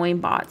annoying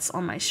bots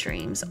on my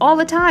streams all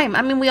the time.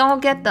 I mean, we all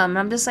get them.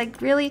 I'm just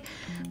like, really?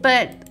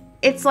 But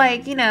it's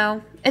like, you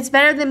know, it's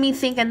better than me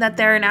thinking that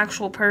they're an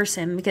actual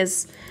person,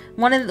 because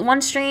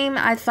one stream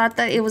I thought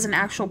that it was an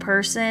actual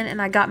person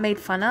and I got made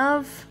fun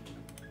of.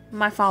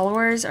 My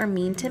followers are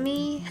mean to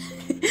me.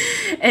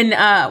 And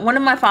one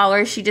of my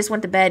followers, she just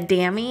went to bed,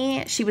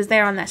 Dammy. She was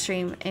there on that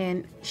stream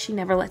and she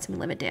never lets me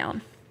live it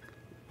down.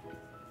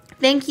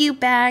 Thank you,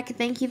 Beck.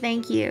 Thank you,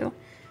 thank you.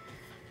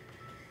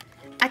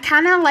 I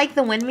kind of like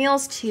the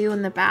windmills too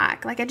in the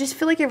back. Like, I just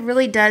feel like it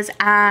really does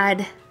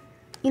add,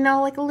 you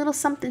know, like a little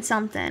something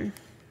something.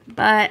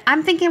 But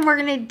I'm thinking we're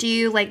going to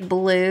do like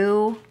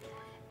blue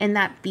and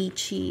that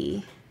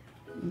beachy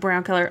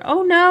brown color.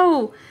 Oh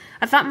no!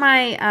 I thought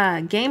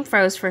my game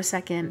froze for a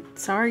second.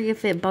 Sorry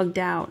if it bugged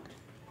out.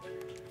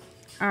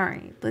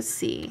 Alright, let's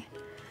see.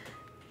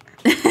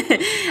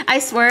 I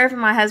swear if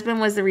my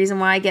husband was the reason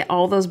why I get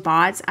all those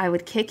bots, I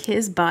would kick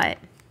his butt.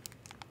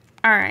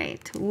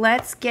 Alright,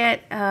 let's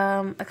get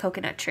a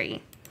coconut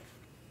tree.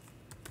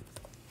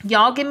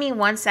 Y'all give me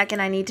 1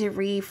 second. I need to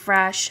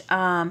refresh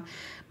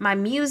my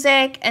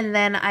music, and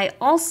then I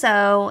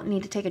also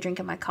need to take a drink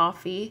of my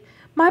coffee.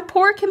 My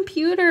poor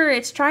computer,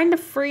 it's trying to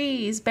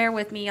freeze. Bear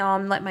with me, y'all,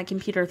 and let my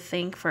computer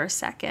think for a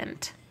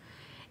second.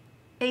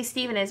 Hey,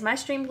 Steven, is my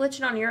stream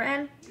glitching on your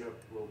end? Yep,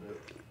 a little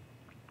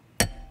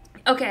bit.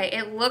 Okay,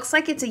 it looks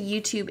like it's a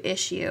YouTube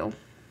issue.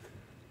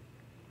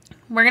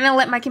 We're gonna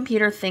let my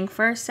computer think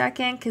for a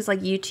second, because like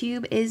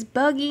YouTube is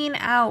bugging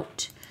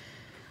out.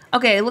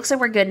 Okay, it looks like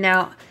we're good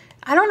now.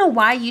 I don't know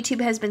why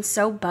YouTube has been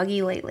so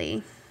buggy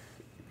lately.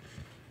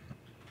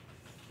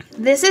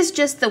 This is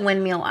just the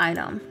windmill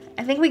item.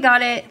 I think we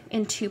got it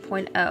in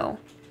 2.0.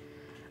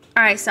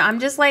 Alright, so I'm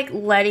just like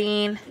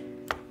letting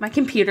my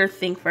computer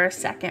think for a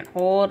second.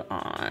 Hold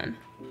on.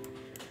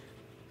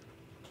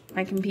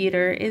 My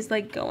computer is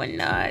like going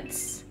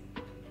nuts.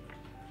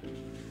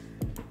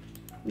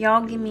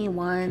 Y'all give me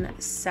 1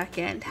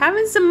 second.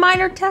 Having some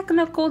minor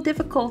technical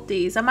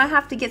difficulties. I might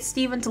have to get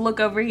Steven to look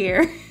over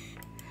here.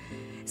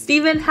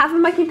 Steven, half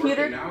of my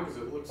computer... Now, 'cause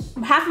it looks...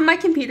 Half of my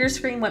computer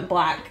screen went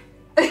black.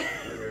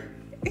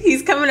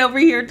 He's coming over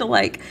here to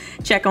like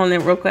check on it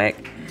real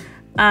quick.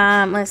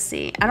 Let's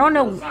see. I don't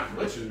know. Well, it's not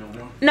glitching,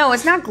 no. No,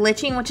 it's not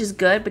glitching, which is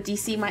good. But do you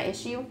see my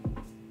issue?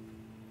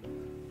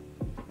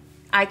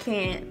 I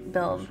can't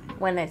build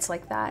when it's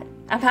like that.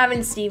 I'm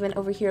having Steven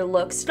over here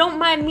look. So don't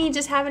mind me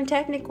just having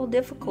technical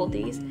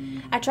difficulties.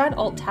 I tried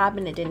Alt-Tab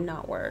and it did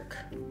not work.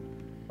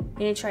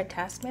 You need to try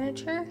Task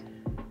Manager?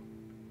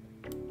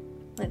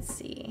 Let's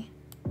see.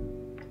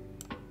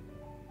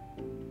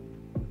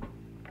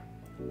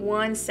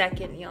 1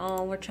 second,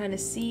 y'all. We're trying to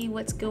see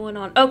what's going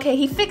on. Okay,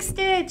 he fixed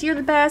it. You're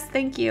the best.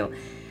 Thank you.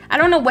 I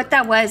don't know what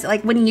that was.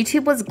 Like, when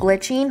YouTube was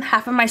glitching,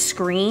 half of my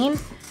screen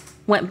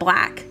went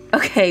black.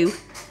 Okay.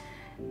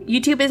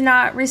 YouTube is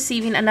not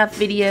receiving enough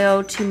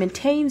video to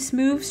maintain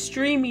smooth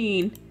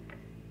streaming.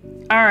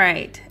 All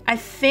right. I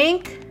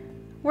think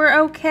we're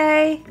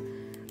okay.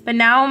 But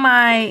now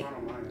my...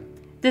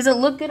 Does it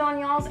look good on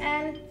y'all's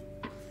end?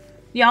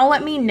 Y'all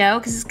let me know,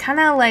 because it's kind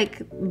of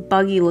like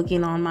buggy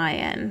looking on my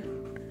end.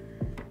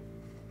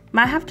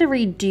 Might have to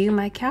redo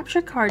my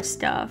capture card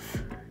stuff.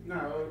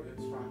 No,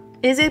 it's fine.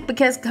 Is it?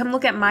 Because come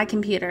look at my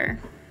computer.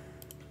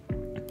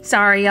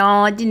 Sorry,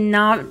 y'all. I did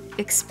not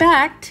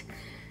expect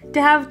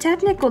to have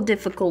technical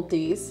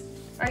difficulties.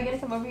 Are you going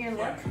to come over here and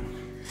look?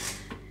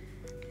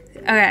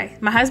 Okay.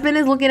 My husband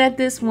is looking at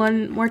this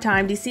one more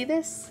time. Do you see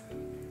this?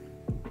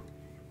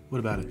 What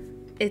about it?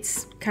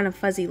 It's kind of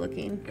fuzzy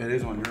looking. It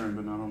is on your end,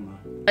 but not on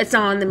the... It's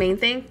not on the main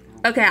thing?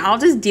 Okay, I'll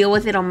just deal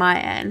with it on my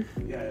end.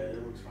 Yeah,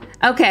 it looks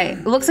fine. Okay,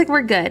 looks like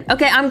we're good.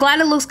 Okay, I'm glad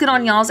it looks good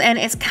on y'all's end.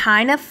 It's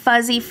kind of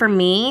fuzzy for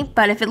me,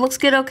 but if it looks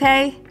good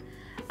okay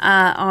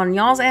on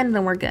y'all's end,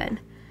 then we're good.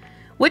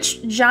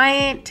 Which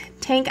giant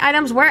tank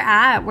items we're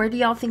at? Where do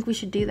y'all think we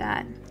should do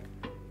that?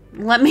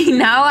 Let me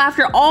know.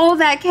 After all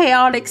that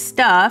chaotic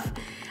stuff,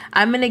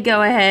 I'm going to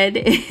go ahead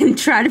and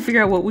try to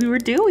figure out what we were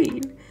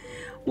doing.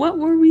 What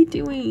were we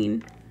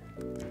doing?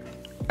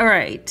 All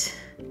right.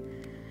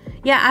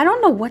 Yeah, I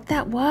don't know what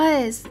that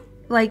was.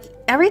 Like,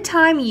 every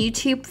time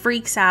YouTube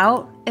freaks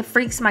out, it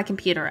freaks my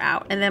computer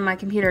out. And then my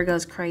computer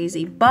goes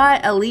crazy.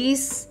 But at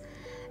least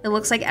it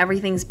looks like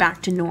everything's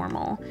back to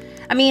normal.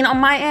 I mean, on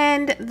my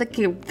end, the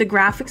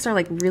graphics are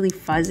like really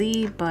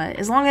fuzzy. But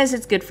as long as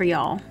it's good for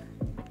y'all.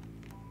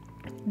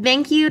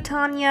 Thank you,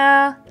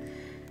 Tanya.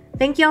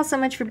 Thank y'all so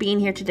much for being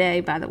here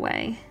today, by the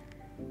way.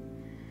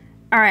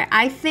 Alright,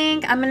 I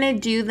think I'm going to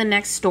do the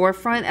next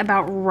storefront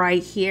about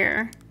right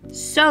here.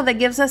 So that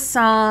gives us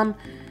some,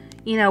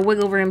 you know,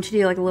 wiggle room to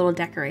do like a little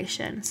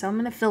decoration. So I'm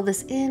going to fill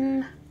this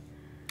in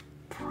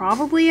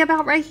probably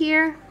about right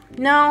here.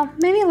 No,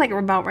 maybe like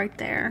about right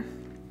there.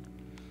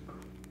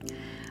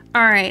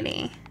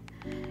 Alrighty.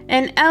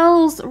 And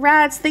Els,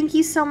 Rats, thank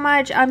you so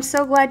much. I'm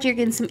so glad you're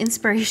getting some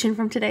inspiration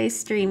from today's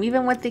stream,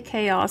 even with the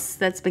chaos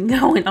that's been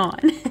going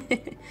on.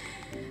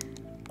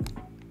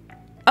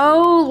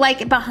 Oh,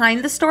 like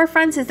behind the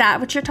storefronts, is that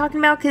what you're talking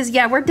about? Because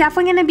yeah, we're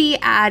definitely going to be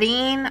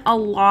adding a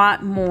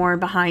lot more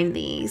behind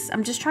these.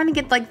 I'm just trying to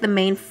get like the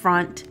main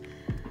front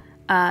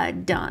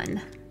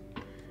done.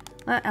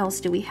 What else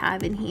do we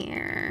have in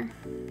here?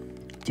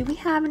 Do we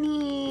have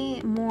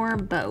any more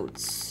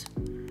boats?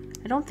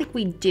 I don't think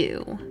we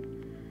do.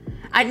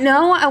 I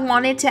know I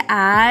wanted to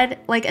add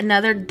like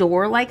another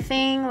door-like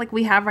thing like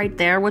we have right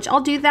there, which I'll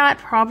do that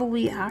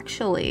probably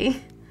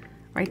actually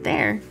right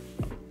there.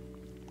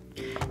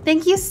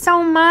 Thank you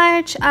so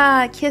much,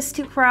 Kiss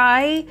to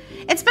Cry.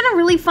 It's been a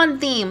really fun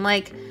theme.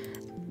 Like,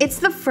 it's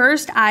the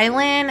first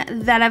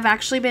island that I've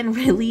actually been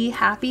really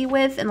happy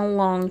with in a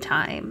long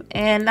time.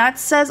 And that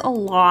says a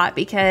lot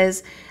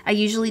because I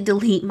usually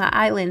delete my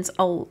islands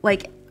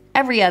like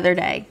every other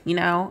day, you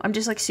know? I'm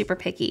just like super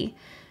picky.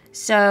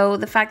 So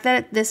the fact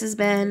that this has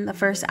been the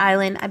first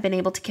island I've been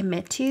able to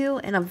commit to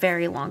in a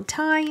very long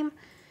time,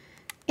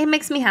 it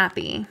makes me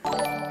happy.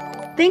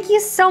 Thank you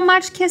so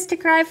much, Kiss to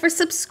Cry, for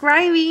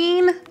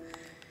subscribing.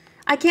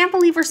 I can't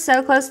believe we're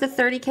so close to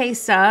 30K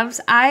subs.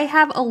 I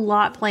have a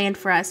lot planned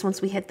for us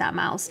once we hit that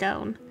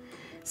milestone.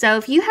 So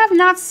if you have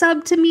not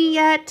subbed to me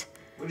yet...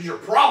 What is your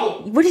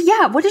problem?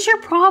 What is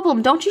your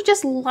problem? Don't you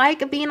just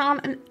like being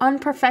on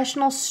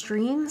unprofessional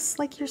streams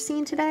like you're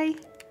seeing today?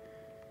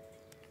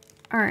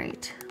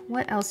 Alright,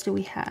 what else do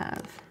we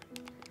have?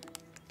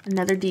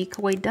 Another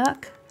decoy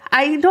duck.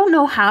 I don't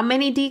know how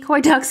many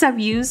decoy ducks I've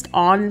used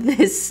on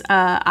this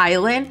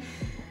island,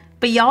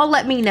 but y'all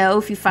let me know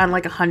if you find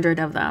like 100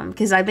 of them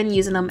because I've been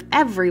using them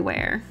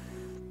everywhere.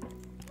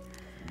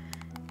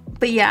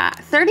 But yeah,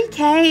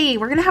 30K.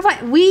 We're gonna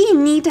have we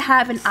need to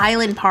have an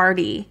island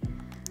party.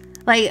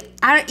 Like,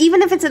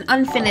 even if it's an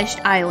unfinished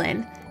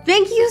island.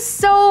 Thank you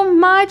so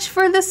much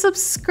for the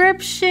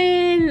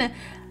subscription.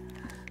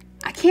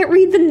 I can't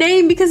read the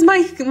name because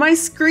my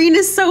screen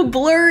is so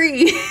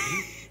blurry.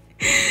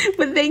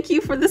 But thank you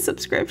for the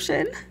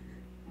subscription.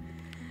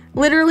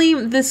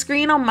 Literally, the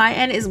screen on my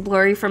end is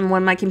blurry from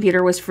when my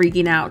computer was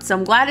freaking out. So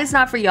I'm glad it's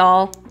not for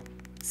y'all.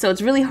 So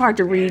it's really hard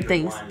to read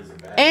things.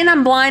 And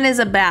I'm blind as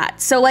a bat.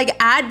 So like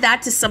add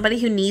that to somebody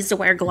who needs to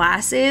wear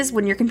glasses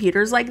when your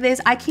computer's like this.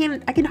 I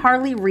can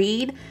hardly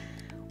read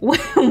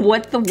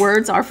what the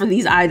words are for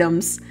these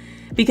items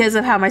because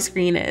of how my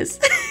screen is.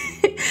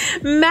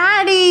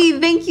 Maddie,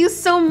 thank you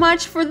so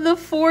much for the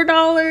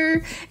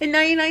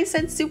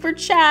 $4.99 super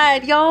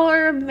chat. Y'all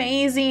are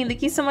amazing.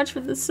 Thank you so much for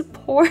the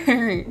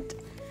support.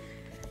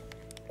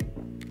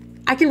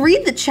 I can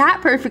read the chat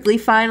perfectly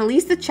fine. At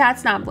least the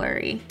chat's not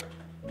blurry.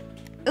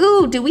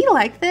 Ooh, do we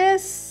like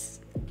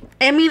this?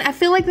 I mean, I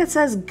feel like that's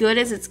as good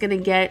as it's gonna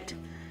get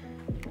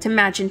to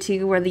match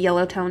into where the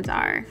yellow tones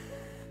are.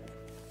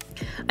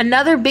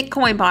 Another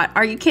Bitcoin bot.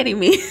 Are you kidding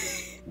me?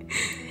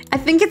 I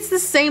think it's the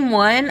same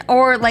one,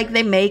 or like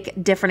they make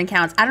different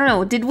accounts. I don't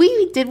know. Did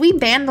we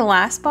ban the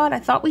last bot? I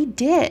thought we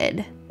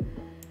did.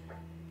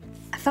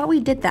 I thought we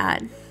did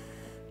that.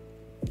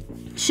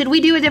 Should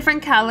we do a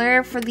different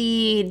color for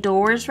the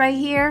doors right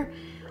here?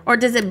 Or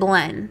does it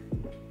blend?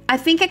 I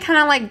think it kind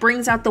of like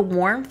brings out the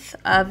warmth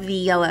of the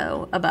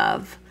yellow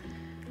above.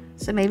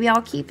 So maybe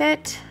I'll keep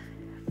it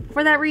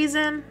for that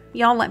reason.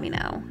 Y'all let me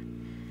know.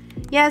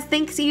 Yes,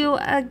 thanks you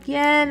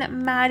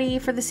again, Maddie,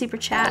 for the super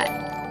chat.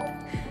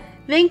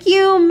 Thank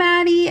you,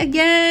 Maddie,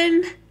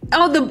 again.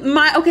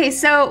 Oh, okay,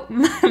 so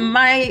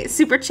my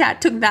super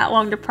chat took that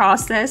long to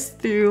process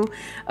through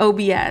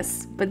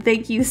OBS, but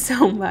thank you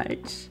so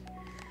much.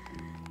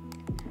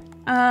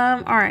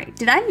 All right,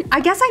 I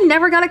guess I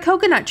never got a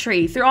coconut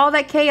tree through all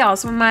that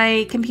chaos when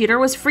my computer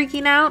was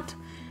freaking out.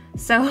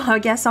 So I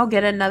guess I'll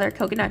get another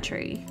coconut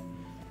tree.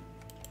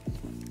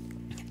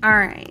 All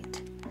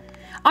right.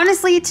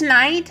 Honestly,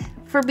 tonight,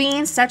 for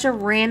being such a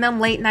random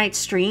late night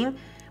stream,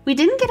 we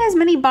didn't get as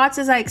many bots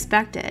as I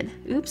expected.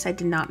 Oops, I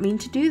did not mean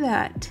to do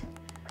that.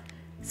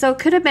 So it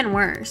could have been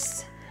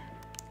worse.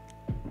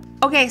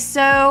 Okay,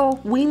 so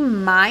we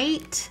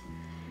might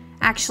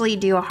actually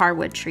do a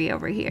hardwood tree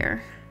over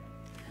here.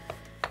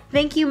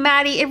 Thank you,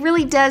 Maddie. It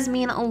really does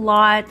mean a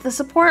lot. The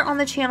support on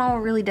the channel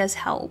really does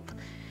help.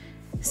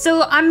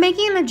 So I'm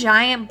making a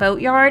giant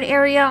boatyard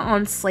area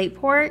on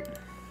Slateport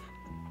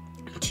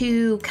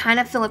to kind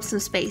of fill up some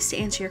space to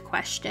answer your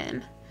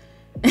question.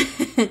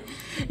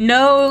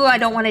 No, I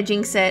don't want to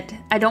jinx it.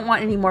 I don't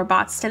want any more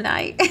bots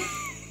tonight.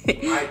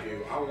 I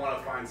do. I want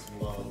to find some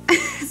love.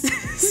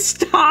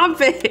 Stop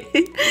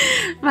it.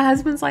 My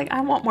husband's like,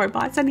 I want more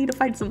bots. I need to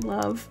find some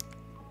love.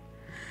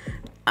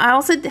 I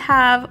also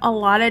have a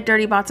lot of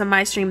dirty bots on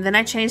my stream. Then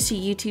I changed to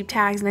YouTube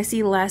tags and I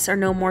see less or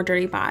no more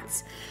dirty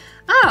bots.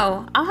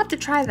 Oh, I'll have to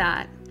try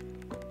that.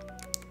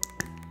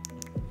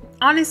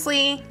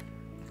 Honestly,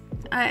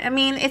 I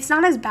mean, it's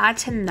not as bad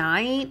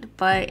tonight,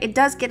 but it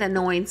does get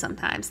annoying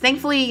sometimes.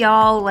 Thankfully,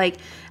 y'all, like,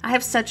 I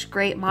have such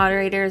great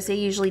moderators. They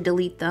usually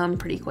delete them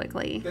pretty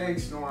quickly.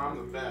 Thanks, Nora. I'm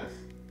the best.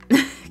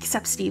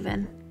 Except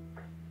Steven.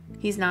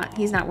 He's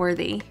not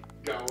worthy.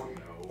 No.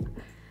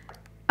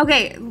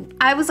 Okay,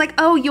 I was like,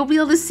 oh, you'll be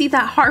able to see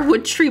that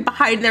hardwood tree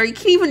behind there. You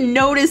can't even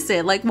notice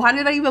it. Like, why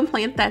did I even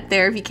plant that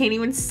there if you can't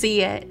even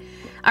see it?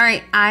 All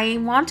right, I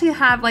want to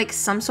have like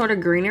some sort of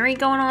greenery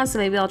going on, so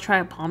maybe I'll try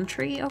a palm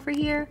tree over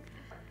here.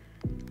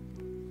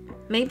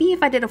 Maybe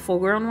if I did a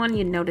full-grown one,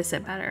 you'd notice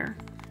it better.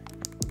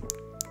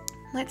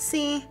 Let's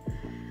see.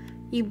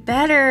 You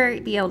better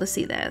be able to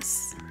see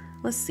this.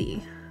 Let's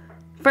see.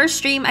 First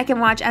stream I can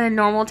watch at a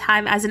normal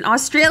time as an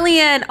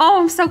Australian.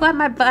 Oh, I'm so glad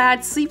my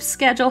bad sleep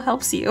schedule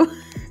helps you.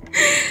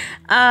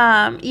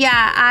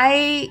 Yeah,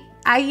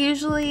 I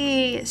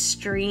usually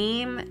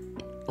stream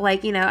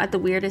like, you know, at the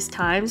weirdest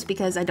times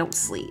because I don't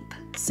sleep.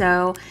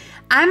 So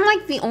I'm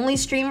like the only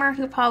streamer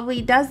who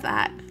probably does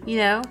that, you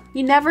know?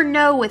 You never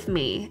know with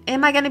me.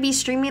 Am I going to be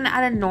streaming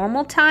at a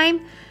normal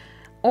time?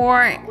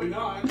 Or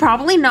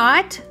probably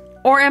not.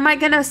 Or am I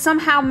going to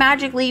somehow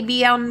magically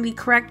be on the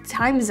correct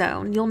time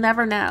zone? You'll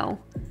never know.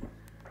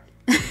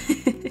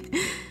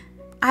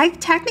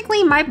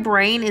 Technically my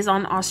brain is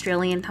on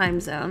Australian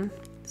time zone.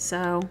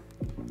 So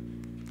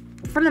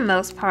for the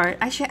most part,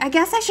 I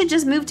guess I should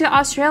just move to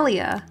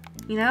Australia.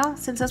 You know,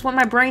 since that's what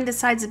my brain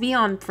decides to be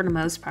on for the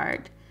most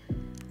part.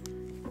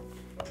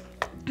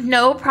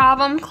 No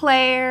problem,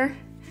 Claire.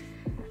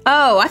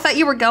 Oh, I thought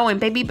you were going,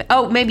 baby.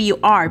 Oh, maybe you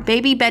are.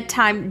 Baby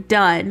bedtime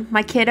done.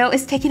 My kiddo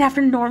is taking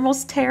after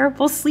Normal's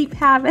terrible sleep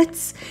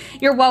habits.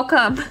 You're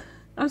welcome.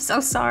 I'm so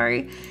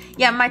sorry.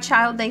 Yeah, my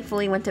child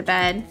thankfully went to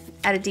bed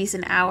at a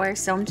decent hour,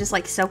 so I'm just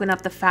like soaking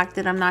up the fact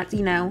that I'm not,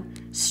 you know,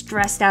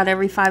 stressed out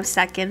every 5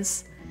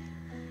 seconds.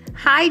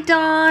 Hi,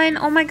 Dawn.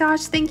 Oh my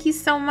gosh, thank you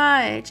so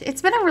much.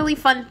 It's been a really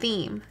fun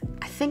theme.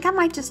 I think I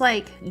might just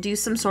like do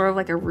some sort of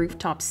like a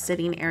rooftop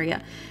sitting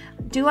area.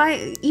 Do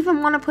I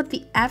even want to put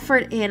the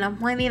effort in? I'm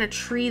planting a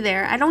tree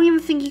there. I don't even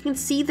think you can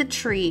see the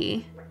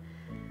tree.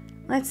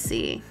 Let's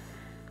see.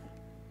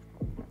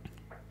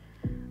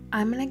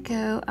 I'm gonna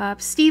go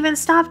up. Steven,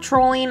 stop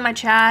trolling my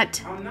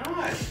chat. I'm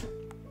not.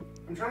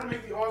 I'm trying to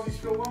make the Aussies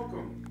feel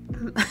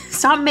welcome.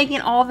 Stop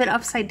making all of it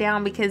upside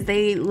down because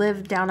they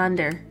live down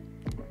under.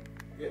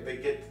 Yeah, they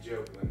get the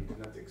joke, Lenny. You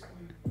don't have to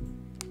explain.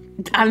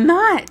 I'm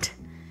not.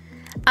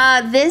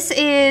 This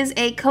is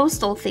a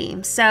coastal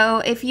theme. So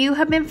if you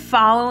have been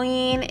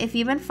following,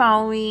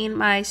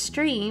 my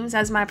streams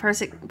as my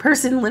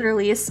person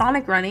literally is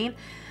Sonic running,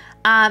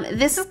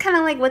 this is kind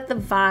of like what the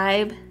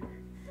vibe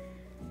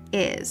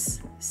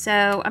is.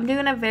 So I'm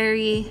doing a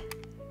very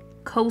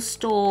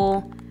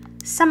coastal,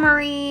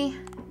 summery,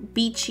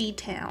 beachy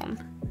town.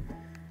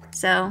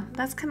 So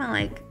that's kind of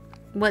like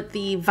what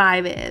the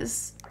vibe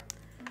is.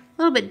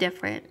 A little bit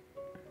different.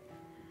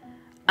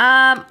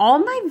 All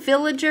my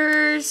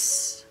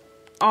villagers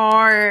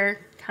are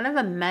kind of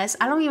a mess.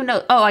 I don't even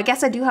know. Oh, I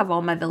guess I do have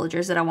all my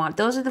villagers that I want.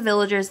 Those are the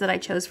villagers that I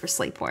chose for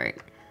Slateport.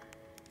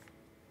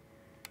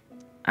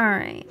 All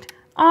right.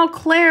 Oh,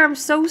 Claire, I'm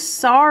so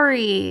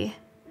sorry.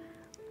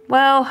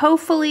 Well,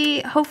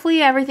 hopefully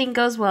everything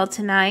goes well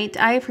tonight.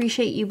 I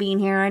appreciate you being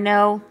here. I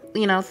know,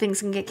 you know,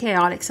 things can get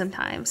chaotic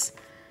sometimes.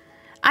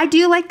 I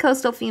do like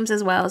coastal themes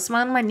as well. It's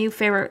one of my new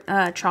favorite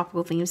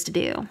tropical themes to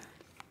do.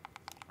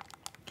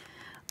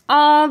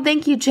 Oh,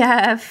 thank you,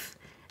 Jeff.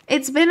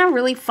 It's been a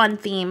really fun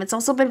theme. It's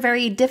also been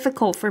very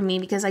difficult for me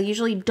because I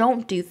usually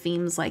don't do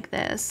themes like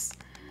this.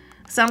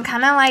 So I'm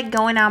kind of like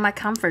going out of my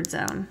comfort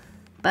zone.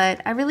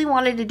 But I really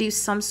wanted to do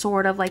some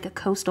sort of like a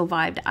coastal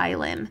vibed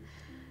island.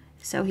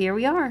 So here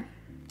we are.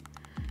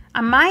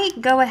 I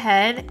might go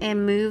ahead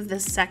and move the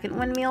second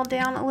windmill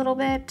down a little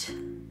bit.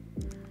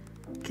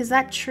 Because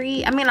that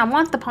tree, I mean, I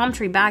want the palm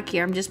tree back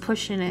here. I'm just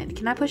pushing it.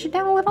 Can I push it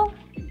down a little?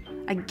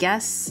 I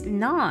guess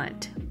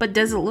not. But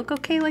does it look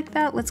okay like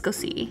that? Let's go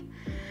see.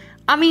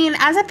 I mean,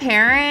 as a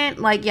parent,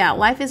 like, yeah,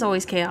 life is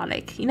always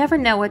chaotic. You never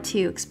know what to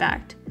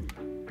expect.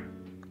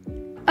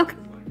 Okay.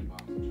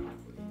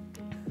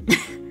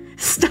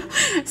 Stop.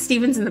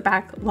 Steven's in the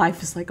back.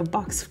 Life is like a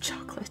box of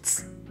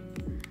chocolates.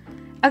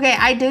 Okay,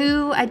 I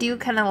do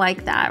kind of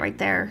like that right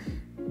there.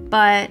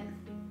 But,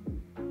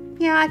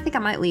 yeah, I think I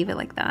might leave it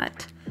like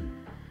that.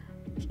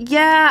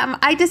 Yeah,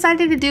 I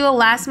decided to do a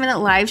last minute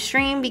live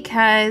stream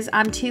because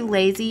I'm too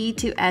lazy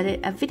to edit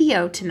a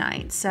video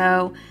tonight.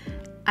 So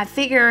I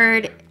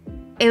figured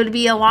it would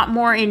be a lot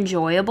more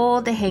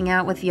enjoyable to hang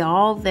out with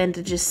y'all than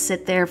to just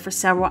sit there for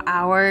several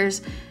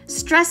hours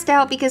stressed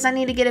out because I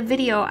need to get a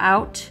video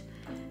out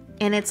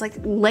and it's like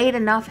late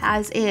enough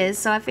as is.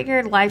 So I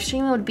figured live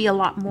streaming would be a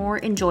lot more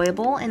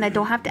enjoyable and I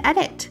don't have to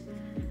edit.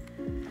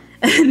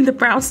 And the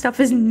brown stuff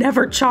is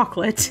never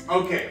chocolate.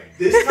 Okay,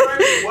 this time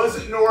it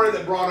wasn't Nora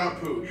that brought up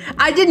poop.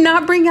 I did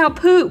not bring out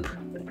poop.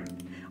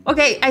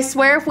 Okay, I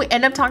swear if we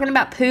end up talking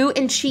about poo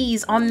and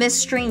cheese on this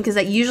stream, because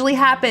that usually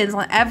happens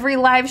on every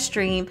live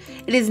stream,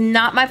 it is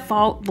not my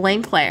fault.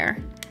 Blame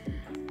Claire.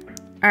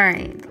 All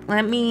right,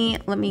 let me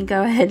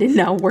go ahead and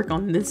now work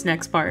on this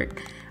next part.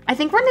 I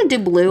think we're gonna do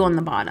blue on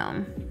the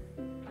bottom.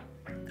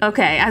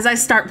 Okay, as I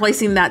start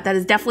placing that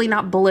is definitely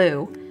not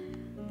blue,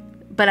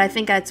 but I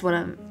think that's what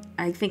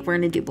I think we're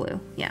gonna do blue.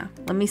 Yeah,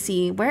 let me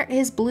see. Where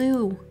is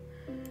blue?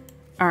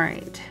 All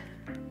right,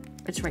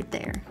 it's right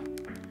there.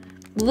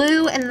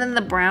 Blue and then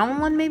the brown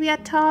one maybe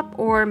at top,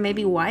 or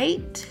maybe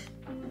white.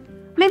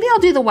 Maybe I'll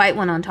do the white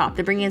one on top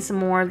to bring in some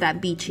more of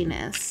that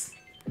beachiness.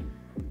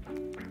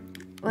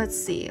 Let's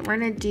see, we're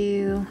gonna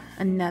do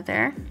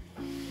another.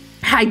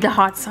 Hide the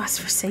hot sauce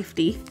for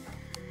safety.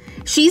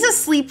 She's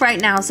asleep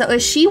right now, so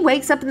if she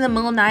wakes up in the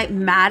middle of the night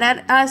mad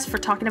at us for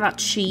talking about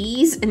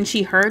cheese and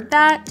she heard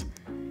that,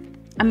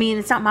 I mean,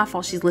 it's not my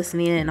fault she's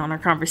listening in on our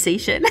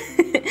conversation.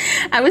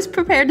 I was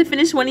prepared to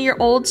finish one of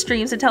your old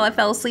streams until I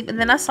fell asleep, and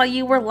then I saw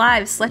you were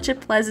live. Such a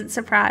pleasant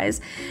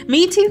surprise.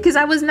 Me too, because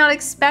I was not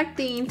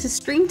expecting to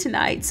stream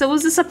tonight, so it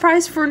was a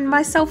surprise for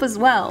myself as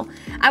well.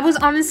 I was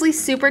honestly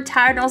super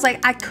tired, and I was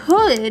like, I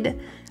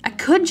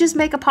could just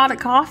make a pot of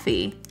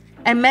coffee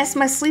and mess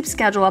my sleep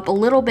schedule up a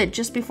little bit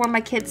just before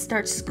my kids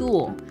start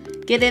school.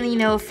 Get in, you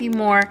know, a few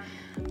more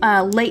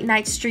late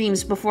night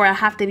streams before I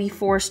have to be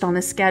forced on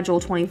a schedule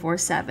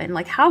 24/7.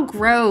 Like, how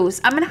gross.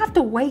 I'm gonna have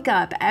to wake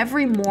up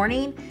every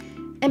morning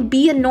and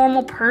be a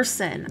normal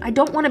person. I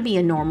don't want to be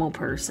a normal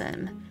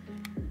person.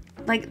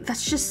 Like,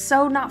 that's just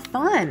so not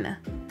fun.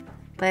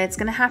 But it's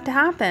gonna have to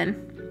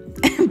happen.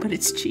 But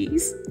it's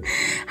cheese.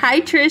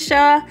 Hi,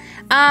 Trisha.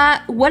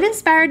 What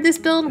inspired this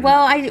build?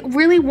 Well, I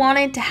really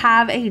wanted to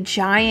have a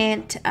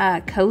giant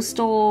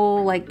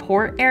coastal like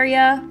port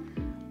area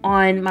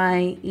on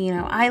my, you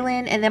know,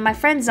 island. And then my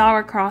friend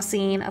Zara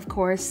Crossing, of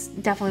course,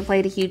 definitely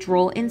played a huge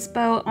role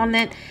inspo on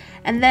it.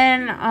 And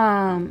then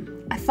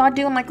I thought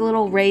doing like a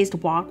little raised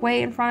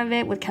walkway in front of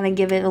it would kind of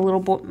give it a little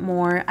bit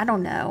more, I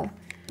don't know,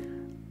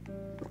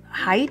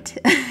 height.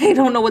 I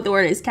don't know what the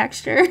word is,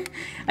 texture.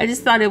 I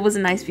just thought it was a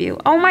nice view.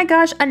 Oh my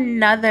gosh,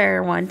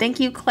 another one. Thank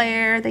you,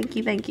 Claire. Thank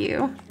you, thank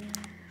you.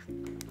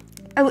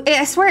 Oh,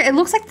 I swear it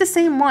looks like the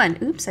same one.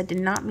 Oops, I did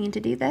not mean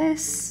to do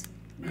this.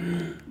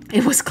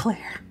 It was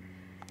Claire.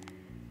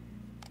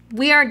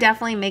 We are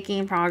definitely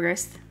making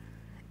progress,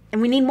 and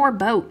we need more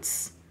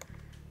boats.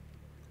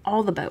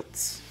 All the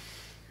boats.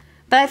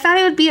 But I thought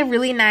it would be a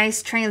really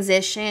nice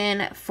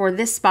transition for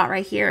this spot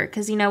right here,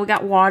 because, you know, we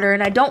got water,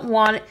 and I don't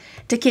want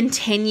to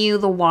continue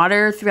the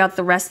water throughout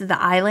the rest of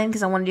the island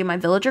because I want to do my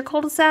villager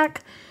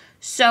cul-de-sac.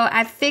 So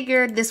I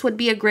figured this would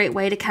be a great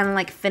way to kind of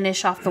like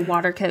finish off the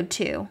water code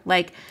too.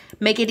 Like,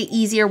 make it an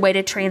easier way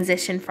to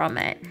transition from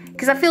it.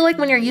 Because I feel like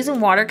when you're using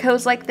water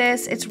codes like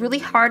this, it's really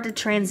hard to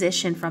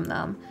transition from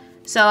them.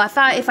 So I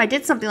thought if I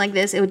did something like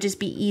this, it would just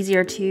be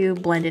easier to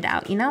blend it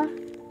out, you know?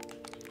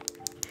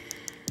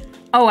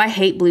 Oh, I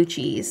hate blue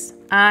cheese.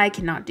 I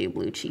cannot do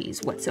blue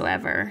cheese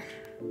whatsoever.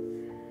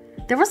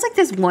 There was like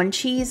this one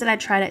cheese that I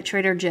tried at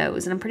Trader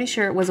Joe's, and I'm pretty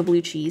sure it was a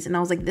blue cheese. And I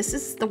was like, this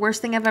is the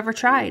worst thing I've ever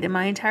tried in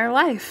my entire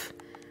life.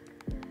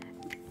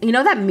 You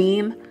know that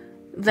meme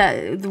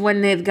that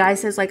when the guy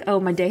says like, oh,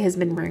 my day has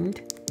been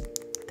ruined?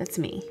 That's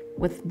me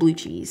with blue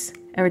cheese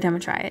every time I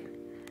try it.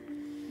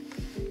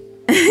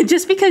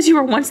 Just because you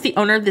were once the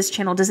owner of this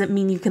channel doesn't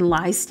mean you can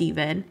lie,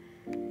 Steven.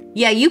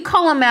 Yeah, you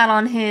call him out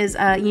on his,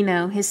 you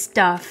know, his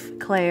stuff,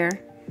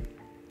 Claire.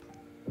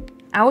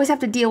 I always have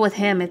to deal with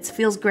him. It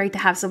feels great to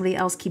have somebody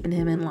else keeping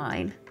him in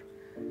line.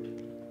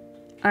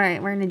 All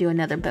right, we're going to do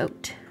another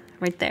boat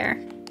right there.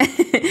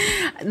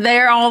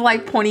 They're all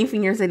like pointing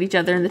fingers at each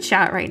other in the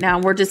chat right now.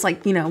 We're just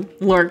like, you know,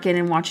 lurking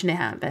and watching it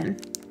happen.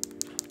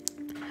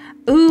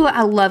 Ooh,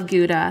 I love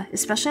Gouda,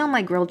 especially on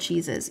like grilled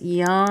cheeses.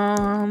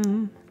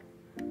 Yum.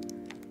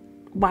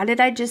 Why did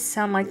I just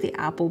sound like the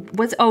apple?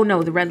 Oh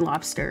no, the Red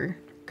Lobster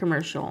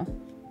commercial.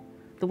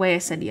 The way I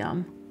said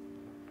yum.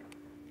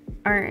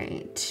 All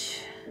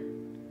right.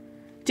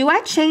 Do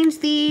I change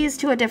these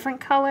to a different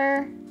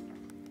color?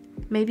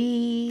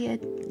 Maybe a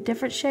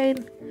different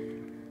shade?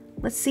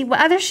 Let's see.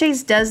 What other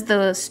shades does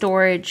the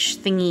storage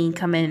thingy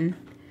come in?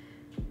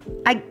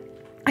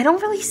 I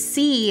don't really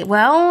see.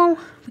 Well,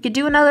 we could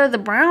do another the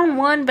brown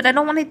one, but I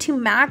don't want it too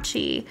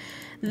matchy.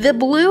 The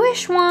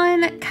bluish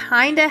one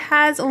kind of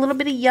has a little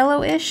bit of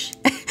yellowish.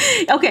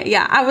 Okay,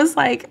 yeah, I was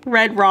like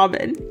Red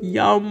Robin.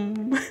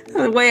 Yum.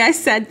 The way I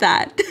said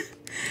that.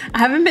 I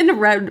haven't been to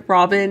Red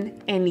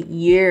Robin in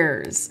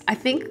years. I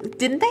think,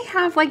 didn't they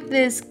have like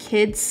this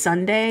kids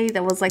sundae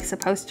that was like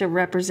supposed to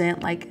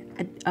represent like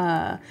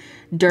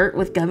dirt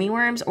with gummy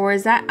worms? Or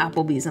is that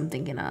Applebee's I'm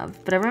thinking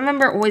of? But I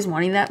remember always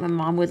wanting that. My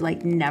mom would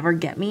like never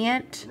get me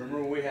it.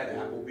 Remember when we had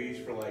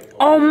Applebee's for like...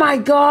 Oh my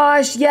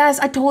gosh, yes,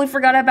 I totally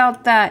forgot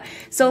about that.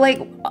 So like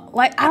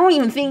I don't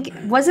even think,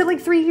 was it like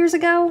 3 years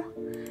ago?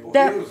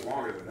 Well, it was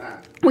longer than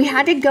that. We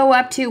had to go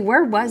up to,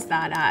 where was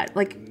that at?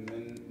 Like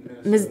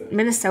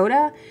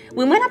Minnesota?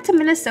 We went up to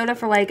Minnesota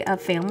for like a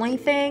family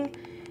thing.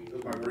 It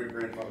was my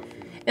great-grandfather's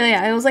funeral.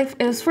 Yeah,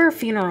 it was for a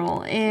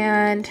funeral,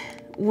 and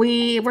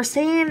we were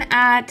staying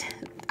at,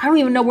 I don't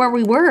even know where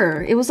we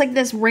were. It was like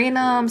this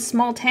random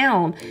small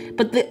town,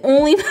 but the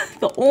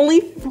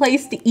only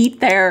place to eat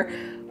there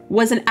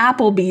was an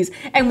Applebee's.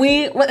 And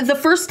the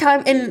first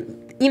time, and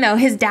you know,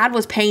 his dad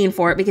was paying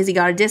for it because he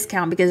got a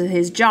discount because of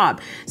his job.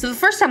 So the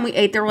first time we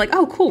ate there, we're like,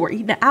 oh, cool, we're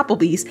eating at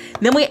Applebee's.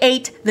 And then we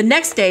ate the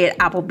next day at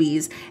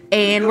Applebee's.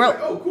 And we're like,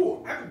 oh,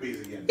 cool,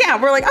 Applebee's again.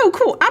 Yeah, we're like, oh,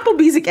 cool,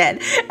 Applebee's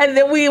again. And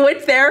then we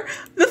went there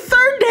the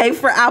third day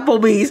for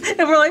Applebee's.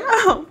 And we're like,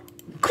 oh,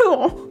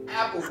 cool,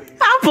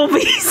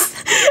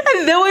 Applebee's.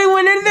 And then we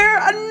went in there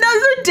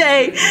another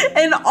day,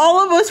 and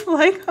all of us were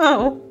like,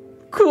 oh,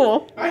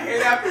 cool. I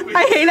hate Applebee's.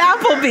 I hate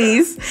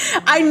Applebee's.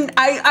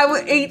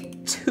 I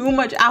ate too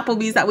much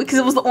Applebee's that week because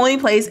it was the only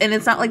place, and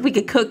it's not like we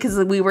could cook because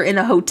we were in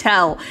a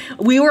hotel.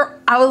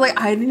 I was like,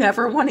 I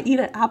never want to eat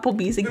at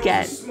Applebee's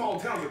again. It was a small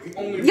town, like the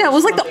only yeah, it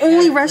was like the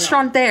only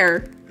restaurant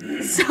there.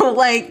 So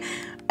like,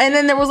 and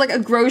then there was like a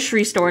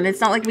grocery store, and it's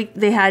not like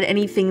they had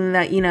anything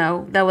that, you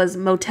know, that was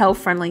motel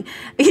friendly.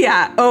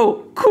 Yeah.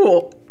 Oh,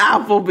 cool.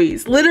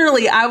 Applebee's.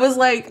 Literally, I was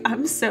like,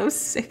 I'm so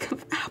sick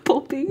of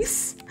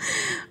Applebee's.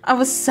 I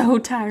was so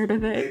tired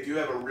of it. They do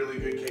have a really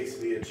good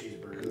quesadilla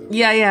cheeseburger, though.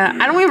 Yeah.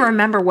 I don't even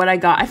remember what I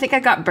got. I think I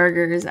got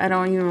burgers. I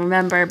don't even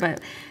remember,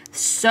 but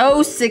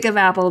so sick of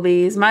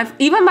Applebee's.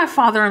 Even my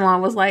father-in-law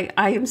was like,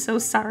 I am so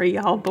sorry,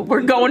 y'all, but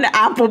we're going to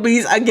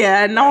Applebee's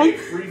again. Hey,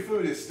 free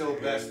food is still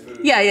best food.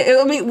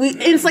 Yeah. I mean,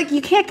 it's like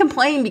you can't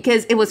complain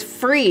because it was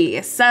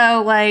free.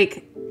 So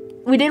like,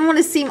 we didn't want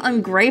to seem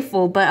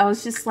ungrateful, but I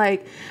was just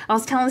like, I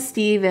was telling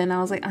Steven,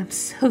 I was like, I'm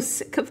so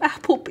sick of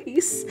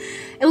Applebee's.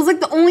 It was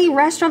like the only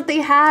restaurant they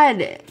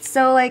had.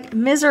 So like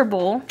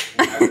miserable.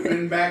 I haven't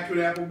been back to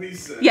an Applebee's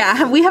since.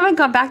 Yeah, we haven't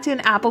gone back to an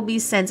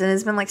Applebee's since, and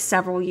it's been like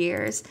several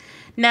years.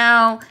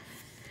 Now,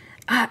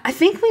 I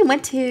think we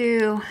went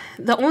to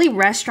the only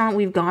restaurant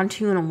we've gone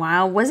to in a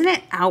while. Wasn't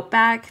it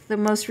Outback, the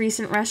most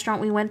recent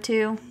restaurant we went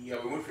to? Yeah,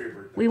 we went for your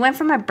birthday. We went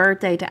for my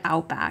birthday to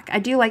Outback. I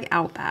do like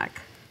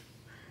Outback.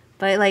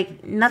 But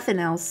like nothing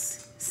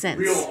else since.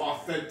 Real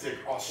authentic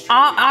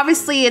Australian.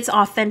 Obviously, it's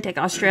authentic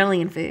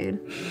Australian food.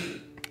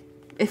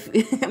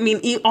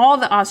 All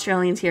the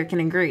Australians here can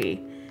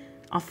agree,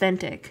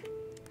 authentic.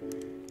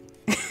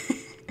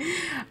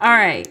 All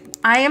right,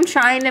 I am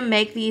trying to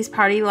make these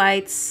party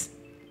lights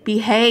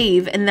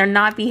behave, and they're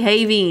not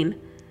behaving.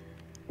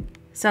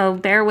 So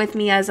bear with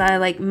me as I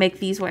like make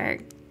these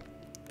work.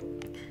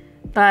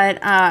 But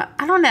I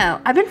don't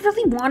know. I've been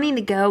really wanting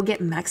to go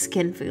get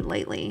Mexican food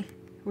lately.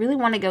 Really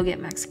want to go get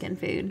Mexican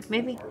food.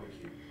 Maybe.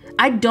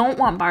 I don't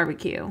want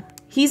barbecue.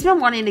 He's been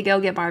wanting to go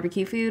get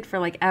barbecue food for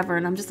like ever.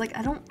 And I'm just like,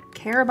 I don't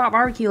care about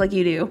barbecue like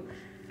you do.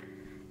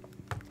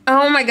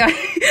 Oh my God.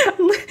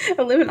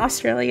 I live in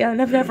Australia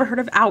and I've never heard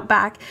of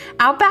Outback.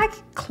 Outback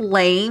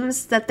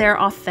claims that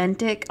they're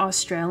authentic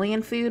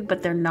Australian food,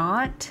 but they're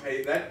not.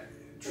 Hey, that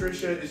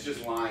Trisha is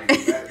just lying.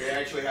 They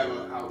actually have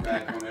an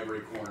Outback on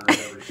every corner of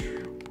every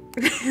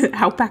street.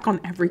 Outback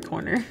on every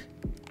corner.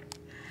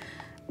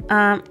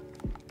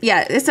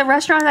 Yeah, it's a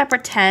restaurant that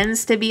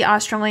pretends to be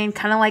Australian,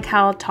 kind of like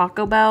how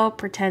Taco Bell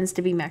pretends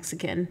to be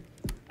Mexican.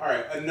 All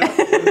right, enough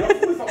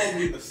with all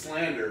the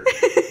slander.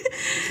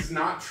 This is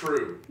not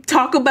true.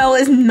 Taco Bell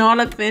is not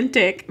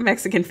authentic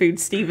Mexican food,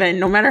 Steven,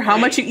 no matter how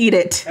much you eat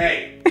it.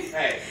 Hey.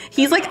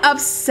 He's like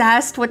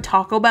obsessed with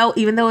Taco Bell,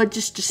 even though it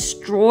just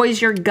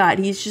destroys your gut.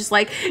 He's just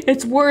like,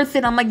 it's worth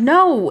it. I'm like,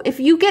 no,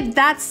 if you get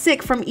that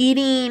sick from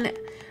eating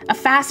a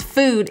fast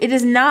food, it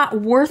is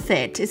not worth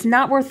it. It's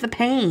not worth the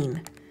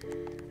pain.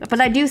 But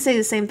I do say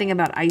the same thing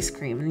about ice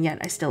cream, and yet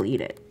I still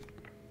eat it.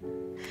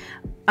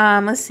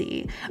 Let's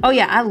see. Oh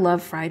yeah, I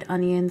love fried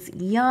onions.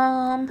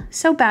 Yum.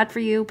 So bad for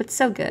you, but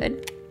so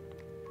good.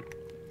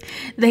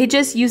 They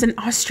just use an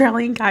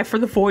Australian guy for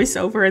the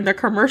voiceover in their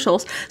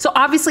commercials. So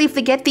obviously if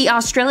they get the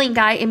Australian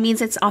guy, it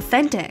means it's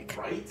authentic.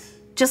 Right?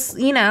 Just,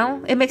 you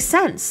know, it makes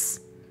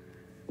sense.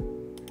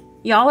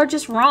 Y'all are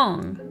just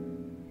wrong.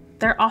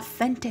 They're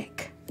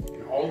authentic.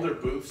 All their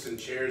booths and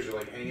chairs are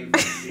like hanging from the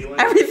ceiling.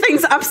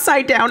 Everything's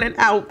upside down in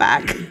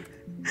Outback.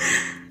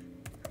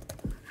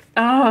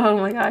 Oh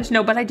my gosh.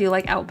 No, but I do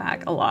like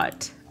Outback a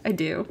lot. I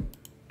do.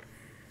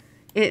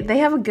 They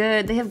have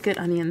good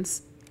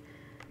onions.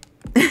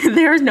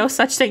 There is no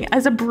such thing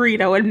as a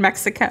burrito in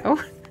Mexico.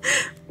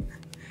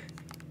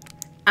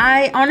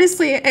 I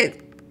honestly,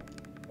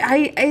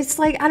 it's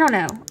like, I don't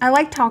know. I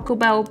like Taco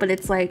Bell, but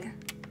it's like,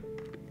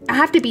 I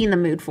have to be in the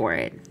mood for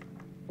it.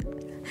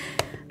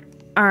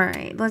 All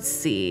right, let's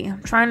see.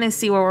 I'm trying to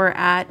see where we're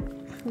at.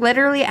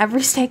 Literally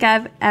every steak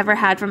I've ever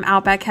had from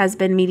Outback has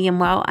been medium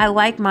well. I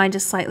like mine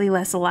just slightly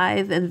less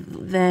alive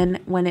than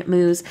when it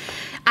moves.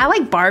 I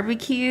like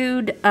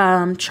barbecued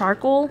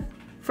charcoal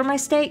for my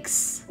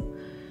steaks.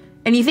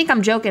 And you think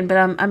I'm joking, but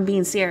I'm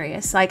being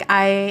serious. Like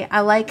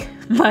I like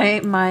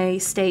my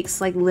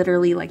steaks like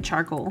literally like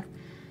charcoal.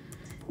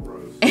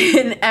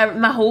 And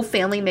my whole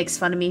family makes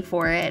fun of me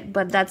for it,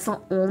 but that's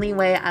the only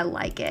way I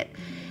like it.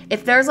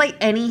 If there's like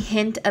any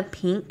hint of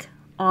pink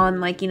on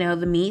like, you know,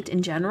 the meat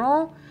in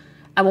general,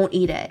 I won't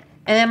eat it.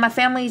 And then my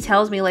family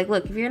tells me like,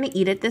 look, if you're going to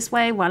eat it this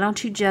way, why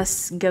don't you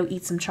just go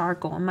eat some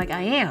charcoal? I'm like,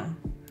 I am.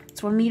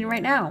 That's what I'm eating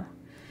right now.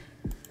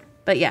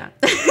 But yeah,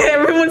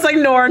 everyone's like,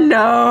 Nora,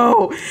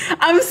 no.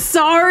 I'm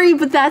sorry,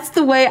 but that's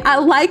the way I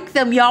like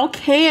them. Y'all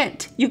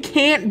can't. You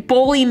can't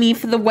bully me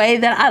for the way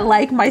that I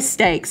like my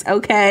steaks,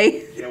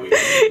 okay? Yeah, we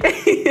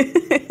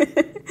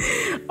can.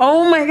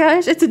 Oh my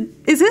gosh, is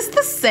this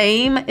the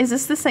same? Is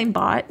this the same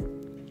bot?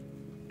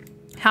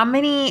 How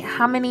many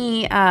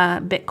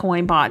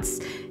Bitcoin bots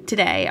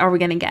today are we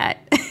gonna get?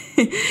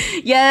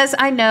 Yes,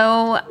 I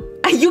know.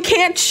 You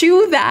can't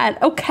chew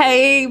that,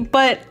 okay?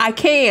 But I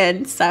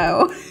can,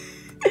 so.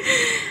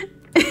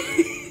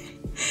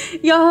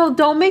 Yo,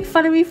 don't make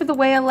fun of me for the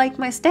way I like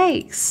my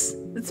steaks.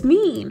 It's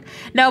mean.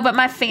 No, but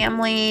my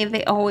family,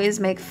 they always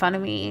make fun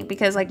of me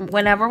because like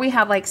whenever we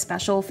have like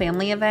special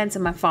family events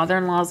and my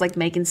father-in-law's like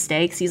making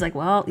steaks, he's like,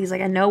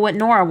 I know what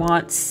Nora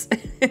wants.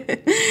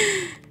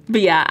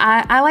 But yeah,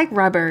 I like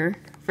rubber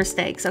for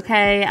steaks,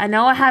 okay? I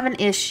know I have an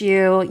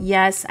issue.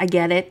 Yes, I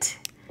get it.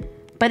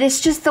 But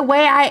it's just the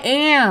way I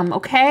am,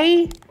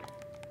 okay?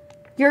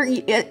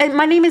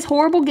 My name is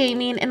Horrible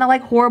Gaming and I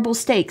like horrible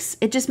steaks.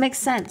 It just makes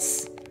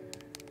sense.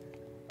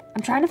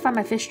 I'm trying to find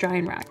my fish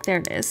drying rack. There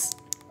it is.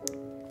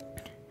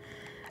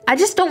 I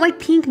just don't like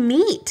pink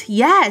meat.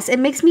 Yes, it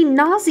makes me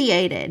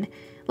nauseated.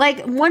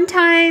 Like one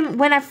time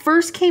when I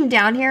first came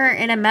down here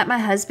and I met my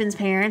husband's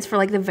parents for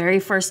like the very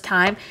first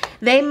time,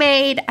 they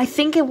made, I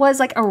think it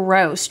was like a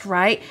roast,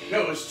 right?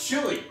 No, it was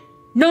chili.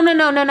 No,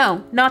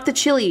 not the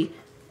chili.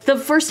 The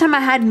first time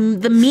I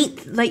had the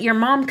meat that your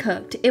mom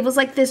cooked, it was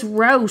like this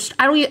roast.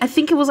 I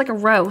think it was like a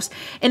roast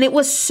and it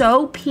was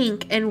so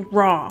pink and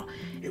raw.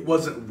 It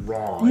wasn't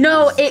raw.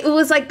 No, it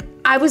was like,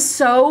 I was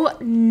so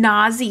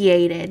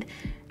nauseated.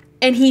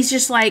 And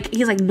he's like,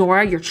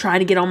 Nora, you're trying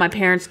to get on my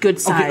parents' good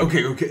side.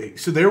 Okay.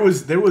 So there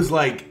was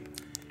like,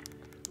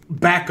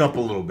 back up a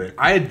little bit.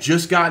 I had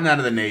just gotten out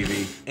of the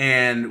Navy,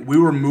 and we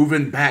were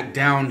moving back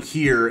down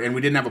here, and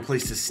we didn't have a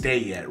place to stay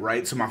yet,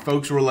 right? So my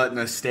folks were letting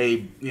us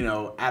stay,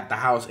 at the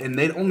house, and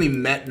they'd only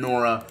met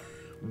Nora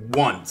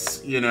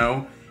once,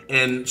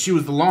 And she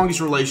was the longest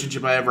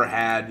relationship I ever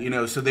had,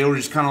 so they were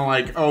just kind of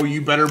like, oh,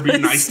 you better be nice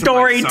to my son.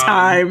 Story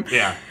time.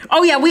 Yeah.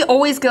 Oh, yeah, we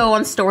always go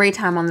on story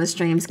time on the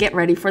streams. Get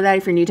ready for that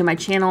if you're new to my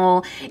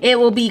channel. It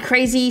will be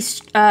crazy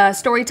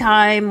story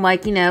time.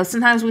 Like,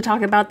 sometimes we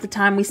talk about the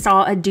time we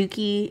saw a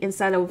dookie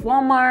inside of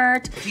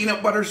Walmart.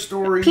 Peanut butter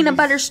stories. Peanut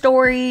butter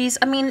stories.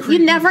 I mean,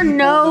 Creepy you never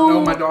know.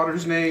 Know my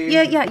daughter's name.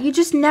 Yeah, you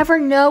just never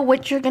know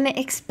what you're going to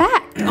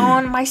expect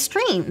on my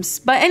streams.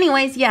 But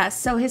anyways, yes,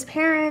 so his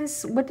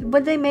parents,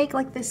 would they make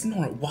like this?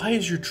 Nora, why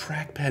is your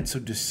trackpad so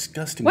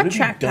disgusting? What have you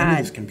done trackpad?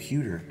 to this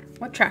computer?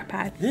 What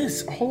trackpad?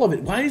 This, all of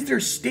it. Why is there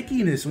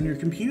stickiness on your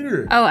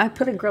computer? Oh, I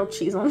put a grilled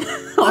cheese on.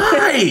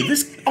 Why?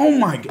 Oh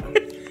my god.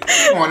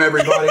 Come on,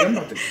 everybody. I'm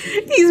about to...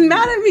 He's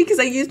mad at me because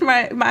I used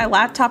my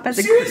laptop as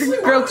a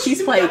grilled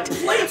cheese plate.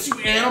 Plates, you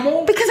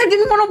animal. Because I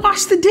didn't want to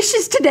wash the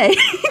dishes today.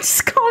 He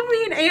just called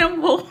me an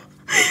animal.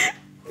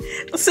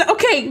 So,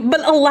 okay, but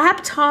a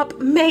laptop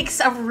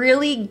makes a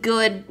really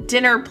good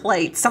dinner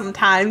plate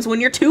sometimes when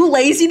you're too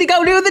lazy to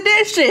go do the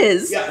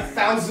dishes. Yeah,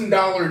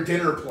 $1,000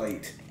 dinner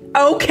plate.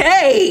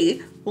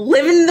 Okay,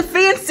 living the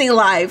fancy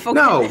life. Okay.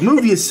 No,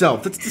 move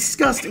yourself. That's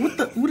disgusting.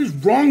 What is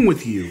wrong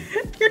with you?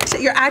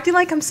 You're acting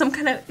like I'm some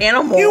kind of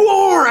animal. You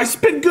are. I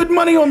spent good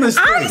money on this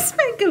thing. I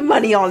spent good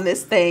money on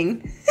this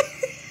thing.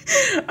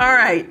 All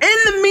right. In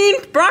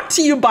the brought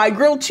to you by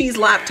Grilled Cheese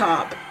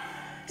Laptop.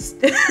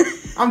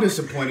 I'm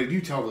disappointed. You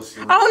tell the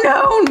story. Oh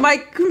no, my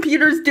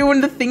computer's doing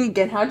the thing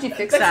again. How'd you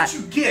fix that? That's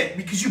what you get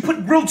because you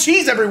put grilled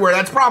cheese everywhere.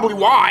 That's probably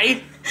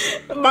why.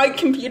 My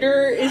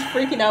computer is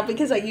freaking out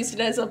because I used it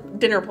as a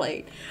dinner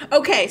plate.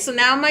 Okay, so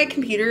now my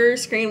computer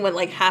screen went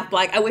like half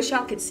black. I wish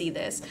y'all could see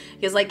this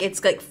because like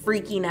it's like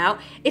freaking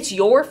out. It's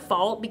your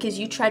fault because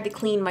you tried to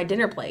clean my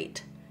dinner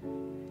plate.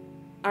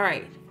 All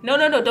right. No,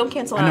 don't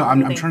cancel out. I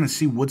know. I'm trying to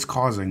see what's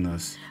causing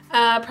this.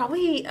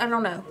 Probably, I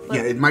don't know.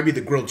 Yeah, it might be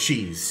the grilled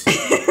cheese.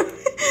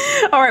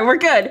 All right, we're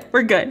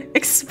good.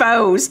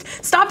 Exposed.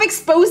 Stop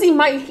exposing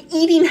my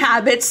eating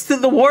habits to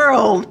the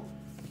world.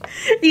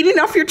 Eating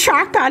off your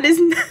trackpad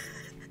is...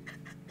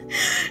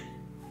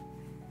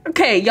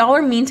 Okay, y'all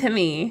are mean to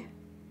me.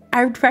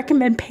 I would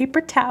recommend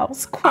paper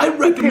towels. I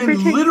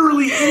recommend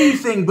literally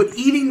anything but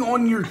eating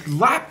on your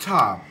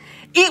laptop.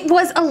 It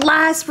was a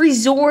last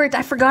resort.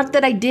 I forgot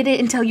that I did it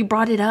until you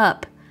brought it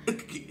up.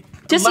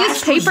 Just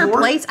use paper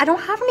plates. I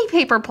don't have any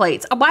paper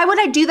plates. Why would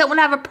I do that when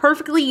I have a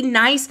perfectly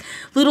nice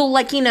little,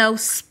 like,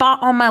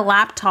 spot on my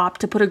laptop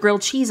to put a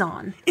grilled cheese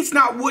on? It's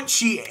not what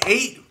she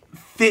ate,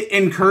 fit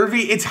and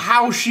curvy. It's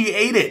how she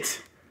ate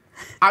it.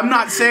 I'm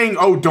not saying,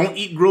 oh, don't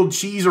eat grilled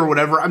cheese or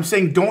whatever. I'm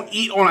saying don't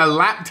eat on a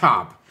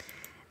laptop.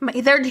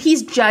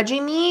 He's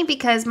judging me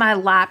because my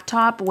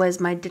laptop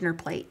was my dinner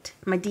plate.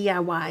 My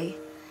DIY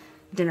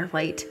dinner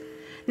plate.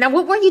 Now,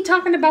 what were you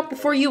talking about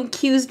before you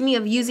accused me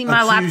of using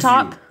my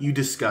laptop? You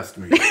disgust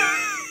me.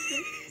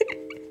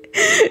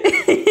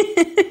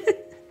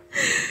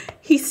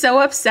 He's so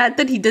upset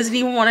that he doesn't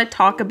even want to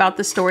talk about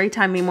the story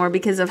time anymore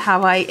because of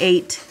how I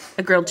ate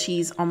a grilled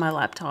cheese on my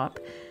laptop.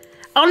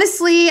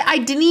 Honestly, I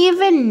didn't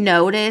even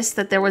notice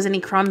that there was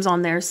any crumbs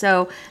on there,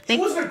 so... It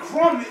wasn't a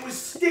crumb, it was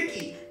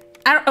sticky.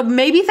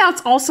 Maybe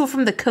that's also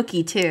from the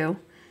cookie, too.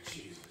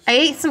 I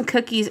ate some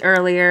cookies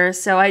earlier,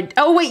 so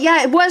oh wait,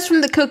 yeah, it was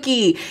from the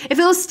cookie. If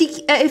it was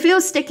sticky,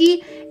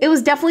 it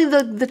was definitely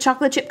the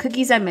chocolate chip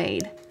cookies I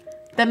made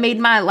that made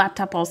my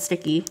laptop all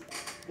sticky.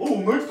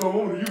 Oh, next time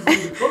I'm gonna use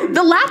the cookie.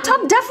 The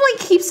laptop definitely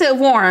keeps it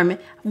warm.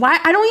 Why?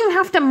 I don't even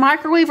have to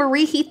microwave or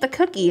reheat the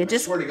cookie. It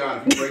just... I swear to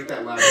God, if you break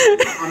that laptop,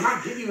 I'm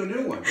not giving you a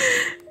new one.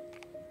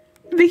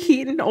 The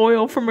heat and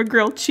oil from a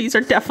grilled cheese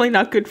are definitely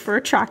not good for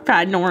a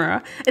trackpad,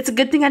 Nora. It's a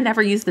good thing I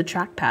never used the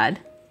trackpad.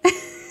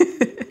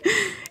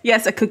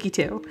 Yes, a cookie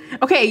too.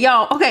 Okay,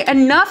 y'all. Okay,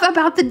 enough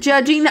about the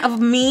judging of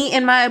me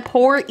and my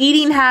poor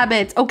eating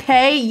habits,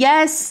 okay?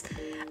 Yes,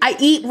 I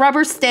eat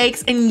rubber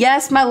steaks, and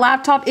yes, my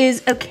laptop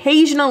is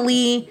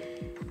occasionally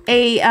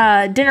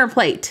a dinner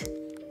plate.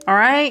 All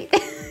right?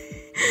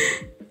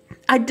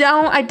 I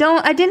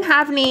didn't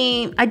have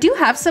any. I do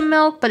have some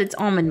milk, but it's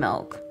almond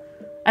milk.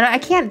 And I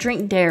can't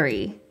drink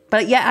dairy,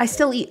 but yeah, I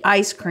still eat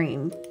ice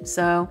cream.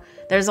 So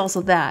there's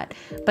also that.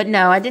 But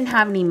no, I didn't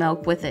have any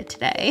milk with it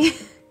today.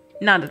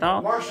 Not at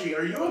all. Marshy,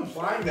 are you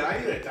implying that I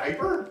need a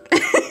diaper?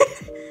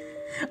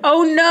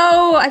 Oh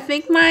no, I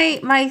think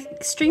my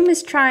stream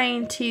is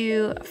trying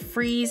to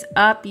freeze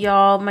up,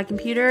 y'all. My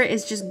computer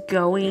is just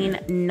going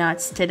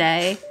nuts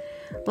today.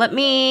 Let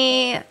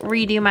me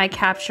redo my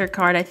capture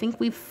card. I think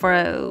we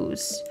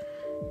froze.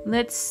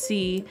 Let's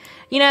see.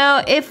 You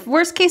know, if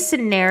worst case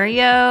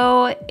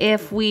scenario,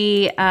 if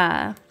we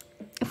have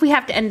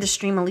to end the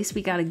stream, at least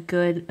we got a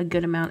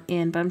good amount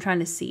in, but I'm trying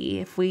to see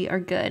if we are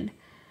good.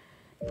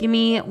 Give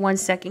me 1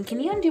 second. Can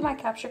you undo my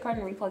capture card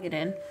and replug it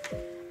in?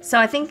 So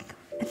I think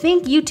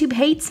YouTube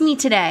hates me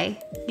today.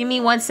 Give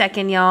me 1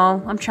 second,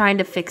 y'all. I'm trying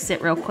to fix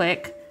it real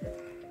quick.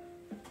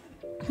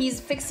 He's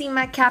fixing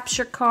my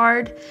capture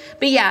card.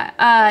 But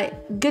yeah,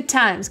 good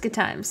times, good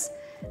times.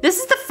 This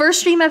is the first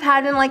stream I've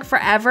had in like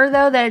forever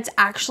though that it's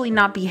actually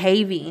not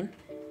behaving.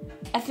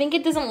 I think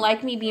it doesn't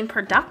like me being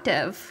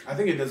productive. I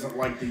think it doesn't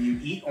like that you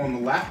eat on the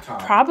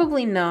laptop.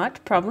 Probably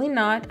not. Probably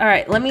not. All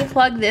right, let me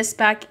plug this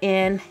back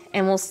in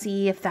and we'll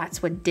see if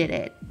that's what did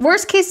it.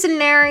 Worst case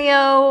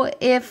scenario,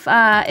 if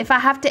I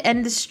have to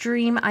end the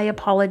stream, I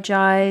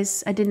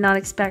apologize. I did not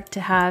expect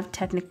to have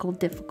technical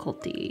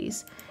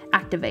difficulties.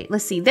 Activate.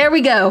 Let's see. There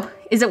we go.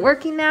 Is it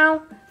working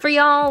now for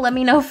y'all? Let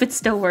me know if it's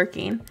still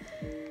working.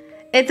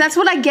 That's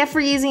what I get for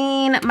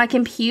using my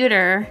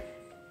computer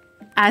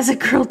as a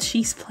grilled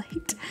cheese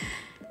plate.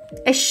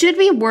 It should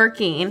be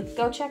working.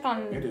 Go check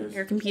on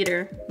your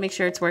computer. Make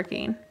sure it's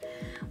working.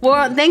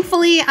 Well,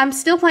 thankfully, I'm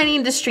still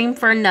planning to stream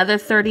for another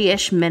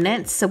 30-ish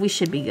minutes, so we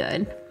should be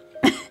good.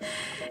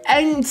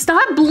 And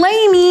stop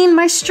blaming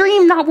my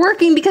stream not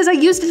working because I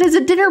used it as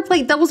a dinner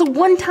plate. That was a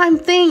one-time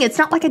thing. It's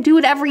not like I do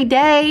it every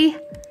day.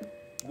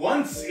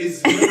 Once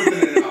is more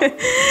than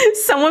enough.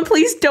 Someone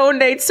please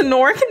donate so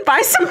Nora can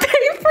buy some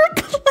paper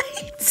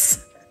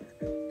plates.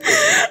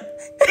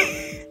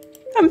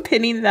 I'm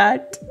pinning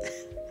that.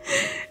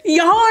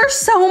 Y'all are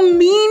so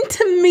mean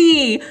to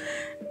me.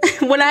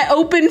 When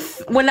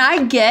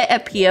I get a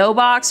P.O.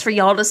 box for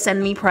y'all to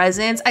send me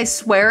presents, I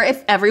swear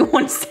if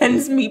everyone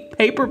sends me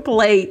paper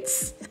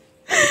plates.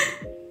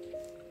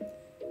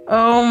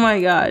 Oh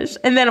my gosh.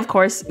 And then of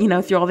course, you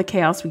know, through all the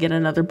chaos, we get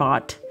another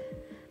bot.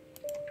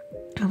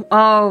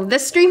 Oh,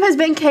 this stream has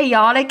been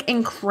chaotic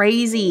and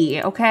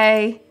crazy,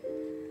 okay?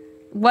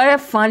 What a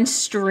fun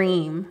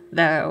stream,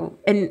 though.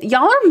 And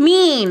y'all are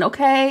mean,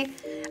 okay?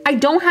 I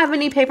don't have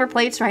any paper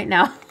plates right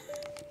now.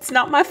 It's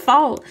not my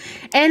fault.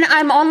 And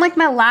I'm on like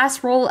my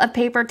last roll of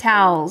paper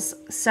towels,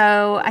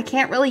 so I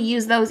can't really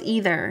use those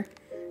either.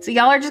 So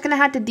y'all are just gonna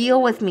have to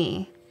deal with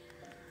me.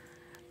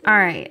 All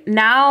right,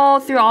 now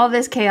through all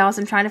this chaos,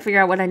 I'm trying to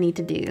figure out what I need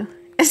to do.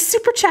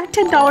 Super chat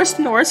 $10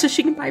 to Nora so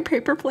she can buy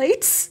paper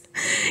plates.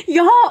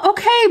 Y'all,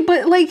 okay,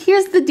 but like,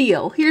 here's the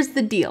deal. Here's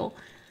the deal.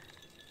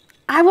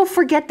 I will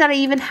forget that I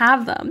even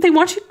have them. They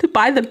want you to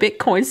buy the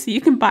Bitcoin so you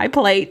can buy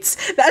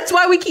plates. That's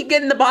why we keep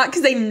getting the bot,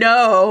 because they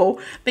know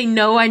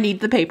I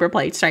need the paper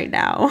plates right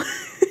now.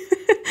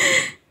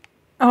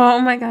 Oh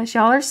my gosh,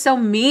 y'all are so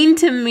mean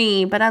to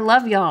me, but I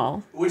love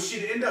y'all. What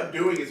she'd end up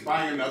doing is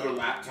buying another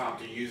laptop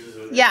to use as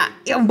a... Yeah,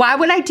 why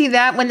would I do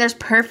that when there's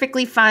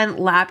perfectly fine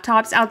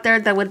laptops out there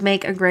that would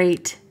make a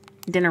great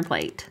dinner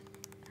plate?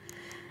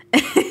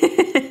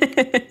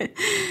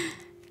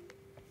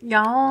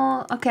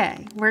 Y'all,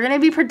 okay, we're gonna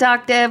be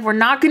productive. We're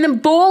not gonna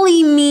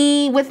bully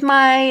me with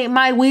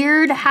my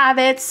weird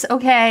habits,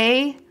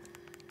 okay?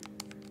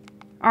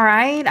 All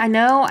right, I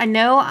know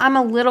I'm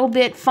a little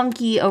bit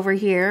funky over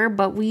here,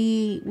 but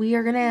we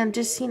are gonna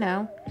just, you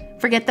know,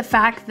 forget the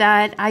fact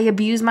that I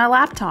abuse my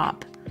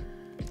laptop.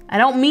 I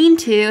don't mean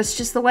to, it's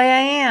just the way I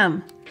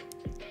am.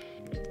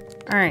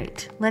 All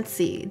right, let's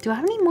see. Do I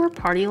have any more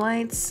party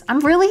lights? I'm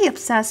really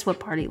obsessed with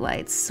party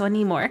lights, so I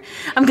need more.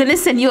 I'm gonna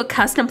send you a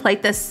custom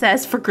plate that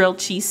says for grilled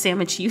cheese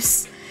sandwich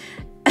use.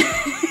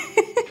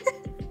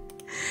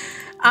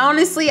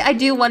 Honestly, I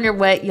do wonder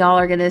what y'all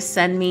are gonna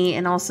send me,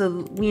 and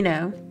also, you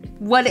know,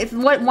 what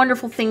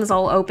wonderful things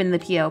I'll open the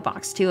P.O.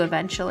 box to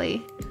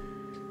eventually.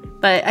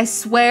 But I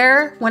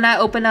swear, when I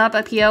open up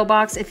a P.O.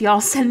 box, if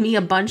y'all send me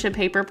a bunch of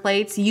paper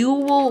plates, you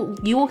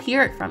will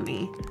hear it from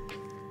me.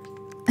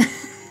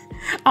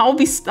 I'll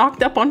be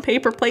stocked up on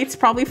paper plates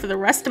probably for the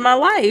rest of my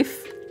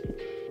life.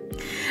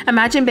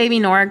 Imagine baby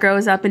Nora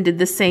grows up and did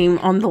the same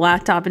on the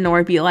laptop, and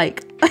Nora would be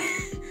like,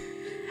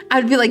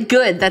 I'd be like,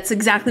 good, that's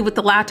exactly what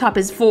the laptop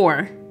is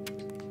for.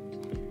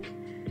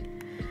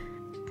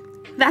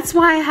 That's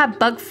why I have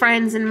bug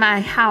friends in my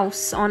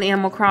house on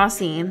Animal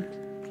Crossing.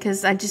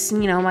 because I just, you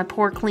know, my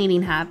poor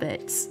cleaning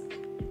habits.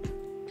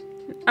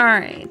 All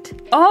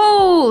right.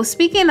 Oh,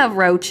 speaking of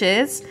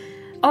roaches.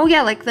 Oh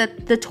yeah, like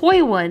the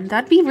toy one.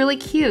 That'd be really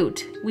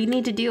cute. We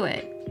need to do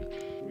it.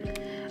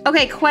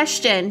 Okay,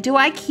 question. Do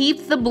I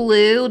keep the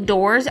blue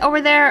doors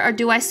over there, or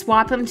do I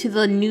swap them to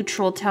the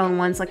neutral tone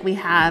ones like we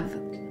have?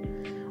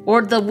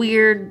 Or the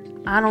weird,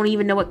 I don't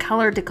even know what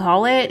color to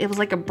call it. It was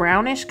like a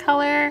brownish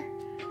color.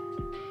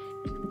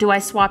 Do I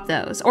swap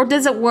those? Or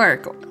does it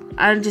work?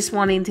 I'm just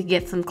wanting to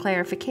get some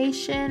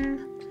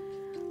clarification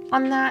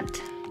on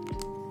that.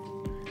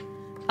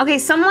 Okay,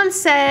 someone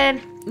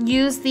said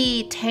use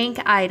the tank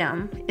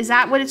item. Is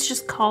that what it's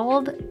just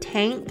called?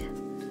 Tank?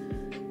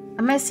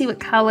 I'm gonna see what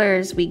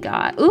colors we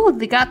got. Ooh,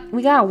 we got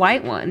a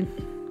white one.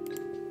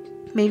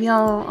 Maybe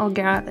I'll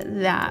grab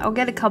that. I'll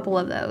get a couple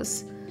of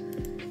those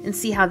and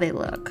see how they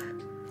look.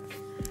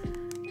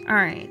 All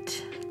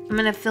right, I'm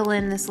gonna fill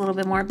in this a little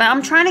bit more, but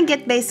I'm trying to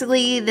get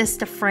basically this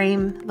to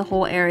frame the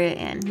whole area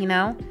in, you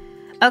know?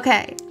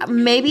 Okay,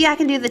 maybe I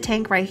can do the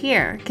tank right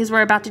here because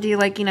we're about to do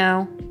like, you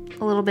know,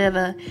 a little bit of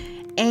a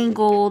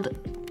angled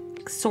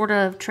sort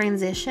of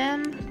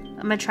transition.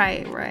 I'm gonna try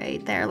it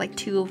right there, like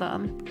 2 of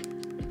them.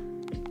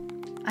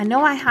 I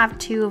know I have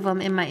 2 of them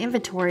in my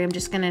inventory. I'm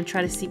just gonna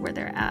try to see where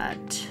they're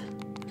at.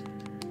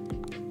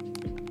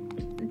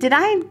 Did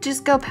I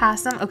just go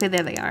past them? Okay,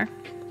 there they are.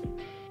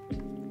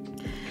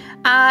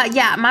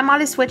 Yeah, my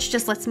modded switch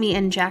just lets me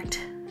inject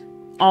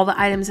all the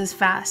items as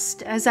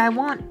fast as I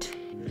want.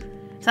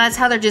 So that's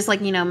how they're just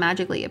like, you know,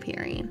 magically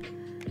appearing.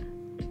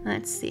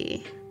 Let's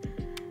see.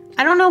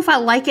 I don't know if I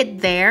like it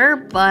there,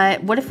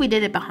 but what if we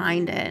did it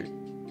behind it?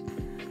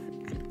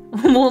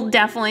 We'll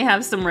definitely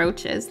have some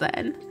roaches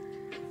then.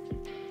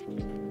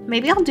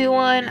 Maybe I'll do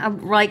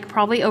one like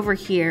probably over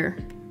here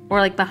or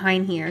like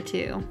behind here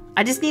too.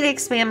 I just need to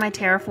expand my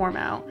terraform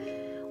out.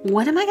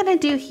 What am I gonna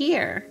do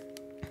here?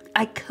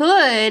 I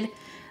could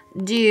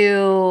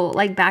do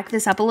like back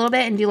this up a little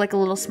bit and do like a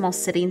little small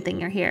sitting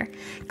thing right here.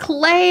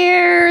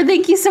 Claire,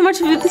 thank you so much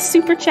for the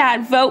super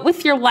chat. Vote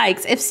with your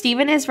likes. If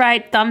Steven is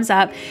right, thumbs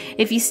up.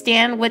 If you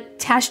stand with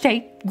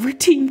hashtag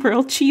Team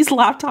Grilled Cheese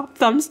Laptop,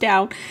 thumbs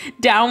down.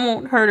 Down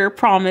won't hurt her,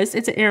 promise.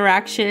 It's an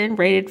interaction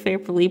rated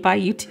favorably by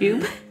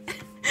YouTube.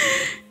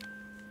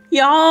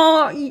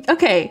 Y'all,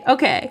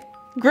 okay.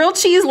 Grilled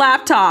Cheese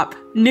Laptop,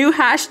 new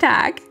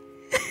hashtag.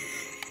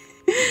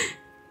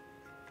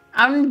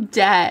 I'm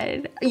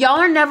dead. Y'all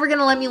are never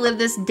gonna let me live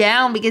this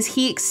down because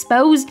he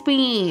exposed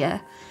me.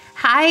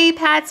 Hi,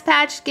 Pat's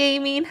Patch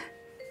Gaming.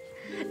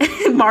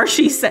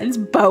 Marshy sends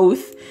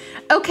both.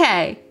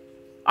 Okay.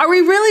 Are we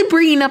really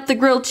bringing up the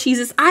grilled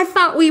cheeses? I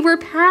thought we were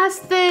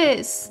past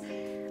this.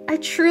 I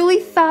truly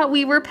thought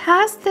we were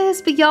past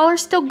this, but y'all are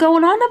still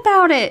going on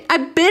about it.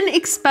 I've been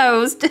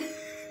exposed.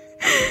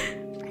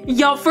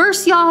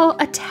 Y'all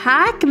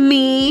attack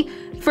me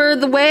for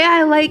the way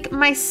I like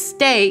my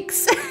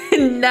steaks.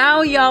 And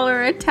now y'all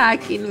are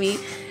attacking me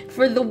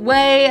for the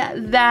way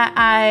that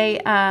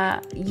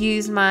I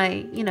use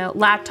my, you know,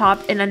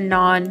 laptop in a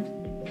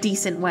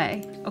non-decent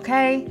way.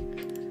 Okay?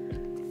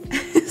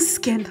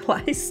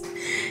 Scandalized.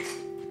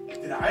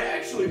 Did I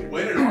actually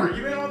win an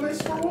argument on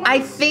this for once? I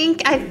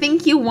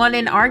think you won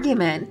an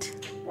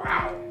argument.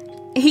 Wow.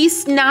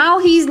 He's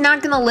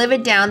not gonna live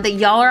it down that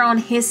y'all are on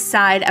his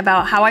side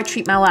about how I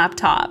treat my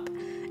laptop.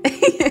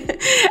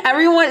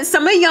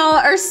 Some of y'all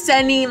are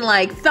sending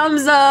like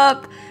thumbs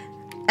up,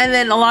 and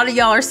then a lot of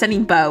y'all are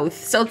sending both.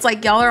 So it's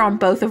like y'all are on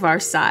both of our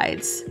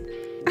sides.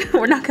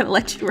 We're not gonna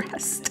let you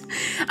rest.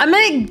 I'm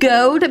gonna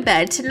go to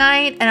bed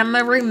tonight, and I'm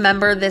gonna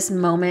remember this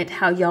moment,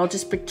 how y'all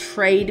just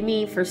betrayed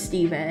me for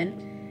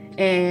Steven,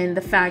 and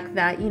the fact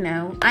that, you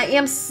know, I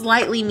am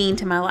slightly mean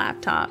to my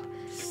laptop.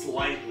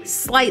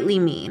 Slightly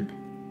mean.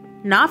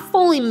 Not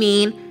fully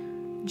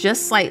mean,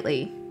 just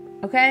slightly.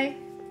 Okay?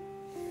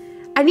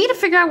 I need to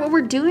figure out what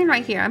we're doing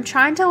right here. I'm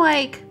trying to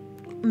like,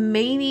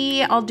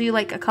 maybe I'll do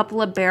like a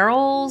couple of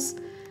barrels,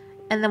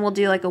 and then we'll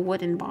do like a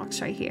wooden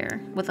box right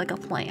here with like a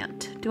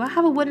plant. Do I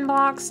have a wooden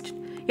box?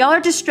 Y'all are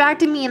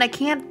distracting me and I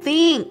can't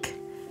think.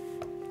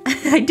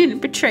 I didn't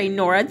betray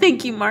Nora.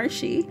 Thank you,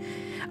 Marshy.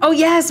 Oh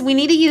yes, we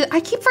need to use,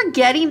 I keep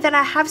forgetting that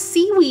I have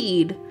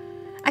seaweed.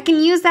 I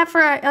can use that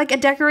for like a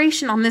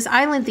decoration on this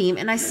island theme,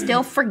 and I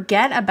still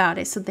forget about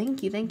it. So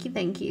thank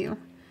you.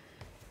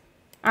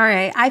 All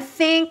right, I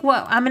think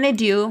what I'm gonna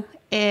do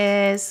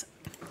is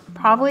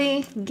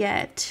probably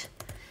get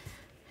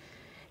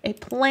a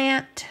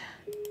plant,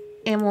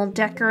 and we'll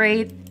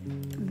decorate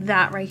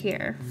that right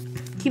here.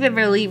 Keep it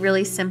really,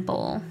 really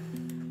simple.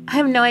 I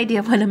have no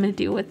idea what I'm gonna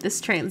do with this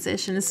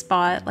transition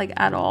spot, like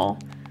at all.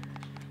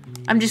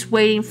 I'm just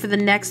waiting for the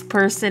next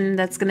person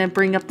that's gonna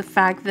bring up the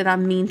fact that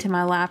I'm mean to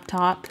my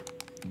laptop.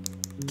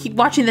 Keep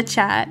watching the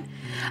chat.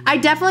 I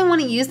definitely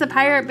want to use the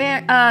pirate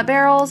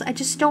barrels. I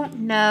just don't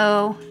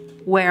know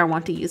where I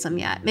want to use them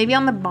yet. Maybe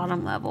on the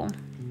bottom level.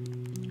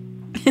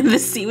 The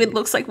seaweed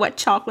looks like wet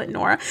chocolate,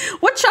 Nora.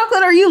 What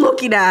chocolate are you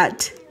looking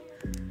at?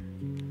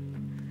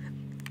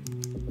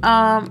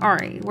 All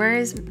right,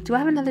 do I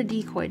have another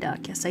decoy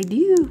duck? Yes, I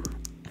do.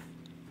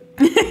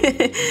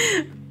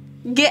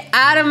 Get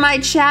out of my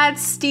chat,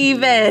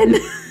 Steven.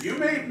 You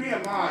made me a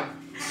mod.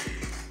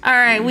 All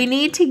right, we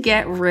need to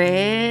get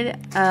rid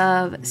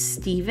of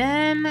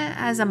Steven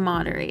as a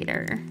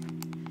moderator.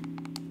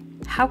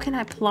 How can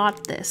I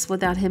plot this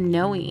without him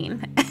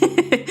knowing?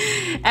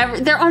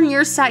 They're on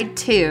your side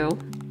too.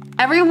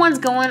 Everyone's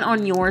going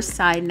on your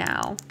side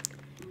now.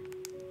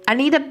 I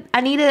need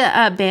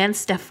a ban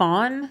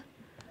Stefan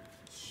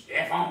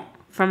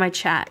from my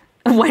chat.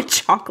 Wet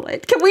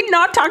chocolate. Can we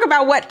not talk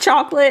about wet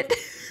chocolate?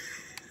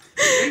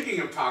 Speaking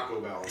of Taco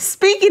Bell.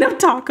 Speaking of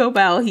Taco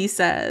Bell, he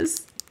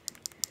says.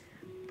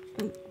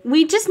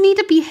 We just need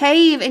to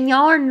behave, and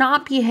y'all are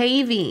not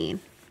behaving.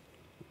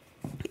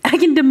 I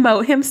can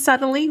demote him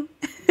suddenly.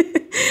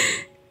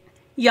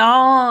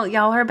 Y'all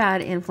are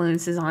bad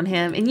influences on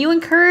him, and you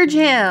encourage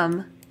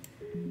him.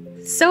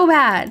 So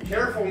bad.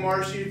 Careful,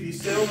 Marcy. If you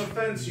sit on the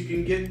fence, you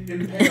can get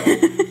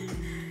impaled.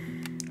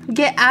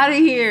 Get out of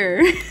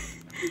here.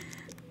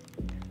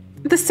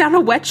 The sound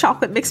of wet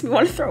chocolate makes me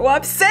want to throw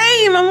up.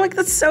 Same! I'm like,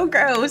 that's so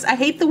gross. I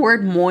hate the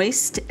word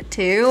moist,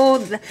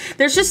 too.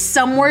 There's just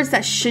some words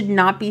that should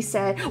not be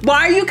said.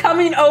 Why are you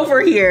coming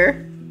over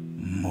here?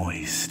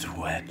 Moist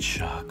wet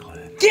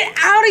chocolate. Get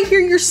out of here.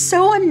 You're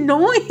so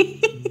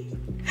annoying.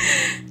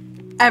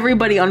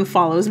 Everybody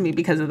unfollows me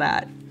because of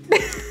that.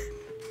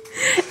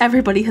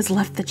 Everybody has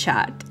left the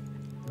chat.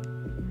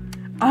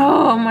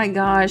 Oh my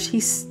gosh.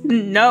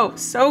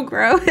 So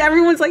gross.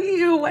 Everyone's like,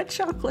 ew, wet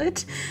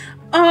chocolate.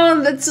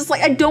 Oh, that's just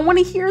like, I don't want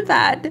to hear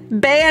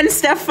that. Ban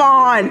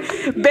Stefan.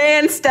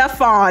 Ban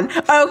Stefan.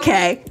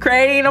 Okay,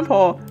 creating a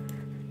poll.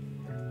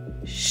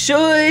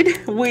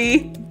 Should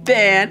we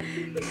ban?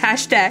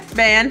 Hashtag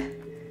ban.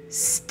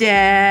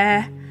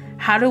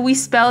 How do we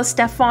spell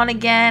Stefan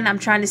again? I'm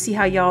trying to see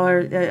how y'all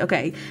are.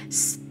 Okay.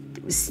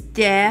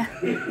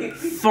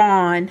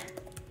 Stefan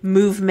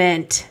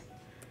movement.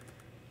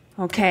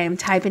 Okay, I'm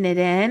typing it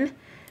in.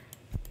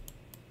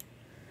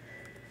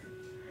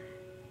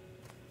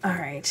 All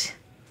right.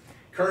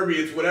 Kirby,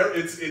 it's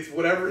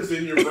whatever's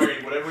in your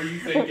brain, whatever you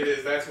think it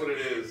is, that's what it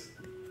is.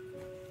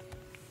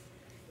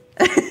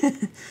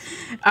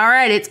 All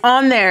right, it's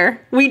on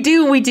there. We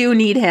do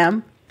need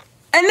him.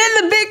 And then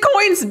the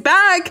Bitcoin's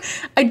back.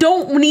 I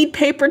don't need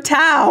paper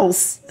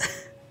towels.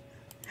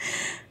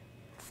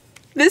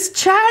 This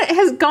chat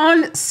has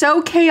gone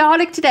so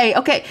chaotic today.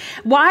 Okay,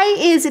 why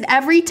is it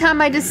every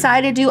time I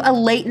decide to do a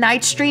late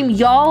night stream,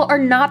 y'all are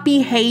not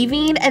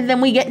behaving and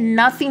then we get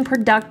nothing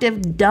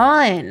productive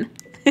done?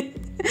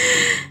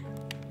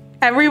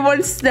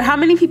 How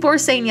many people are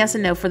saying yes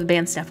and no for the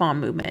ban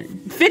Stefan movement?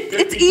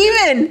 It's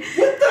even.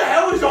 What the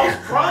hell is y'all's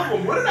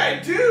problem? What did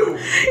I do?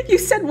 You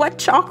said wet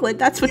chocolate.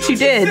 That's what you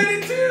did. You said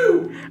it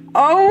too.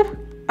 Oh.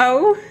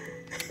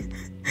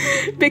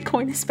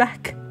 Bitcoin is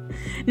back.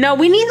 No,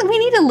 we need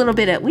a little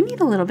bit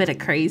of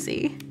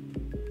crazy.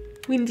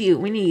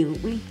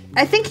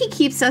 I think he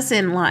keeps us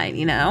in line,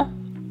 you know?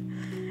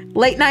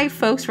 Late night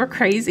folks were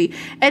crazy.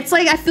 It's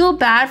like, I feel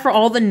bad for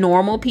all the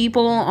normal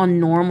people on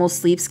normal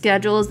sleep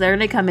schedules. They're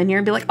gonna come in here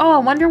and be like, oh, I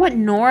wonder what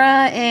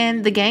Nora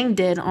and the gang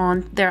did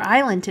on their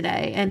island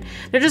today. And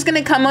they're just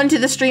gonna come onto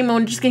the stream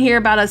and we're just gonna hear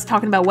about us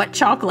talking about wet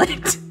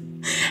chocolate.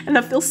 And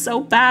I feel so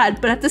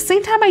bad, but at the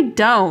same time, I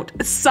don't.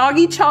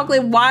 Soggy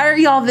chocolate, why are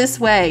y'all this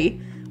way?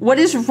 What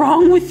is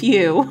wrong with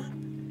you?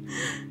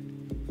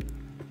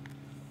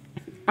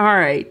 All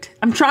right,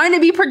 I'm trying to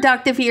be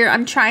productive here.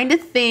 I'm trying to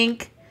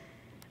think.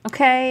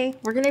 Okay,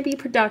 we're gonna be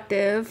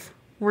productive.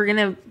 We're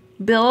gonna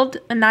build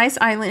a nice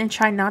island and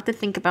try not to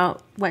think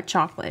about wet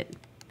chocolate.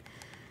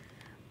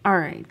 All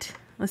right,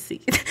 let's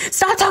see.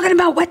 Stop talking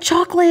about wet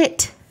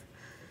chocolate.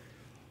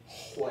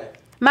 What?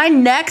 My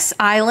next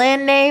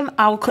island name,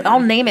 I'll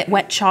name it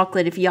Wet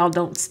Chocolate if y'all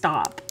don't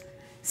stop.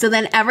 So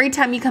then every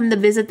time you come to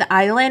visit the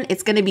island,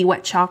 it's gonna be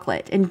wet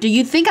chocolate. And do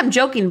you think I'm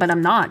joking? But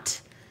I'm not.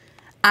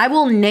 I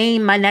will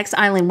name my next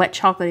island Wet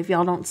Chocolate if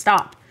y'all don't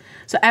stop.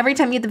 So every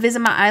time you get to visit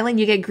my island,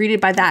 you get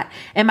greeted by that.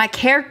 And my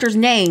character's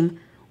name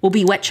will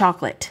be Wet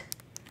Chocolate.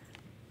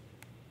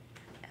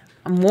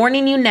 I'm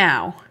warning you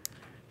now.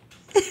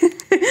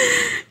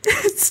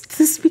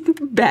 Speaking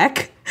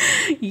back,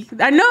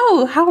 I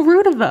know, how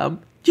rude of them.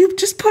 You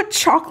just put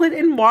chocolate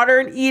in water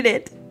and eat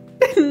it.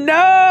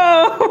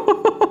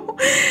 No.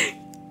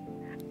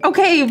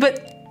 Okay,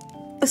 but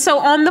so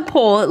on the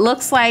poll, it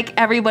looks like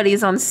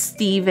everybody's on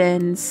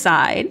Steven's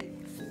side.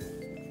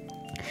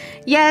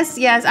 Yes,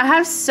 I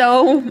have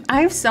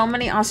so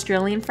many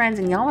Australian friends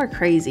and y'all are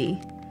crazy.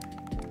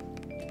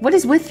 What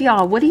is with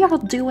y'all? What do y'all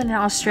doing in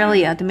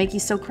Australia to make you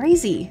so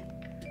crazy?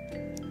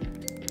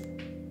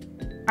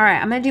 All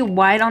right, I'm gonna do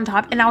white on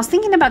top. And I was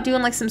thinking about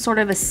doing like some sort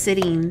of a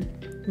sitting,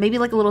 maybe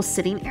like a little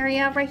sitting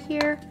area right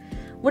here.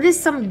 What is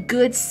some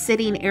good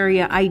sitting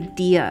area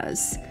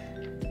ideas?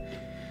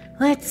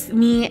 Let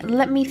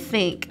me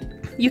think.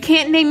 You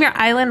can't name your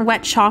island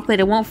Wet Chocolate.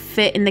 It won't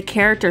fit in the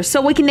character.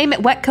 So we can name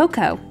it Wet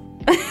Cocoa.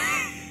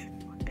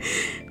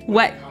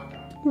 Wet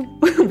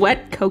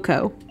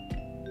Cocoa.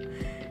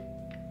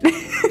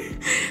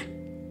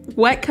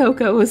 Wet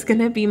Cocoa is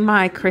gonna be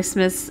my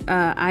Christmas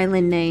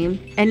island name.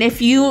 And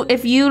if you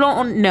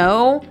don't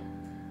know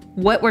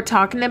what we're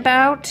talking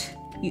about,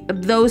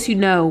 those who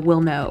know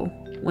will know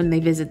when they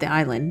visit the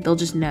island. They'll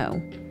just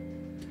know.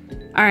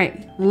 All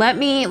right, let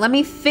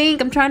me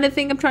think. I'm trying to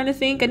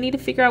think. I need to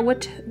figure out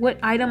what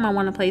item I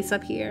want to place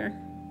up here.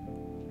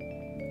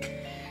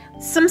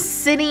 Some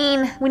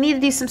sitting. We need to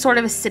do some sort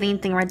of a sitting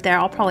thing right there.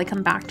 I'll probably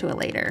come back to it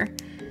later.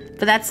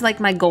 But that's like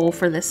my goal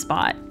for this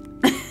spot.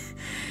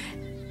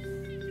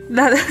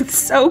 That's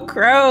so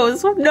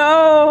gross.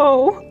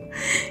 No.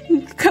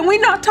 Can we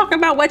not talk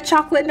about wet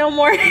chocolate no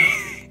more?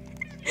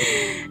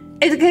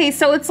 Okay,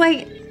 so it's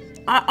like,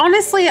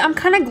 honestly, I'm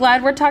kind of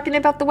glad we're talking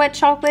about the wet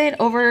chocolate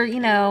over, you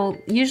know,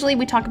 usually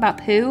we talk about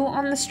poo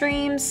on the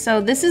streams.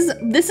 So this is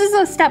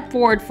a step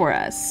forward for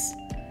us.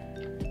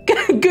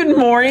 Good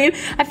morning.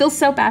 I feel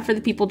so bad for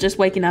the people just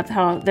waking up,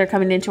 how they're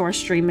coming into our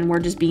stream and we're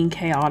just being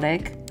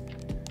chaotic.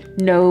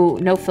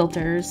 No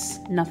filters,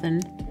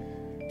 nothing.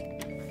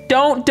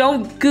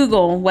 Don't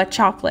Google wet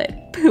chocolate.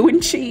 Poo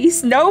and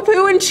cheese. No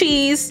poo and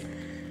cheese.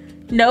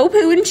 No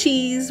poo and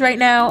cheese right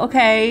now,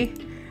 okay?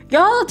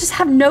 Y'all just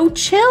have no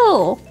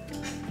chill.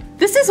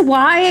 This is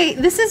why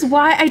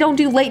I don't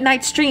do late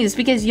night streams,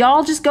 because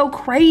y'all just go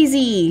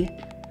crazy.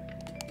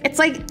 It's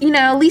like, you know,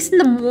 at least in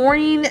the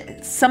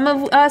morning, some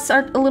of us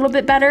are a little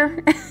bit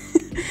better.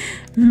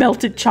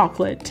 Melted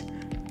chocolate.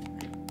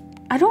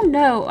 I don't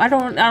know.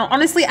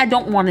 Honestly, I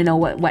don't want to know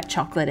what wet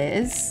chocolate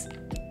is.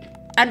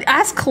 I'd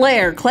ask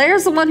Claire.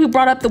 Claire's the one who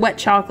brought up the wet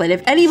chocolate.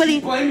 If anybody...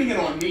 She's blaming it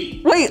on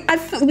me. Wait,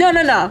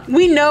 no.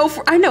 We know,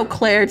 I know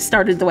Claire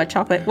started the wet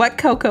chocolate. Wet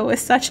cocoa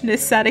is such an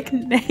aesthetic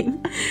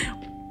name.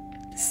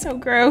 So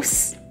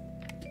gross.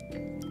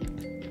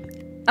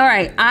 All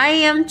right, I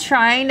am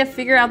trying to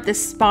figure out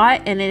this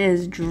spot and it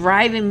is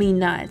driving me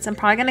nuts. I'm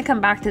probably gonna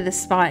come back to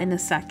this spot in a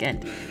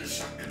second.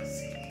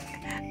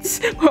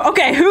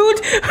 Okay,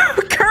 Kirby?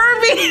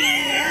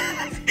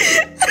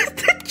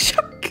 The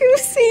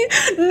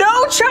jacuzzi.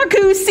 No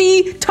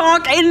jacuzzi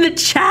talk in the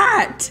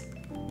chat.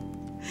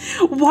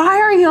 Why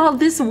are y'all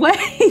this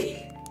way?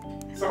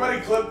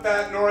 Somebody clip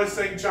that Nora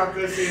saying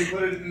jacuzzi and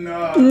put it in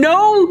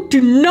No,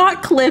 do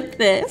not clip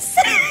this.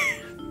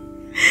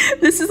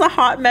 This is a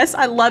hot mess.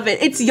 I love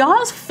it. It's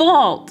y'all's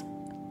fault.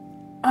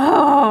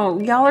 Oh,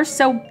 y'all are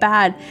so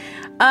bad.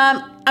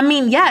 I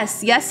mean,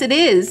 yes, it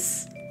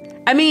is.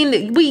 I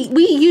mean,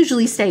 we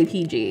usually stay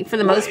PG for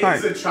the most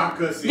part. What is a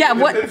jacuzzi? Yeah,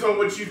 it depends on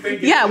what you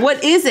think it is.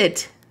 What is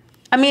it?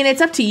 I mean,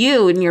 it's up to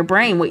you and your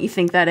brain what you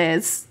think that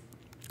is.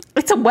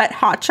 It's a wet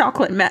hot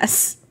chocolate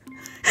mess.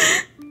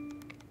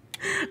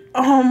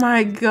 Oh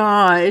my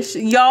gosh.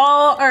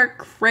 Y'all are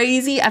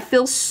crazy. I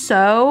feel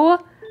so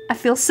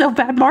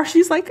bad.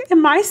 Marshy's like,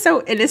 am I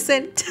so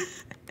innocent?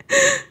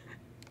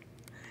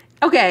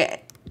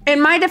 Okay,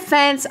 in my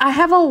defense, I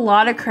have a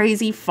lot of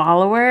crazy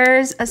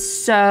followers,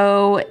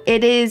 so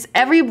it is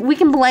we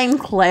can blame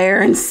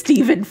Claire and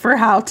Steven for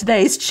how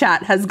today's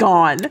chat has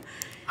gone.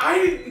 I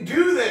didn't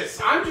do this.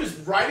 I'm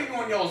just riding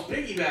on y'all's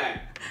piggyback.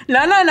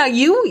 No.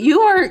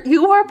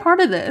 You are part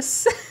of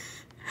this.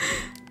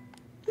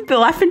 Been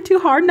laughing too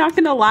hard, not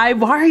gonna lie.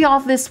 Why are y'all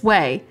this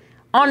way?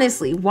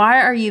 Honestly, why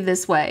are you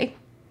this way?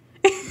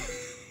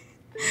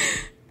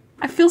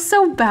 I feel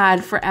so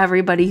bad for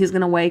everybody who's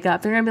gonna wake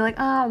up. They're gonna be like,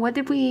 oh, what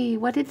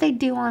did they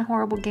do on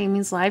Horrible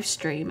Gaming's live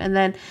stream? And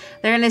then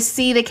they're gonna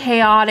see the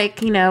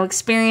chaotic, you know,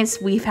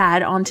 experience we've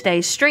had on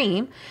today's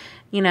stream.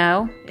 You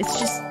know, it's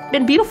just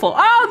been beautiful.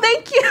 Oh,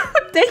 thank you.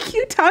 Thank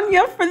you,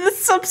 Tanya, for the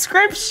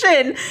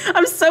subscription.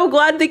 I'm so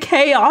glad the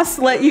chaos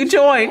let you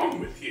join. What's wrong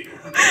with you?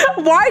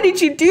 Why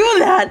did you do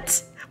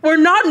that? We're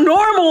not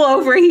normal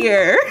over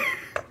here.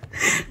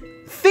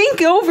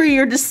 Think over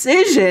your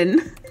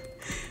decision.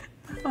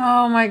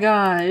 Oh my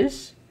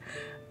gosh.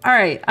 All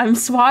right, I'm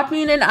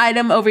swapping an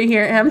item over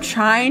here and I'm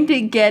trying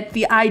to get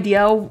the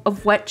idea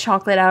of wet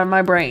chocolate out of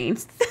my brain.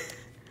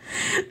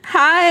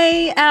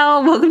 Hi,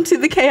 Al. Welcome to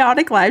the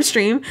chaotic live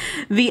stream.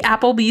 The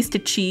Applebee's to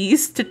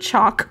cheese to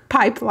chalk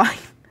pipeline.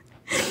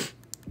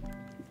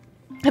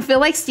 I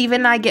feel like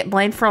Steven and I get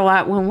blamed for a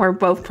lot when we're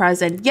both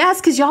present. Yes,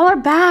 because y'all are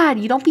bad.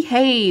 You don't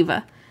behave.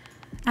 I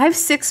have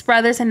 6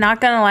 brothers, and not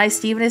gonna lie,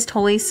 Steven is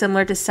totally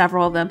similar to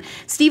several of them.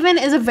 Steven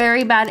is a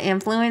very bad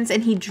influence,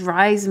 and he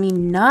drives me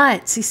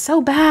nuts. He's so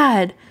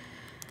bad.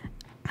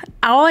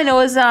 All I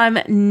know is I'm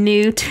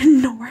new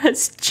to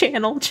Nora's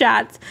channel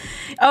chat.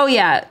 Oh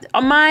yeah,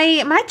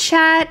 my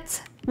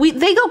chat,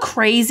 they go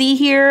crazy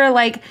here.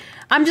 Like,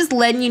 I'm just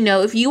letting you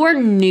know, if you are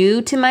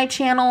new to my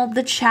channel,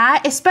 the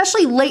chat,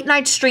 especially late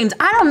night streams,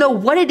 I don't know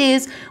what it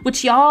is,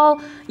 which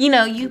y'all, you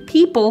know, you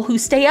people who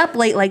stay up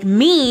late like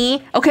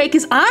me, okay,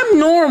 because I'm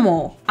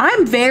normal.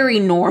 I'm very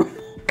normal.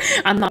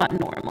 I'm not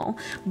normal,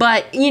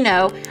 but you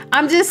know,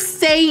 I'm just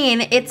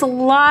saying it's a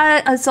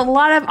lot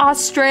of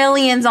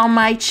Australians on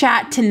my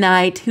chat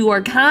tonight who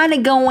are kind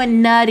of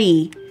going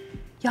nutty.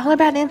 Y'all are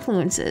bad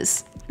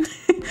influences.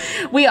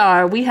 We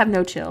have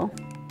no chill.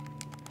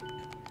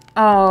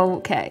 Oh,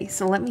 okay,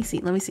 so let me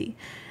see.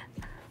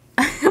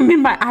 I'm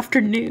in my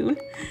afternoon.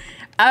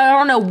 I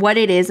don't know what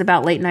it is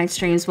about late night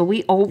streams, but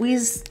we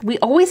always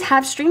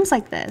have streams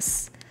like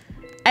this.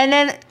 And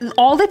then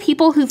all the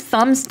people who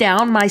thumbs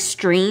down my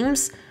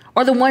streams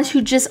or the ones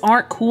who just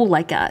aren't cool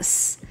like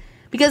us.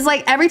 Because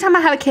like every time I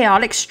have a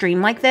chaotic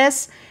stream like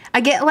this, I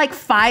get like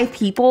 5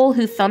 people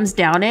who thumbs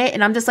down it,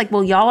 and I'm just like,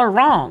 well, y'all are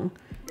wrong.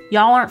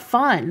 Y'all aren't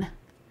fun.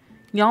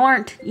 Y'all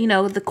aren't, you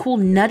know, the cool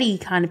nutty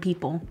kind of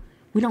people.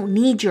 We don't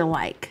need your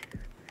like.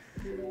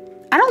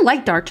 I don't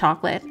like dark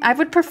chocolate. I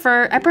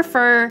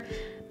prefer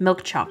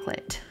milk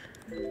chocolate.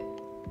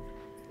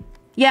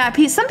 Yeah,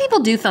 some people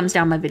do thumbs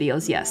down my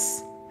videos,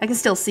 yes. I can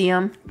still see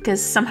them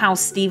because somehow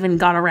Steven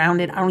got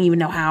around it. I don't even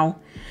know how.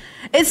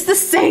 It's the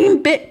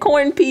same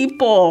Bitcoin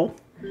people.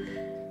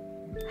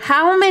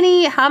 How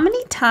many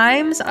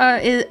times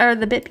are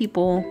the bit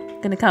people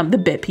gonna come? The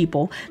bit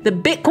people, the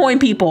Bitcoin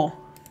people.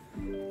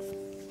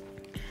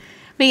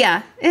 But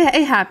yeah,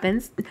 it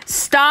happens.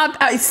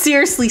 Stop,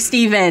 seriously,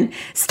 Steven,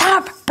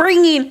 stop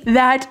bringing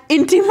that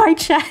into my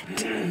chat.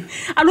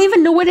 I don't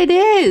even know what it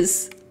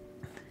is.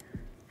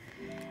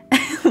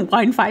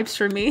 Wine vibes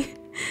for me.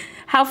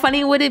 How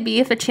funny would it be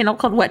if a channel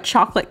called Wet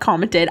Chocolate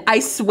commented? I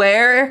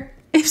swear,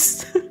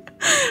 it's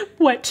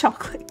Wet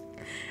Chocolate.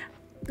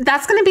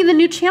 That's gonna be the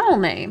new channel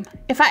name.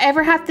 If I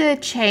ever have to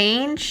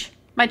change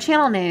my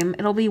channel name,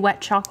 it'll be Wet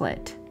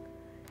Chocolate.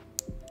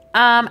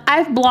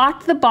 I've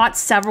blocked the bot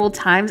several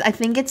times. I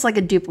think it's like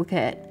a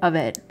duplicate of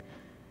it.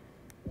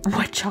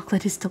 Wet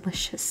chocolate is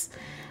delicious.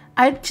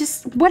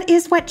 What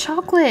is wet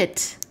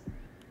chocolate?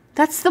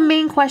 That's the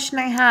main question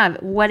I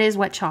have. What is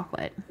wet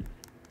chocolate?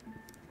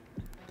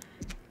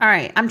 All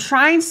right, I'm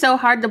trying so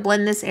hard to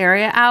blend this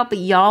area out, but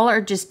y'all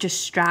are just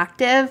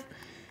distractive,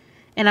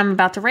 and I'm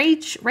about to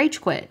rage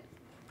quit.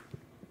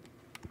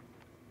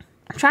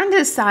 I'm trying to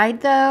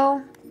decide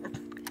though.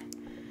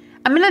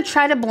 I'm gonna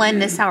try to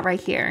blend this out right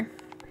here.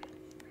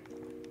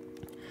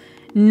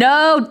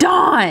 No,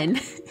 Dawn.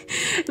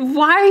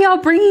 Why are y'all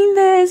bringing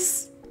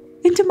this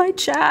into my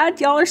chat?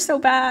 Y'all are so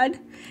bad.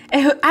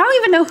 I don't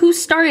even know who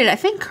started. I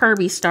think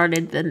Kirby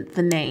started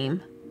the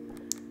name.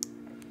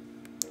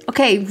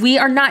 Okay, we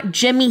are not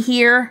Jimmy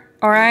here,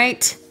 all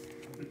right?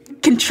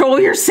 Control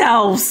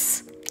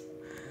yourselves.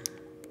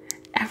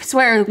 I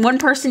swear, one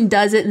person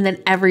does it and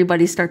then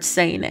everybody starts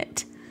saying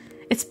it.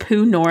 It's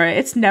poo, Nora.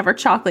 It's never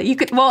chocolate. You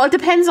could, well, it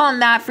depends on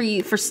that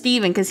for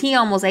Steven, because he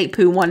almost ate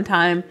poo one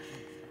time.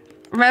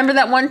 Remember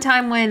that one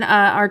time when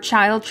our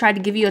child tried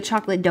to give you a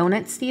chocolate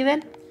donut,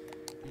 Steven?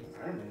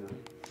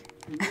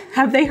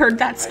 Have they heard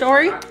that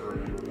story?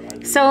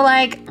 So,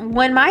 like,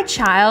 when my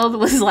child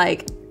was,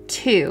 like,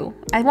 2,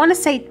 I want to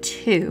say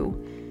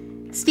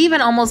 2,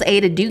 Steven almost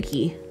ate a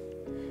dookie.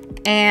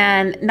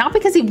 And not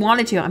because he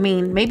wanted to. I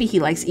mean, maybe he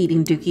likes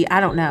eating dookie.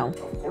 I don't know.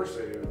 Of course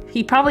they do.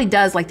 He probably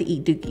does like to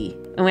eat dookie.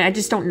 I mean, I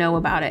just don't know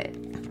about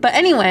it. But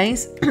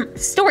anyways,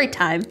 story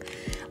time.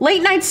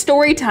 Late night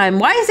story time.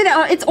 Why is it?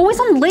 It's always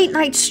on late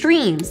night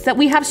streams that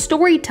we have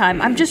story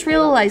time. I'm just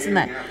realizing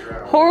that.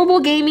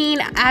 Horrible gaming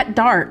at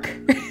dark.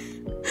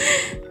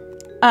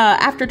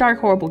 After dark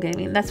horrible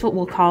gaming. That's what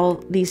we'll call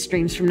these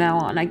streams from now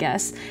on, I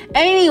guess.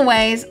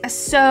 Anyways,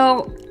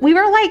 so we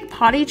were like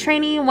potty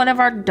training one of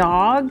our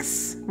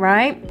dogs,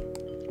 right?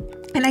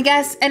 And I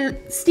guess, and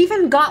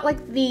Stephen got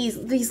like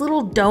these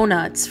little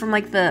donuts from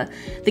like the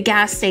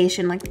gas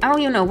station. Like, I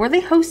don't even know. Were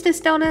they Hostess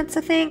donuts,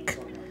 I think?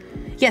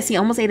 Yes, he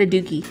almost ate a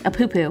dookie. A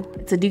poo-poo.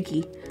 It's a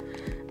dookie.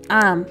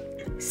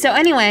 So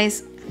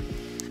anyways,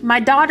 my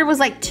daughter was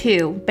like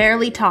 2,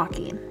 barely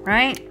talking,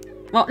 right?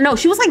 Well, no,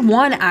 she was like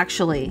 1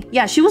 actually.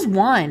 Yeah, she was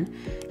 1.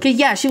 Cause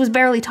yeah, she was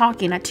barely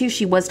talking. At 2,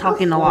 she was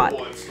talking a lot.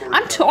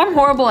 I'm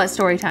horrible at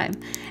story time.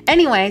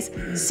 Anyways,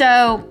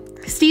 so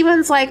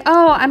Steven's like,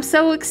 oh, I'm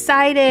so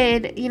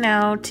excited, you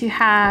know, to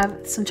have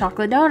some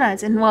chocolate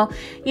donuts. And well,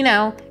 you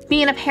know,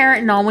 being a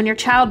parent and all, when your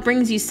child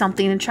brings you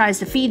something and tries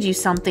to feed you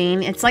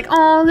something, it's like,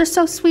 oh, they're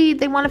so sweet.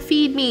 They want to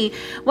feed me.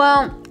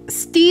 Well,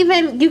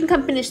 Steven, you can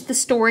come finish the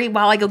story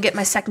while I go get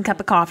my second cup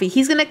of coffee.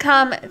 He's going to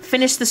come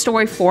finish the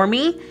story for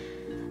me.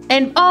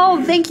 And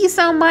oh, thank you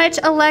so much,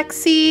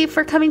 Alexi,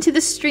 for coming to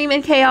the stream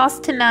in chaos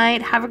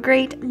tonight. Have a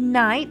great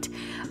night.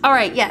 All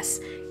right, yes.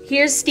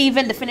 Here's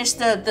Steven to finish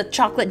the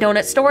chocolate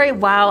donut story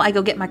while I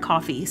go get my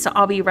coffee. So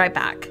I'll be right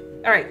back.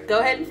 All right, go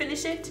ahead and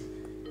finish it.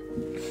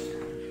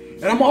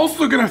 And I'm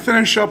also going to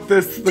finish up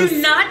this...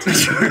 Do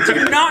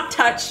not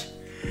touch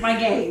my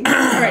game. All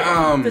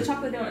right, the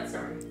chocolate donut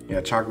story.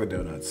 Yeah, chocolate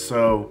donuts.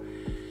 So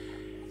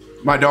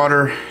my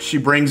daughter, she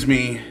brings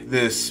me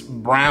this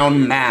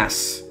brown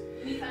mass,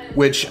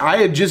 which I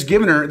had just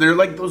given her. They're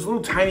like those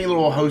little tiny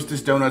little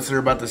Hostess donuts that are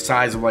about the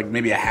size of like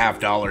maybe a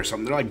 $50 or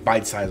something. They're like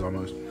bite size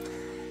almost.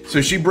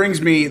 So she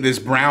brings me this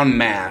brown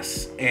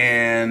mass,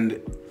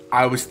 and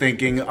I was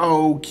thinking,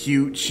 oh,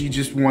 cute. She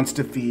just wants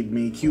to feed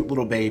me. Cute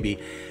little baby.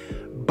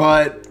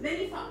 But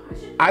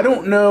I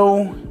don't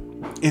know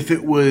if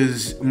it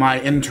was my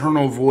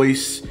internal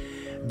voice,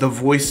 the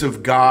voice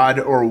of God,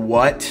 or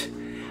what.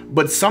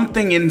 But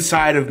something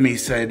inside of me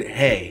said,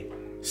 hey,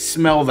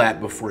 smell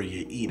that before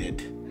you eat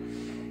it.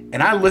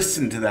 And I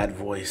listened to that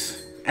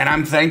voice, and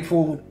I'm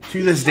thankful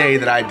to this day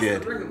that I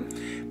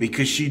did,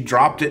 because she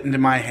dropped it into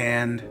my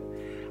hand.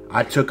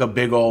 I took a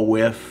big old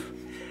whiff,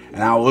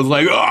 and I was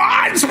like,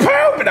 oh, it's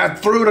poop! And I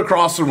threw it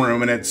across the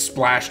room, and it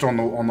splashed on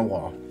the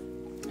wall.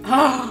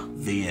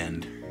 The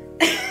end.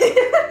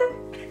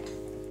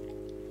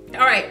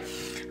 All right,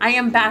 I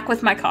am back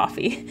with my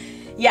coffee.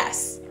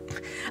 Yes,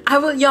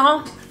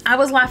 y'all, I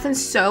was laughing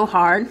so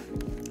hard.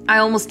 I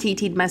almost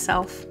TT'd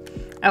myself.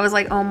 I was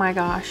like, oh my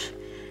gosh,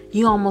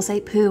 you almost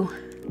ate poo.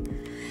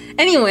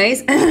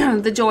 Anyways,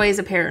 the joys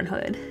of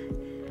parenthood.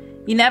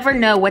 You never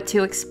know what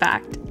to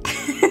expect.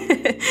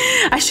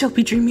 I shall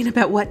be dreaming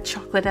about what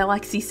chocolate,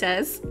 Alexi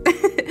says.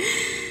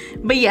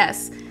 But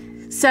yes,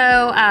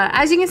 so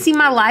as you can see,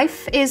 my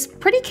life is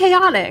pretty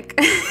chaotic.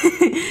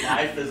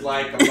 Life is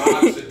like a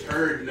box of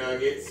turd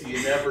nuggets.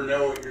 You never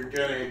know what you're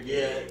gonna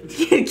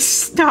get.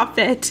 Stop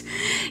it.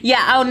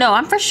 Yeah, oh no,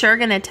 I'm for sure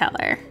gonna tell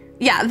her.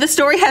 Yeah, the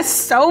story has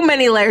so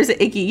many layers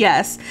of icky,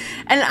 yes.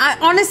 And I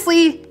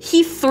honestly,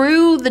 he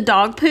threw the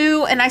dog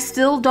poo and I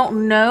still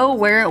don't know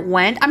where it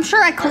went. I'm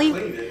sure I cleaned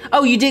it.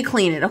 Oh, you did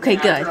clean it. Okay,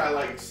 good. After I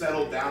like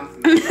settled down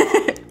from the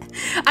dog.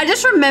 I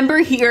just remember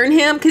hearing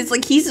him because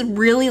like he's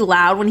really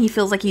loud when he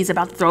feels like he's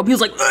about to throw up. He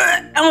was like,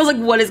 ugh! I was like,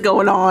 what is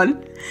going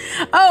on?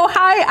 Oh,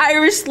 hi,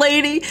 Irish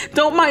lady.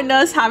 Don't mind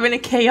us having a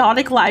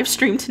chaotic live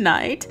stream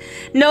tonight.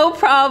 No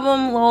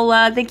problem,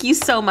 Lola. Thank you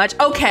so much.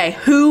 Okay,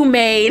 who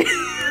made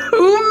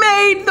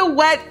the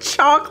wet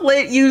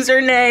chocolate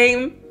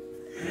username?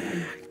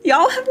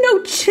 Y'all have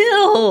no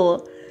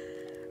chill.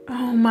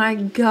 Oh my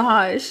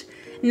gosh.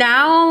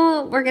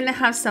 Now we're gonna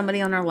have somebody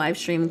on our live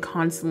stream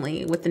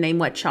constantly with the name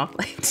Wet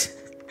Chocolate.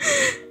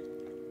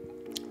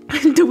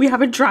 Do we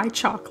have a dry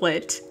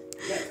chocolate?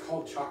 Yeah, it's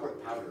called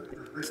chocolate powder.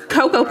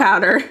 Cocoa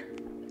powder.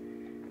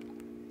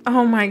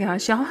 Oh my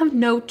gosh, y'all have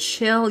no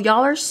chill.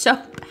 Y'all are so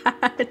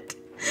bad.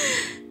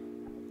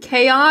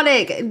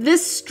 Chaotic.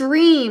 This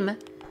stream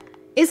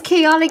is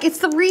chaotic. It's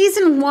the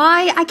reason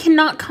why I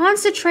cannot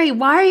concentrate.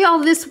 Why are y'all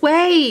this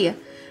way?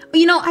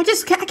 You know, I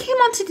came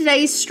onto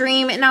today's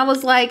stream and I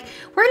was like,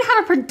 we're gonna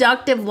have a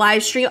productive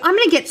live stream. I'm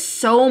gonna get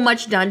so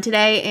much done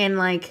today, and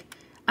like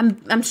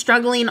I'm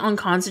struggling on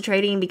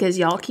concentrating because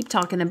y'all keep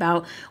talking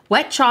about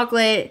wet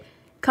chocolate.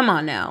 Come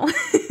on now.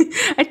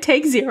 I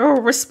take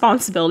zero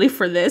responsibility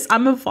for this.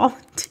 I'm a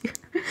volunteer.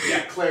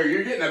 Yeah, Claire,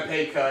 you're getting a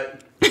pay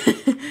cut.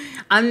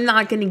 I'm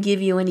not gonna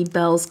give you any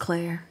bells,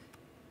 Claire.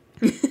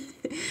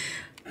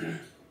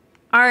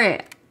 All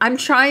right, I'm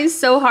trying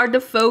so hard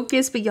to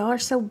focus, but y'all are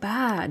so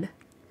bad.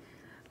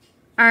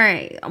 All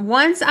right,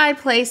 once I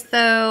place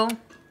though,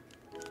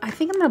 I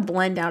think I'm gonna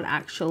blend out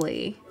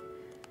actually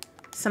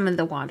some of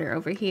the water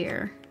over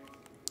here.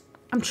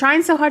 I'm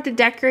trying so hard to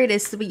decorate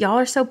this, but y'all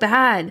are so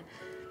bad.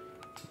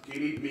 Do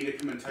you need me to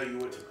come and tell you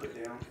what to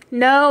put down?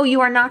 No,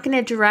 you are not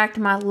gonna direct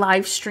my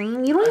live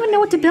stream. You don't even know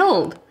what to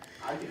build.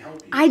 I can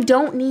help you. I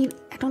don't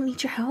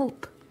need your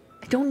help.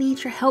 I don't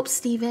need your help,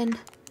 Steven.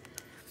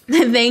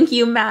 Thank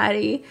you,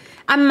 Maddie.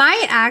 I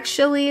might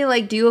actually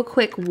like do a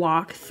quick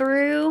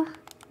walkthrough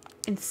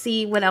and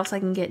see what else I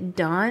can get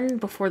done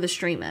before the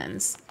stream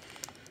ends.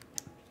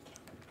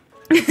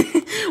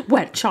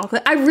 Wet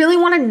chocolate. I really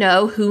want to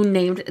know who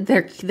named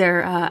their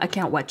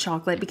account Wet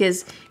Chocolate,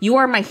 because you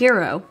are my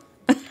hero.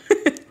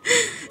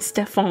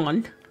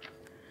 Stefan.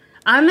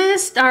 I'm gonna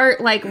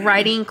start like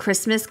writing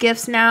Christmas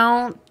gifts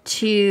now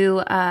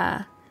to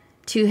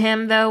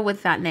him though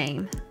with that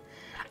name.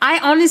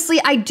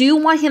 I do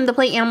want him to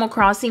play Animal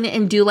Crossing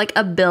and do like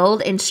a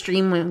build and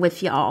stream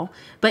with y'all,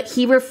 but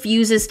he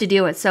refuses to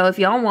do it. So if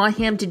y'all want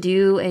him to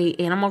do a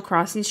Animal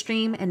Crossing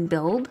stream and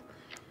build,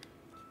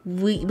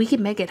 we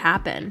can make it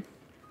happen.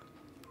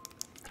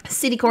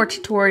 City Core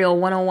Tutorial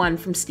 101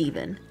 from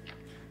Steven.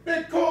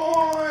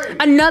 Bitcoin!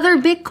 Another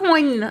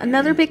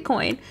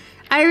Bitcoin.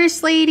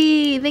 Irish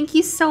lady, thank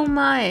you so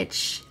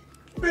much.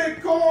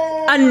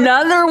 Bitcoin!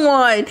 Another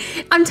one.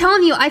 I'm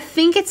telling you, I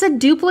think it's a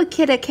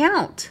duplicate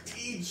account.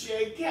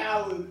 TJ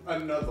Callan,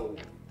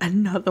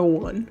 Another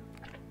one.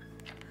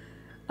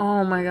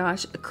 Oh my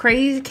gosh.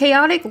 Crazy,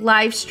 chaotic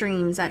live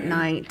streams at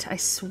night, I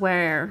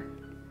swear.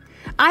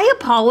 I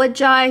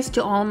apologize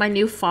to all my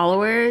new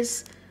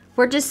followers.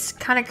 We're just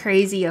kind of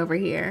crazy over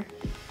here.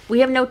 We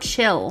have no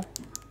chill.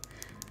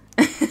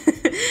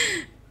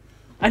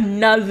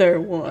 Another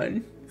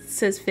one,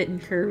 says Fit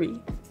and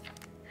Curvy.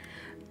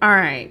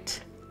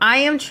 Alright. I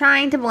am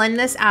trying to blend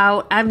this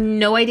out. I have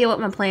no idea what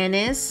my plan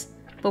is,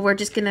 but we're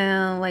just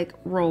gonna like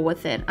roll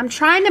with it. I'm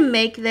trying to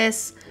make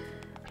this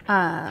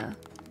at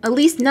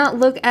least not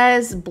look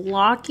as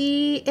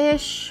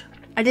blocky-ish.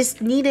 I just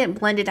need it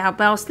blended out.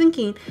 But I was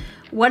thinking,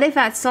 what if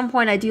at some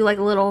point I do like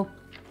a little,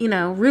 you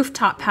know,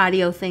 rooftop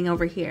patio thing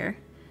over here?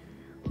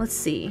 Let's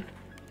see.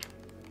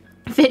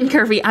 Fit and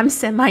Curvy, I'm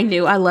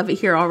semi-new. I love it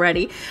here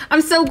already.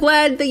 I'm so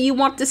glad that you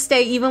want to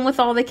stay even with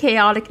all the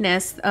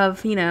chaoticness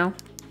of, you know,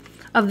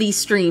 of these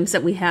streams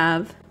that we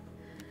have.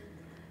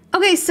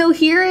 Okay, so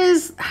here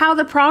is how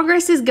the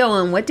progress is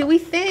going. What do we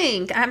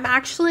think? I'm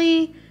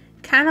actually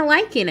kind of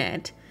liking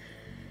it.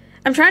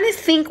 I'm trying to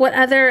think what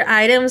other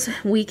items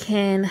we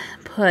can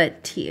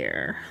put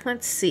here.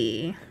 Let's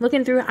see.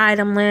 Looking through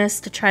item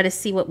list to try to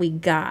see what we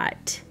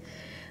got.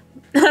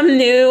 I'm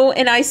new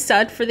and I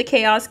subbed for the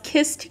chaos.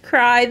 Kiss to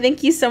cry.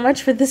 Thank you so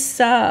much for the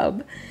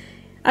sub.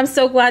 I'm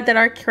so glad that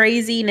our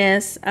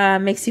craziness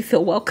makes you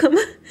feel welcome.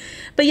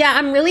 But yeah,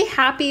 I'm really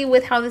happy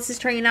with how this is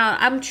turning out.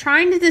 I'm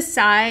trying to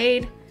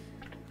decide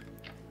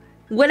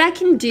what I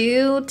can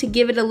do to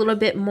give it a little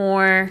bit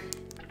more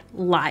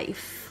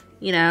life.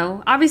 You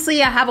know,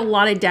 obviously I have a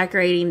lot of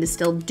decorating to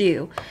still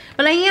do,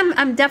 but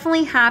I'm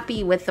definitely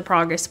happy with the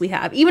progress we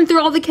have. Even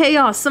through all the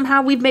chaos,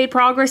 somehow we've made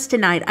progress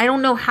tonight. I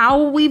don't know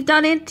how we've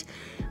done it,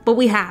 but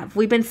we have.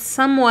 We've been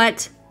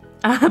somewhat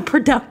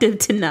productive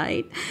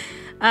tonight.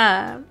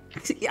 I'm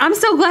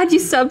so glad you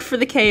subbed for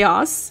the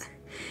chaos.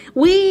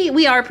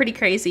 We are pretty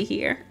crazy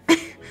here.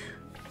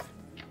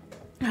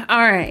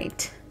 All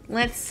right,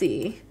 let's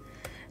see.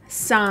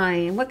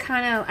 Sign. What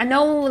kind of... I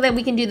know that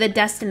we can do the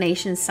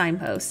destination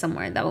signpost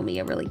somewhere. That will be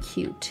a really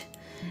cute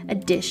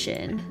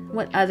addition.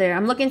 What other...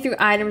 I'm looking through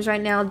items right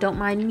now. Don't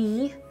mind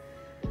me.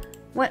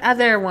 What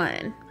other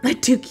one?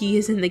 Dookie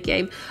is in the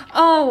game.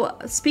 Oh,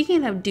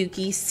 speaking of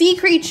Dookie, sea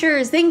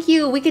creatures. Thank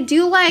you. We could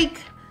do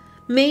like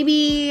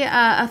maybe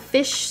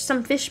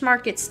some fish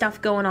market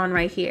stuff going on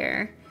right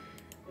here.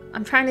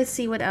 I'm trying to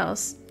see what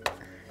else.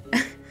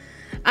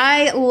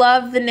 I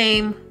love the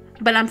name,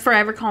 but I'm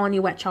forever calling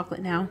you Wet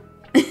Chocolate now.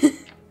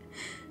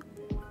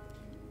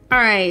 All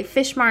right,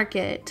 fish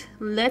market.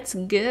 Let's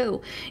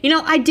go. You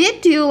know, I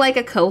did do like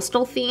a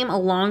coastal theme a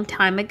long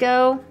time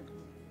ago,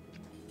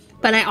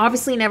 but I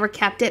obviously never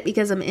kept it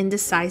because I'm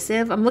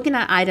indecisive. I'm looking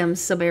at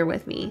items, so bear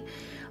with me.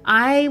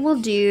 I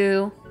will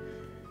do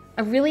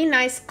a really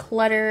nice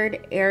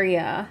cluttered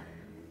area,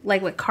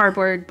 like with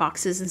cardboard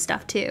boxes and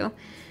stuff too.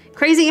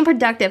 Crazy and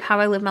productive,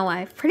 how I live my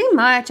life. Pretty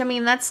much. I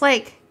mean, that's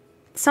like,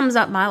 sums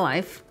up my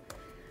life.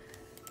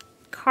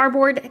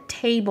 Cardboard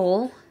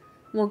table.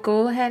 We'll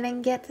go ahead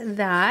and get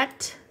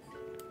that.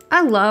 I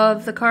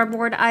love the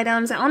cardboard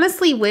items. I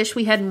honestly wish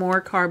we had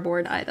more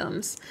cardboard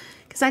items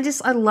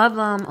because I love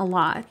them a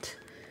lot.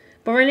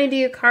 But we're gonna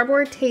do a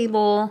cardboard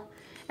table,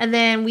 and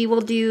then we will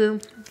do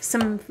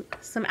some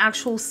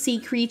actual sea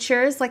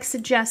creatures like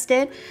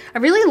suggested. I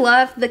really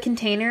love the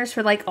containers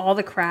for like all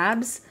the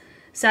crabs.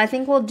 So I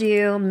think we'll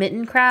do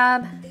mitten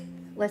crab.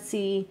 Let's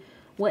see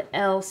what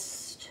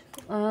else.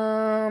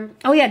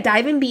 Oh yeah,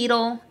 diving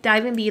beetle.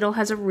 Diving beetle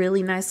has a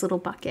really nice little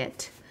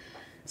bucket.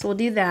 So we'll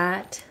do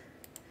that.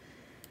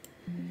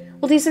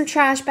 We'll do some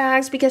trash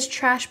bags because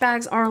trash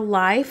bags are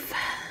life.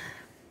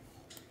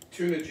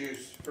 Tuna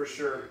juice, for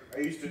sure.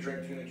 I used to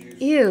drink tuna juice.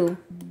 Ew.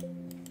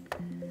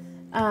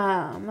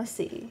 Let's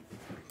see.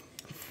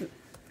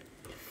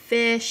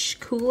 Fish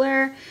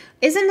cooler.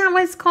 Isn't that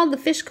what it's called? The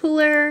fish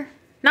cooler?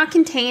 Not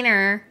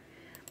container.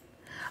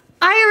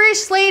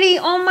 Irish lady,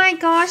 oh my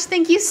gosh,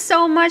 thank you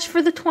so much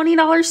for the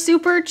 $20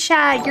 super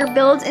chat. Your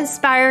builds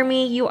inspire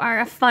me. You are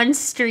a fun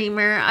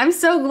streamer. I'm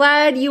so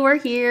glad you are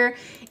here,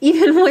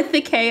 even with the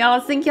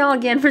chaos. Thank y'all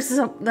again for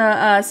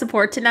the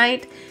support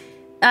tonight.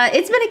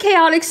 It's been a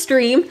chaotic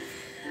stream.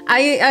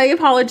 I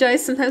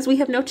apologize. Sometimes we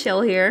have no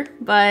chill here,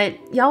 but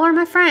y'all are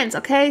my friends,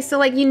 okay? So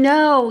like, you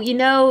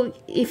know,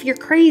 if you're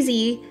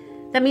crazy,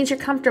 that means you're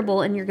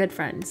comfortable and you're good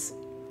friends.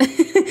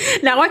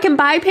 Now I can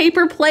buy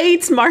paper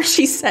plates,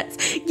 Marshy says.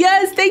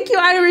 Yes, thank you,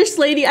 Irish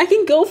lady. I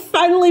can go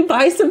finally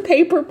buy some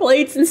paper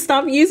plates and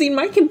stop using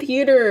my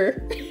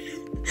computer.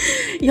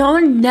 Y'all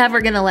are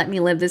never gonna let me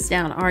live this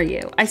down, are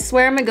you? I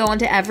swear I'm gonna go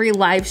into every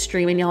live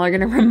stream and y'all are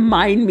gonna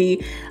remind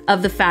me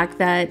of the fact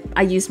that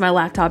I used my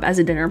laptop as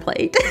a dinner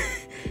plate.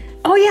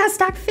 Oh yeah,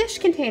 stacked fish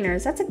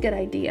containers. That's a good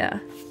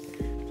idea.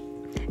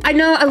 I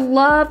know, I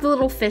love the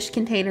little fish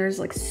containers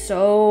like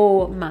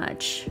so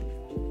much.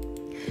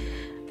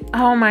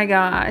 Oh my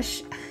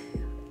gosh.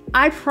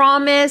 I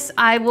promise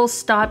I will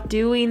stop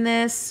doing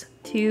this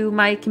to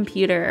my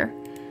computer.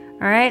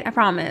 All right, I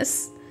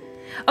promise.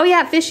 Oh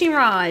yeah, fishing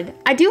rod.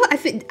 I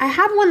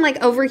have one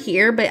like over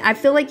here, but I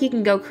feel like you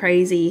can go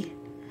crazy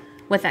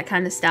with that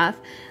kind of stuff.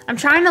 I'm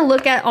trying to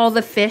look at all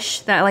the fish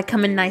that like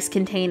come in nice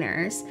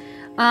containers.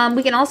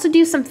 We can also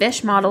do some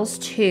fish models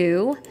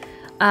too.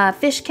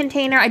 Fish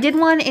container. I did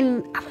one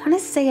in, I want to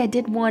say I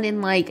did one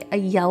in like a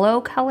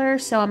yellow color,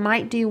 so I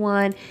might do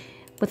one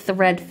with the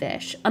red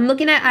fish. I'm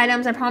looking at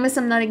items. I promise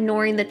I'm not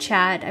ignoring the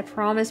chat. I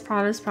promise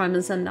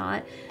I'm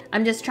not.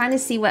 I'm just trying to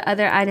see what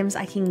other items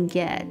I can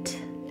get.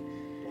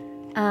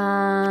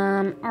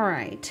 All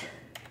right.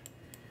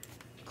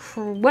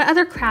 What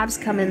other crabs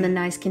come in the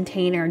nice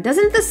container?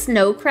 Doesn't the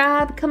snow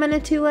crab come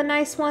into a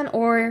nice one,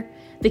 or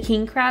the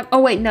king crab? Oh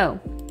wait, no.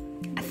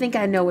 I think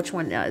I know which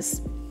one does.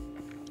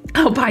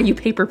 I'll buy you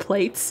paper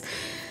plates.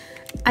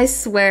 I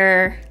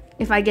swear,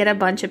 if I get a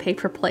bunch of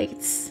paper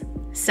plates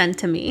sent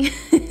to me.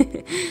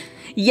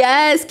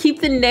 Yes, keep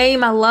the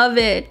name. I love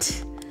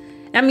it.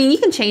 I mean, you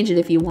can change it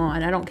if you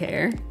want. I don't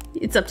care.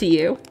 It's up to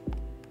you.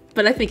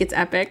 But I think it's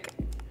epic.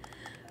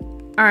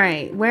 All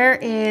right, where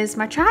is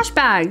my trash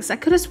bags? I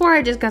could have swore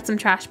I just got some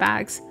trash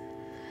bags.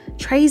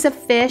 Trays of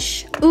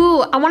fish.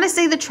 Ooh, I want to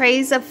say the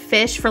trays of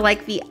fish for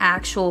like the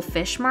actual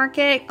fish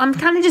market. I'm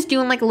kind of just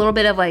doing like a little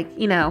bit of like,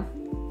 you know,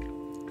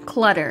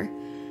 clutter.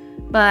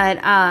 But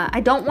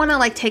I don't want to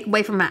like take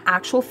away from my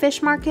actual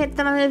fish market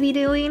that I'm going to be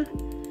doing.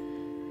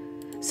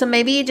 So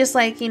maybe just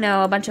like, you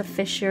know, a bunch of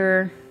fish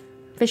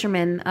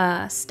fisherman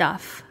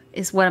stuff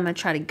is what I'm going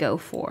to try to go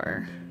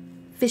for.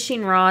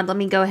 Fishing rod. Let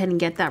me go ahead and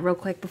get that real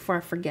quick before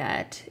I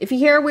forget. If you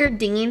hear a weird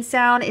dinging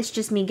sound, it's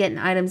just me getting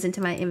items into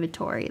my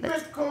inventory.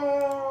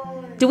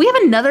 Bitcoin. Do we have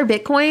another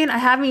Bitcoin? I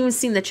haven't even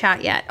seen the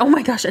chat yet. Oh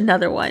my gosh,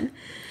 another one.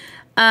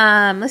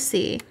 Let's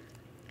see.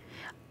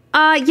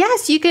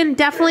 Yes, you can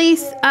definitely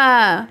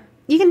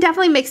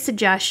make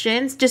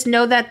suggestions. Just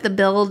know that the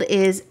build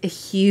is a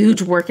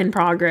huge work in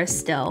progress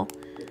still.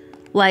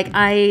 Like,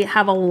 I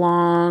have a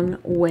long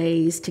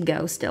ways to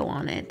go still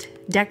on it,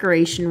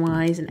 decoration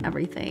wise and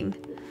everything.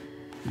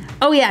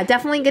 Oh yeah,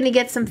 definitely gonna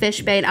get some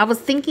fish bait. I was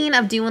thinking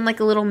of doing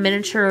like a little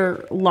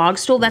miniature log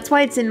stool. That's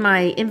why it's in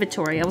my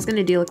inventory. I was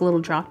gonna do like a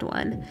little dropped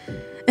one.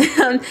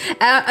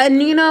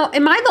 And you know,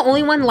 am I the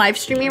only one live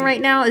streaming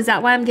right now? Is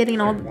that why I'm getting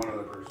all?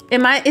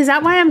 Is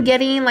that why I'm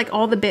getting like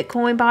all the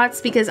Bitcoin bots?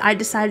 Because I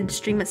decided to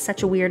stream at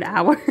such a weird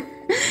hour.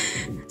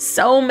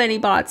 So many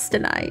bots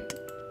tonight.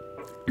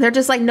 They're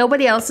just like,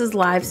 nobody else is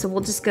live, so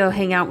we'll just go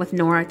hang out with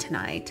Nora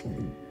tonight.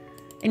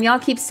 And y'all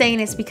keep saying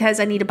it's because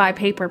I need to buy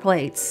paper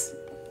plates.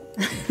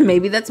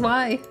 Maybe that's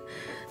why.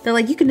 They're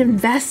like, you can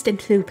invest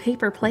into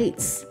paper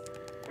plates.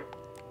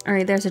 All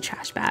right, there's the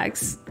trash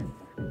bags.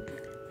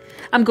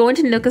 I'm going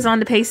to Nookazon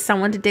to pay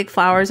someone to dig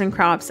flowers and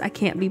crops. I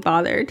can't be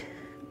bothered.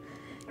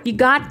 You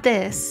got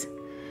this.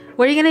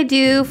 What are you gonna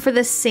do for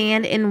the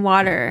sand and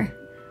water?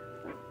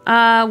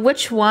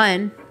 Which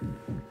one?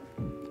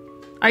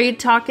 Are you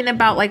talking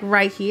about like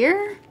right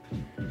here?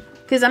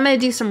 Because I'm gonna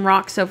do some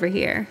rocks over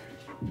here.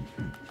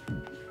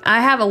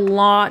 I have a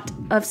lot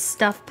of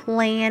stuff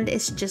planned.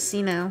 It's just,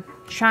 you know,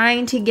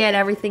 trying to get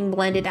everything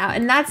blended out.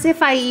 And that's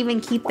if I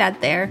even keep that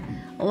there.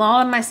 A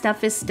lot of my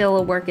stuff is still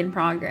a work in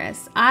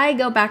progress. I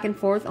go back and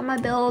forth on my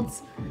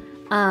builds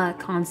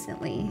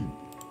constantly.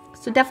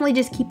 So definitely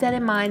just keep that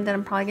in mind that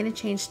I'm probably going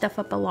to change stuff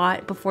up a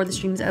lot before the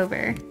stream's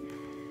over.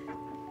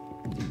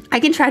 I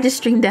can try to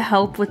stream to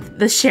help with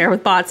the share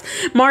with bots.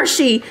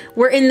 Marshy,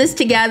 we're in this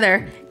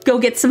together. Go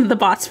get some of the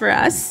bots for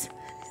us.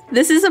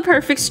 This is a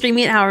perfect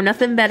streaming hour.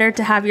 Nothing better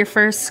to have your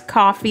first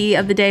coffee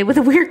of the day with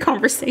weird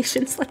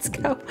conversations. Let's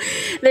go.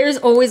 There's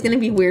always going to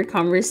be weird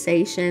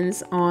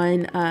conversations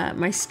on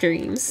my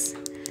streams.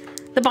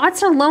 The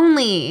bots are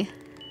lonely.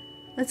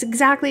 That's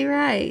exactly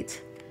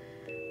right.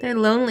 They're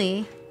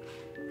lonely.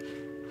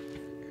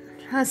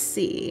 Let's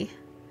see.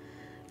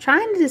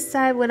 Trying to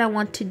decide what I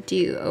want to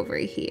do over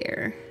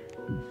here.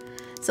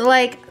 So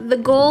like the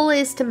goal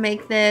is to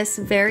make this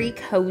very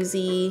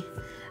cozy.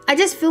 I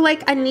just feel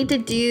like I need to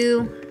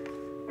do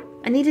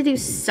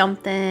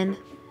something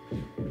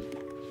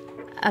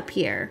up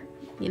here,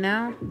 you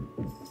know?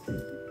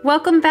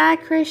 Welcome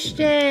back,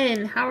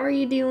 Christian. How are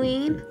you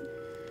doing?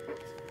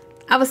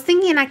 I was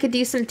thinking I could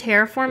do some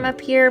terraform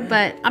up here,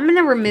 but I'm going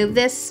to remove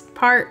this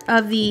part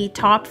of the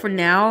top for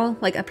now,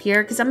 like up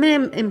here, because I'm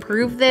going to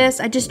improve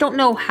this. I just don't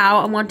know how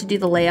I want to do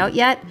the layout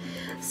yet.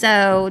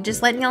 So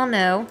just letting y'all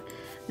know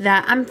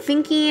that I'm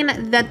thinking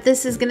that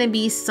this is going to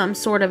be some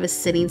sort of a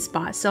sitting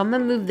spot. So I'm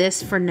going to move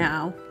this for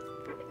now.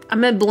 I'm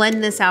going to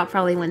blend this out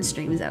probably when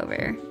stream's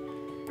over.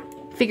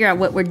 Figure out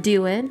what we're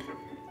doing.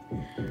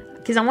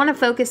 Because I want to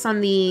focus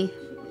on the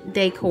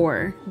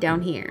decor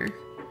down here.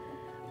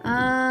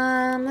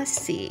 Let's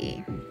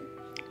see.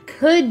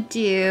 Could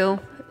do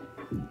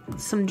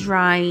some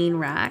drying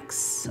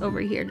racks over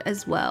here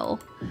as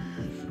well.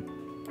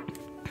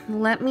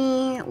 Let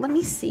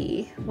me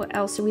see. What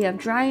else do we have?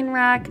 Drying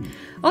rack.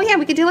 Oh yeah,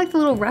 we could do like the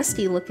little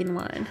rusty looking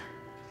one.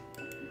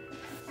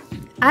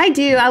 I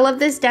do. I love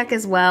this deck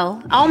as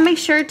well. I'll make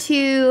sure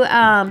to,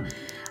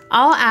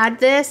 I'll add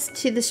this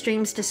to the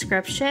stream's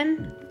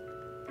description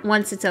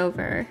once it's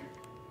over.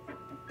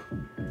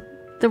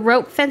 The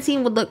rope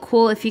fencing would look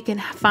cool if you can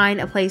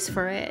find a place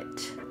for it.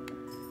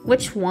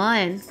 Which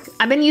one?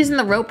 I've been using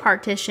the rope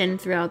partition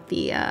throughout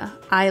the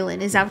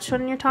island. Is that which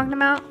one you're talking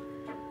about?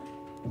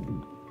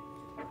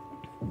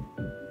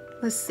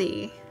 Let's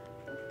see.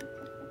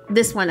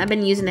 This one. I've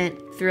been using it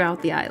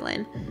throughout the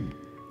island.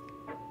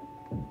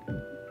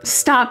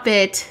 Stop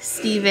it,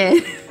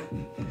 Steven.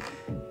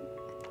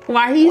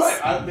 Why are you...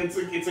 What?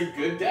 It's a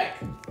good deck.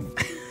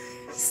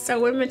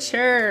 So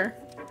immature.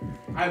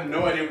 I have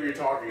no idea what you're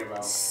talking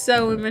about.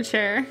 So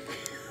immature.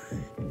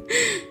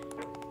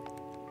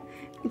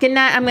 Good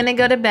night. I'm gonna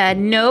go to bed.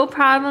 No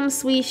problem,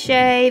 Sweet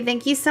Shay.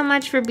 Thank you so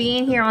much for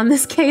being here on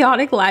this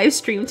chaotic live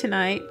stream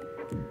tonight.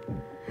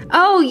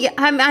 Oh, yeah.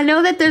 I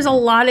know that there's a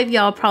lot of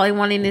y'all probably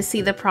wanting to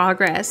see the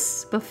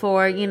progress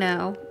before, you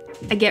know,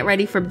 I get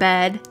ready for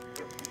bed.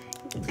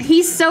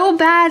 He's so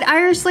bad,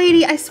 Irish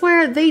lady. I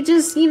swear, they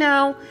just, you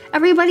know,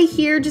 everybody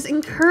here just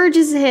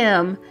encourages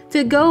him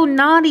to go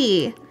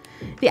naughty.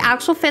 The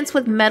actual fence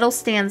with metal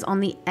stands on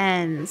the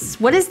ends.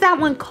 What is that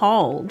one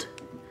called?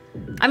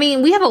 I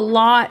mean, we have a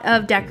lot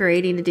of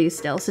decorating to do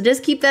still, so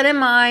just keep that in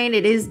mind.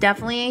 It is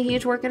definitely a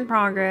huge work in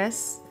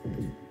progress.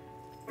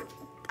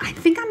 I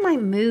think I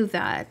might move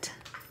that.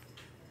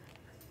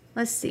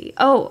 Let's see.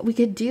 Oh, we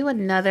could do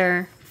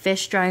another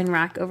fish drying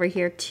rack over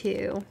here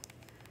too.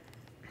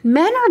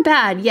 Men are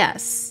bad,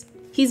 yes.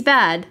 He's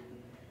bad.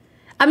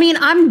 I mean,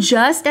 I'm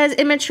just as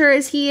immature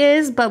as he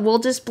is, but we'll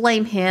just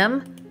blame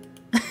him.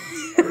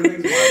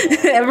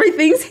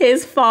 Everything's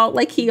his fault.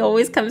 Like he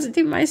always comes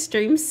into my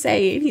stream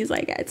saying, he's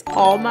like, it's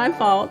all my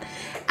fault.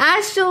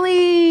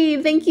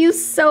 Ashley, thank you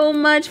so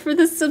much for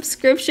the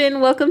subscription.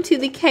 Welcome to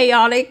the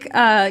chaotic,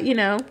 you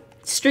know,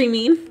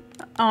 streaming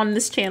on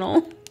this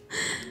channel.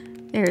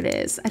 There it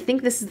is. I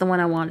think this is the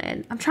one I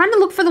wanted. I'm trying to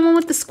look for the one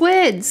with the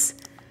squids.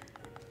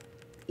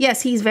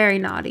 Yes, he's very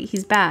naughty.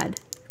 He's bad.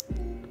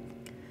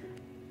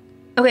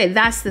 Okay,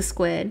 that's the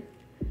squid.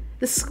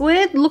 The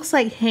squid looks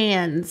like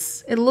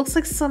hands. It looks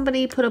like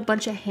somebody put a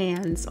bunch of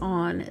hands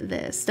on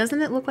this. Doesn't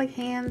it look like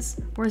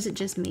hands? Or is it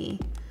just me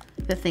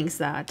that thinks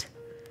that?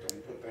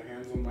 Don't put the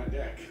hands on my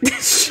deck.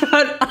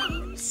 Shut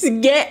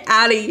up. Get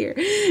out of here.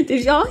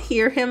 Did y'all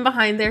hear him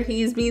behind there?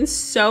 He's being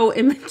so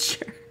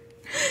immature.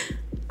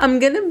 I'm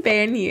gonna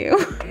ban you.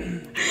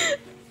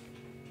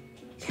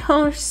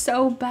 Y'all are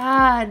so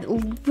bad.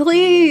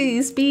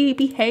 Please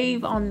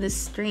behave on this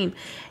stream.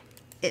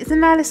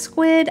 Isn't that a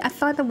squid? I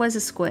thought that was a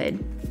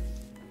squid.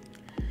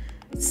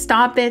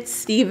 Stop it,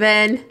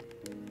 Steven.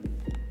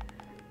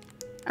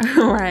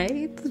 All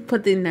right, let's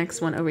put the next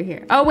one over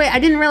here. Oh wait, I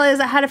didn't realize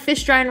I had a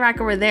fish drying rack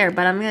over there,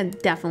 but I'm gonna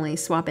definitely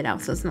swap it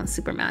out so it's not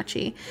super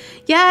matchy.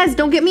 Yes,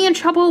 don't get me in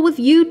trouble with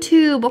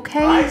YouTube,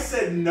 okay? I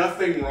said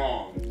nothing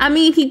wrong. I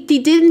mean, he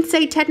didn't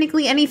say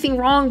technically anything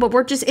wrong, but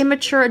we're just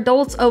immature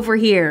adults over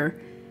here.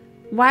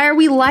 Why are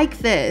we like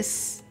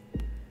this?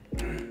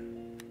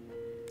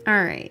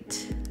 All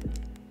right.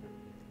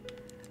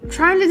 I'm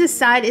trying to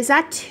decide, is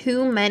that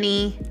too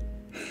many?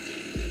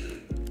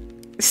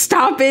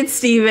 Stop it,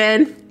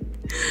 Steven.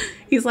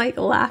 He's like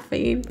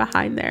laughing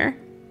behind there.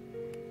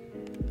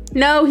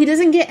 No, he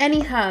doesn't get any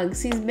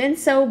hugs. He's been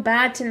so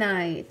bad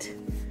tonight.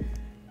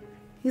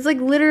 He's like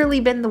literally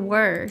been the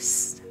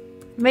worst.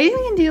 Maybe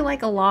we can do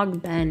like a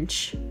log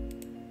bench.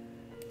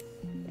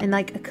 And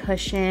like a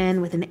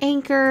cushion with an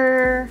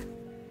anchor.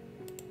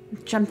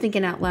 Which I'm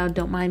thinking out loud,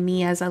 don't mind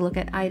me as I look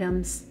at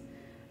items.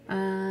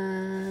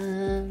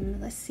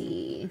 Let's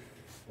see.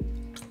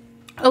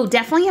 Oh,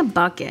 definitely a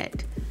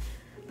bucket.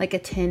 Like a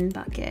tin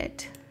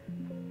bucket.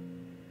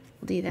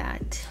 We'll do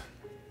that.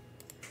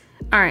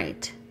 All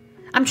right.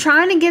 I'm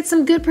trying to get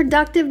some good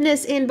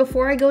productiveness in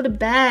before I go to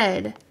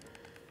bed.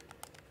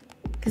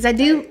 Because I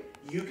do... Hey,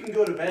 you can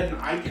go to bed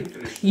and I can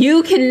finish.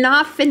 You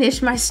cannot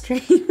finish my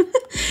stream.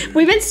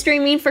 We've been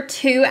streaming for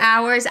 2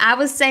 hours. I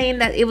was saying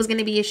that it was going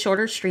to be a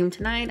shorter stream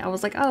tonight. I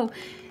was like, oh,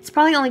 it's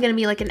probably only going to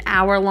be like an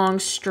hour-long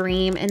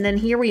stream. And then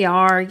here we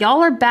are.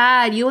 Y'all are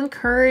bad. You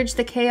encourage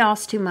the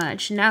chaos too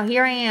much. Now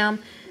here I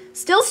am,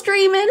 still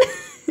streaming.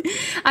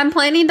 I'm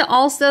planning to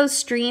also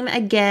stream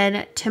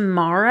again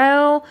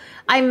tomorrow.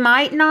 I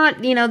might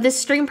not, you know, this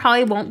stream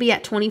probably won't be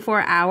at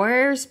 24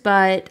 hours,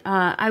 but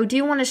I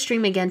do want to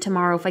stream again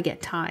tomorrow if I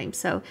get time.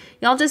 So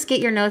y'all just get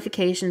your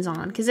notifications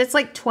on because it's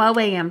like 12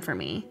 a.m. for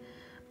me.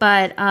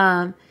 But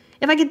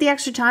if I get the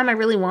extra time, I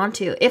really want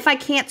to. If I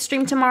can't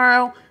stream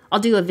tomorrow, I'll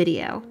do a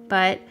video.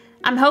 But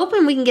I'm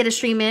hoping we can get a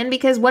stream in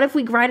because what if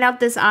we grind out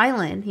this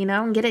island, you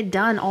know, and get it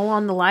done all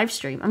on the live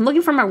stream? I'm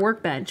looking for my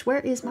workbench.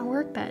 Where is my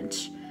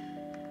workbench?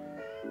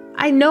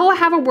 I know I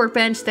have a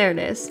workbench. There it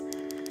is.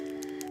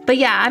 But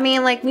yeah, I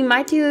mean, like, we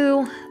might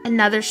do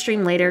another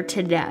stream later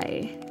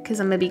today because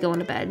I'm going to be going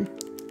to bed.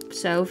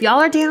 So if y'all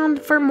are down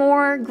for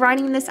more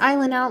grinding this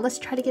island out, let's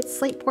try to get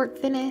Slateport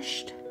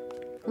finished.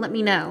 Let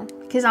me know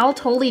because I'll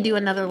totally do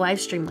another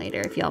live stream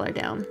later if y'all are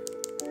down.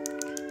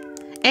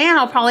 And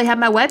I'll probably have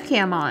my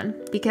webcam on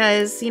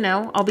because, you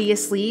know, I'll be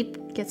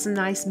asleep, get some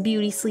nice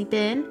beauty sleep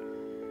in.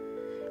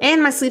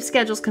 And my sleep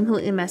schedule's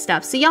completely messed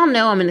up. So y'all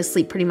know I'm going to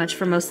sleep pretty much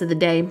for most of the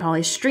day and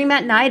probably stream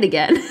at night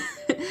again.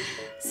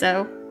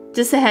 So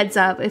just a heads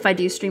up, if I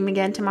do stream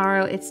again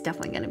tomorrow, it's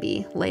definitely going to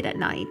be late at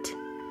night.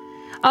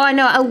 Oh, I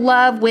know. I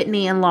love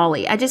Whitney and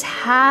Lolly. I just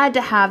had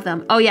to have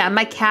them. Oh yeah,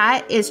 my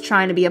cat is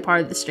trying to be a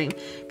part of the stream.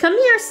 Come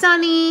here,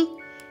 Sunny.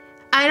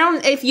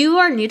 If you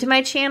are new to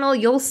my channel,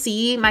 you'll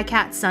see my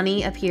cat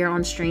Sunny appear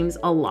on streams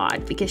a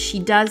lot because she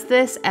does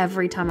this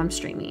every time I'm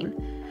streaming.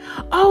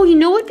 Oh, you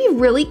know what would be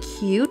really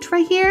cute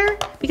right here?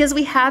 Because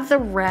we have the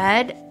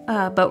red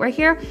boat right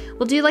here.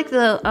 We'll do like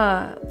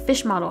the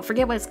fish model. I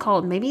forget what it's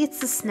called. Maybe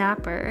it's the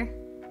snapper.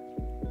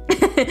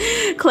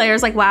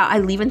 Claire's like, wow, I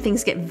leave when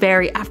things get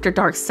very after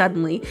dark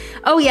suddenly.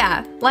 Oh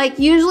yeah, like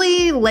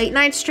usually late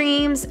night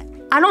streams.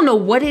 I don't know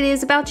what it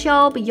is about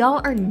y'all, but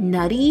y'all are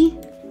nutty,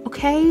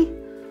 okay?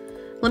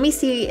 Let me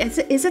see, is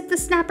it the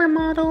snapper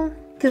model?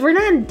 Because we're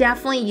gonna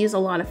definitely use a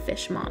lot of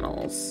fish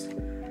models.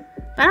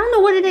 I don't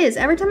know what it is.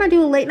 Every time I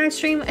do a late night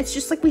stream, it's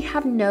just like we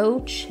have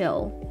no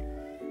chill.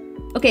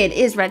 Okay, it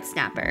is red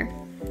snapper.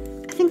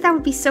 I think that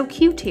would be so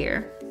cute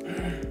here.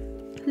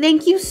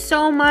 Thank you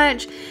so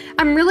much.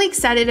 I'm really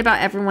excited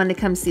about everyone to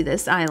come see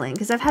this island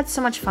because I've had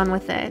so much fun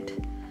with it.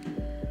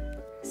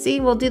 See,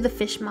 we'll do the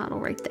fish model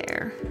right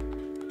there.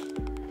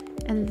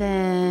 And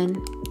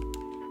then,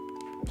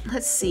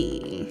 let's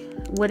see,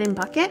 wooden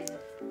bucket.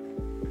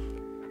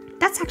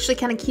 That's actually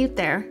kind of cute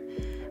there.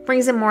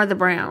 Brings in more of the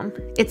brown.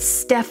 It's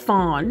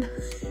Stefan.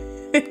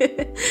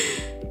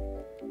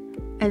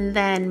 And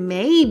then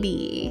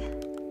maybe,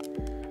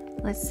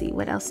 let's see,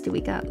 what else do we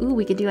got? Ooh,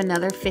 we could do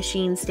another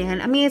fishing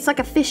stand. I mean, it's like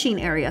a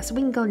fishing area, so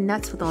we can go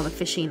nuts with all the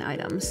fishing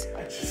items.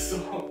 I just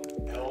saw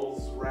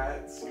L's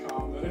Rats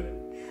comment.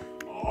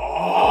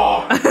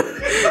 Oh!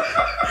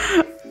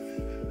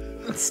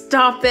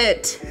 Stop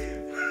it.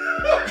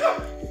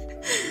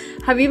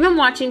 Have you been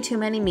watching too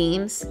many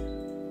memes?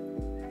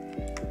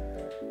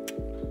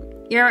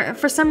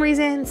 For some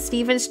reason,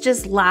 Steven's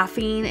just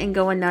laughing and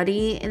going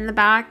nutty in the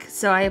back,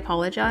 so I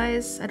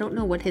apologize. I don't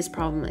know what his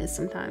problem is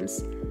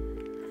sometimes.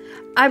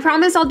 I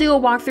promise I'll do a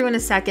walkthrough in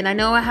a second. I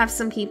know I have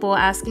some people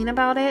asking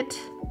about it.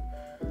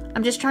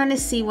 I'm just trying to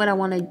see what I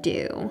want to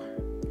do.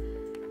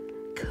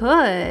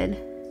 Could...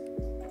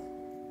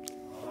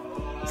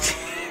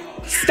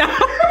 Stop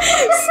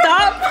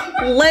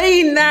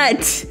laying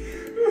that.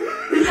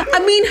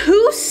 I mean,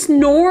 who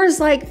snores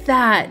like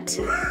that?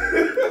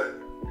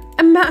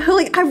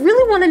 I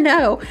really want to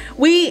know.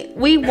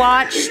 We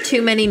watch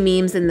too many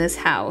memes in this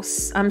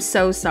house. I'm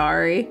so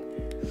sorry.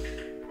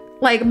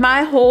 Like,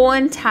 my whole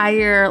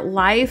entire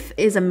life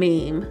is a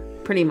meme,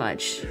 pretty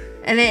much.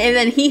 And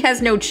then he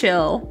has no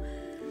chill.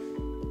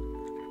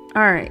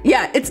 All right.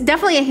 Yeah, it's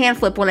definitely a hand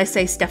flip when I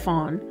say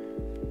Stefan.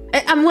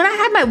 When I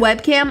have my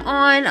webcam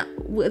on,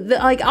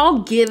 like, I'll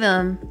give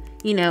him,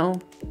 you know,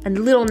 a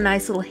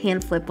nice little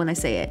hand flip when I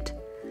say it.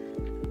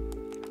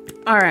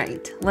 All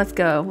right, let's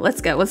go.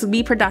 Let's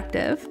be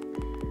productive.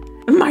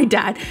 My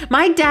dad,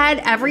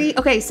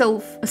 okay, so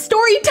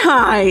story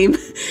time,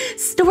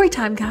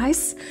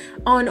 guys.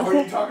 Are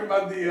you talking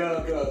about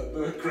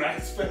the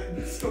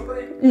grass-fed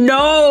story?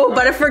 No,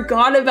 but I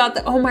forgot about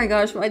the, oh my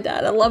gosh, my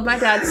dad. I love my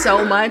dad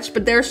so much,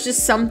 but there's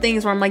just some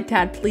things where I'm like,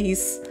 Dad,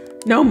 please,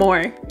 no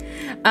more.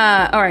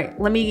 All right,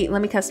 let me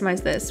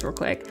customize this real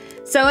quick.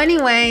 So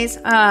anyways,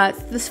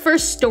 this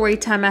first story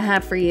time I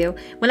have for you,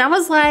 when I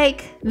was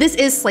like, this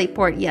is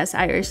Slateport, yes,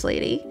 Irish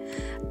lady.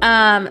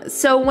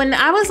 So when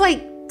I was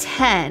like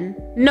 10,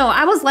 no,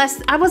 I was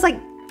like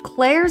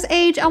Claire's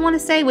age, I want to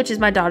say, which is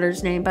my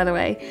daughter's name, by the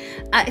way.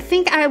 I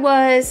think I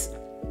was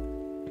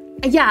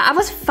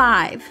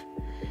 5.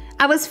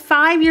 I was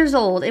 5 years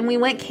old and we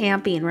went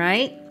camping,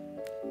 right?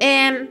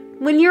 And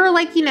when you're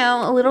like, you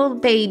know, a little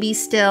baby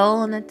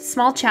still and a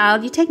small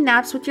child, you take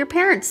naps with your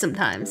parents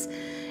sometimes.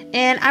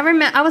 And I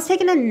remember I was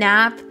taking a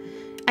nap,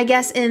 I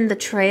guess, in the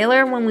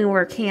trailer when we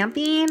were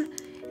camping.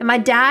 And my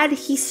dad,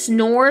 he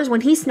snores.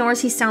 When he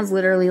snores, he sounds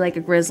literally like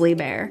a grizzly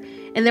bear.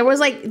 And there was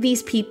like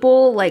these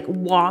people like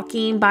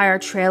walking by our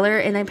trailer,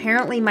 and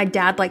apparently my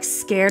dad like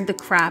scared the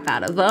crap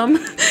out of them.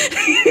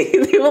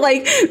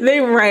 They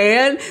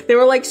ran. They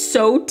were like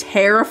so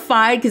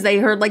terrified because they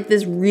heard like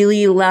this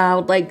really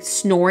loud like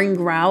snoring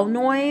growl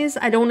noise.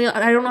 I don't know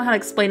how to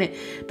explain it,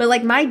 but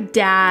like my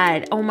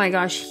dad, oh my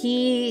gosh,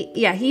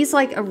 he's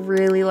like a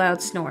really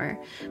loud snorer.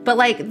 But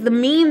like the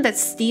meme that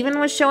Steven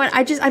was showing,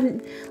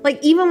 I'm like,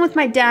 even with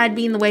my dad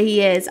being the way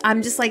he is,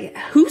 I'm just like,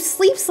 who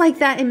sleeps like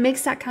that and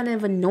makes that kind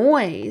of a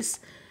noise?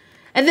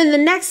 And then the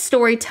next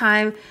story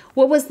time,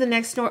 what was the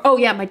next story? Oh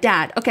yeah, my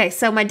dad. Okay,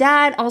 so my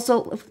dad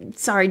also,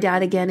 sorry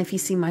Dad again if you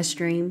see my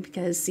stream,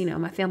 because you know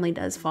my family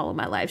does follow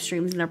my live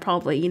streams and they're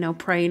probably, you know,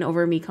 praying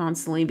over me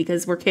constantly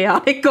because we're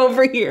chaotic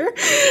over here.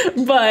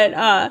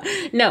 But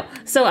no,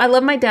 so I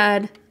love my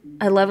dad.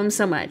 I love him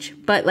so much.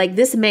 But like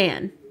this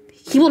man,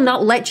 he will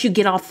not let you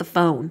get off the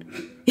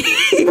phone.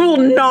 He will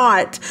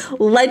not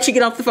let you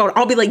get off the phone.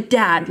 I'll be like,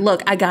 Dad,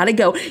 look, I gotta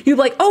go. He'll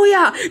be like, oh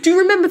yeah, do you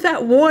remember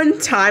that one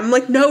time? I'm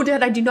like, no,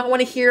 Dad, I do not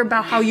want to hear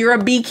about how you're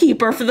a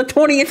beekeeper for the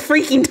 20th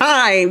freaking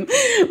time.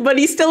 But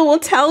he still will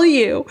tell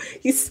you.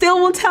 He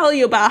still will tell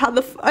you about how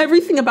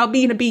everything about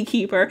being a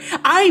beekeeper.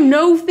 I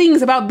know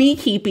things about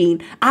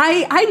beekeeping.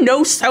 I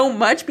know so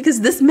much because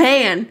this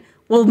man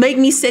will make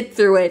me sit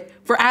through it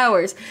for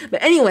hours.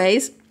 But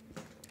anyways,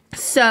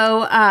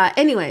 so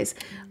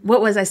what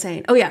was I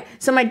saying? Oh yeah.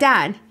 So my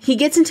dad, he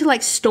gets into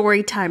like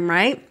story time,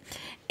 right?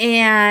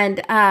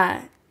 And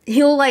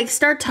he'll like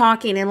start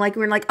talking and like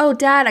we're like, oh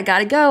Dad, I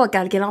gotta go. I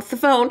gotta get off the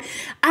phone.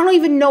 I don't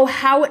even know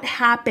how it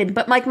happened,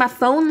 but like my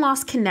phone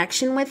lost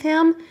connection with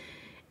him.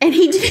 And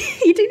he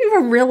didn't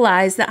even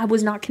realize that I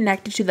was not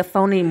connected to the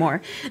phone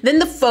anymore. Then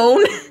the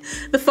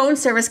phone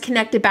service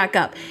connected back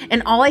up.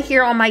 And all I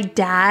hear on my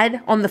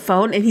dad on the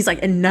phone, and he's like,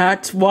 and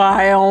that's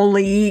why I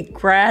only eat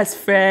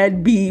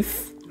grass-fed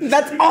beef.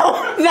 That's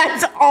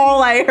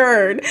all I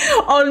heard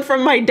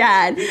from my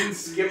dad.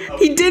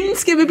 He didn't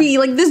skip a beat.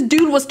 Like this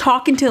dude was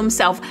talking to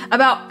himself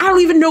about, I don't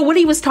even know what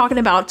he was talking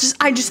about.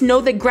 I just know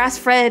that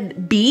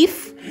grass-fed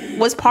beef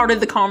was part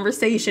of the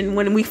conversation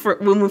when we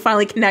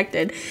finally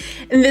connected.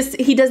 And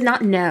he does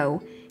not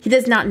know. He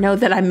does not know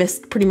that I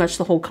missed pretty much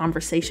the whole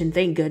conversation.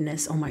 Thank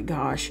goodness. Oh my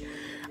gosh.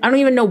 I don't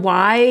even know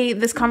why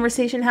this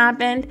conversation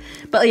happened.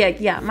 But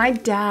yeah, my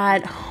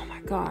dad, oh my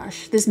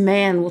gosh, this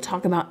man will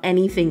talk about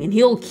anything and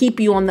he'll keep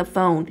you on the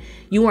phone.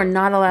 You are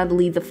not allowed to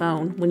leave the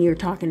phone when you're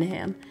talking to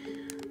him.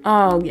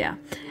 Oh yeah.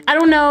 I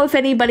don't know if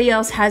anybody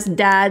else has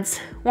dads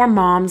or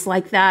moms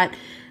like that,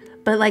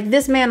 but like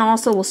this man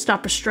also will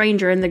stop a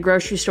stranger in the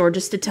grocery store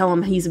just to tell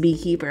him he's a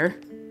beekeeper.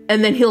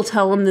 And then he'll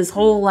tell him this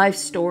whole life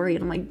story.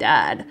 And I'm like,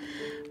 Dad,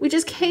 we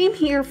just came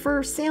here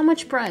for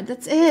sandwich bread.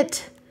 That's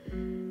it.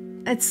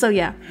 It's so,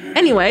 yeah.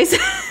 Anyways,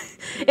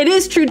 it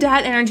is true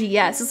dad energy.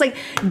 Yes. It's like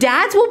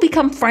dads will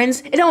become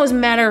friends. It doesn't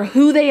matter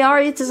who they are.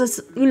 It's just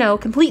a, you know,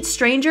 complete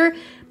stranger.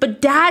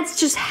 But dads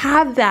just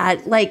have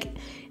that, like,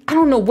 I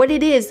don't know what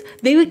it is.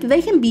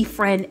 They can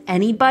befriend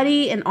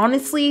anybody. And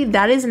honestly,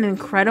 that is an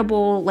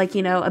incredible, like,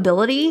 you know,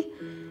 ability.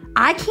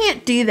 I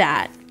can't do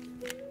that.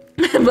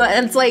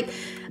 But it's like,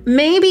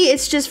 maybe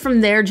it's just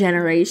from their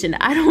generation.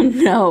 I don't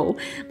know.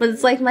 But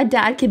it's like my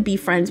dad could be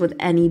friends with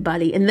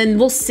anybody. And then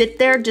we'll sit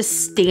there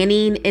just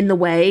standing in the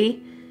way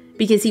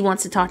because he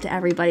wants to talk to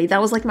everybody.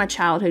 That was like my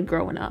childhood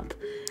growing up.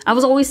 I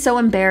was always so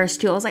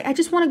embarrassed too. I was like, I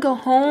just want to go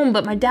home.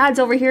 But my dad's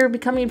over here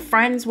becoming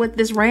friends with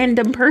this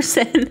random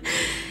person.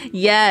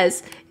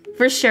 Yes,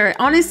 for sure.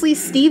 Honestly,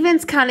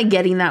 Steven's kind of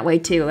getting that way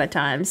too at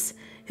times.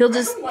 He'll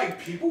just, I don't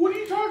like people. What are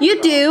you talking you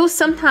about? do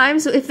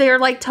sometimes if they're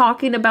like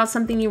talking about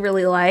something you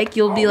really like,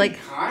 you'll be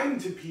like kind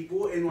to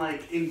people and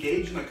like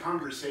engage in a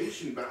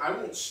conversation, but I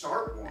won't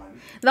start one.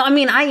 No, I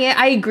mean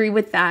I agree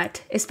with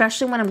that,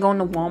 especially when I'm going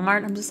to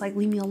Walmart. I'm just like,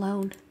 leave me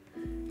alone,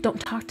 don't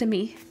talk to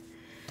me.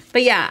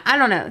 But yeah, I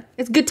don't know.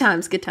 It's good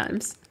times, good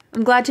times.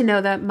 I'm glad to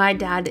know that my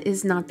dad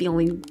is not the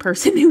only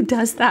person who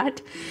does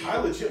that. I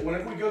legit,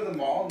 whenever we go to the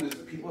mall and there's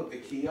the people at the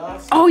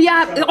kiosk. Oh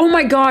yeah, oh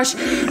my gosh.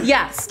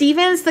 Yeah,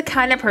 Steven's the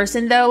kind of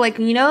person though, like,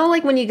 you know,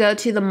 like when you go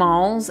to the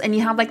malls and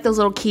you have like those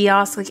little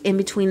kiosks like in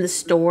between the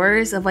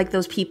stores of like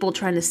those people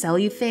trying to sell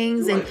you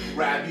things. And like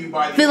grab you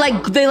by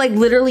the they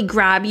literally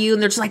grab you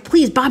and they're just like,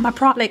 please buy my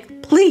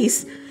product,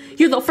 please.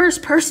 You're the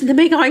first person to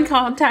make eye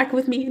contact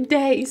with me in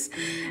days.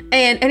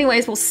 And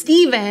anyways, well,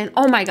 Steven,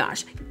 oh my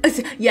gosh.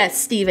 Yes,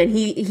 Steven,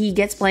 he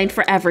gets blamed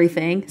for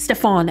everything.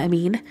 Stefan, I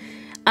mean.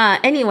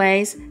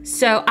 Anyways,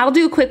 so I'll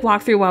do a quick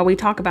walkthrough while we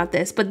talk about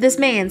this. But this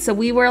man, so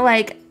we were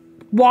like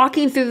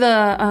walking through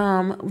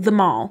the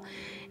mall.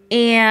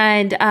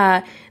 And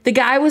the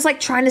guy was like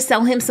trying to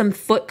sell him some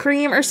foot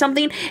cream or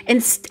something.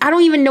 And I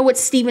don't even know what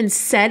Steven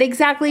said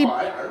exactly.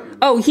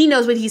 Oh, he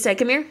knows what he said.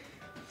 Come here.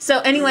 So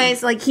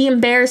anyways, like he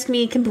embarrassed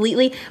me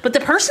completely. But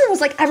the person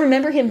was like, I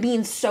remember him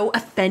being so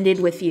offended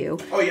with you.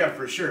 Oh yeah,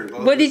 for sure.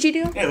 Well, what did you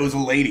do? Yeah, it was a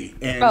lady.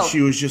 And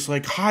she was just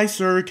like, hi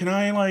sir, can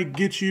I like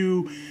get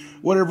you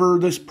whatever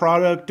this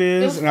product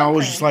is? And I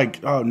was just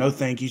like, oh no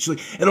thank you. She's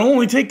like, it'll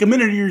only take a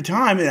minute of your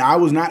time. And I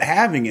was not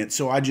having it.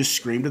 So I just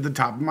screamed at the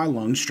top of my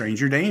lungs,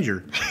 stranger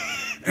danger.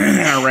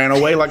 And I ran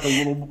away like a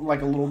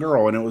little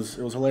girl, and it was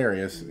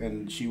hilarious.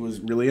 And she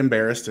was really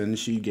embarrassed, and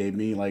she gave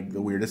me like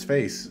the weirdest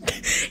face.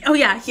 Oh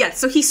yeah.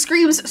 So he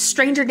screams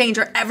stranger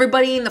danger.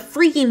 Everybody in the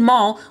freaking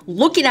mall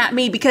looking at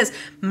me because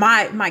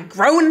my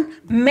grown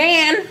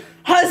man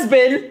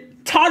husband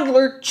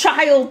toddler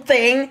child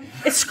thing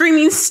is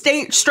screaming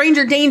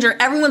stranger danger.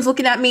 Everyone's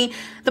looking at me.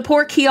 The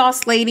poor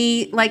kiosk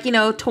lady, like, you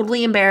know,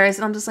 totally embarrassed.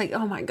 And I'm just like,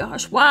 oh my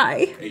gosh,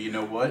 why? Hey, you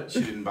know what? She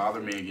didn't bother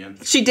me again.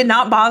 She did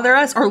not bother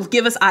us or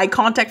give us eye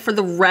contact for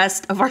the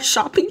rest of our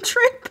shopping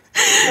trip.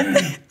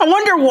 I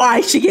wonder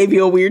why she gave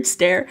you a weird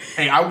stare.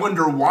 Hey, I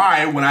wonder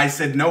why when I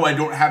said, no, I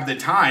don't have the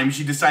time,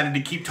 she decided to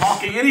keep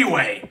talking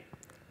anyway.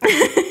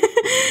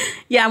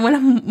 Yeah,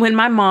 when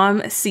my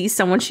mom sees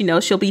someone she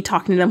knows, she'll be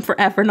talking to them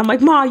forever. And I'm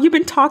like, Ma, you've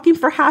been talking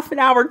for half an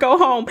hour. Go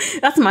home.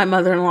 That's my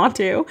mother-in-law,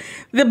 too.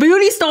 The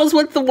beauty stalls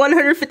with the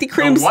 150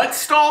 creams. The what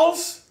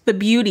stalls? The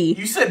beauty.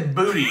 You said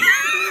booty.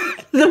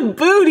 The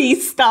booty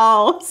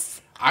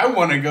stalls. I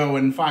want to go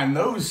and find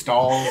those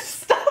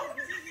stalls.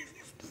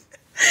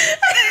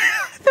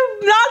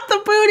 Not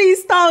the booty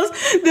stalls.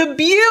 The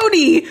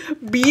beauty.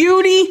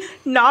 Beauty,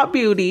 not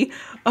beauty.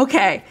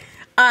 Okay.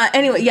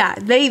 Anyway, yeah,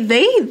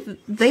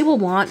 they will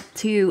want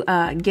to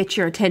get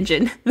your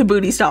attention. The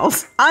booty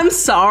stalls. I'm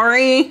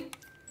sorry.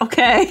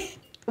 Okay.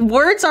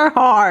 Words are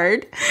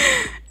hard.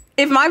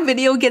 If my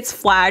video gets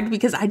flagged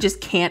because I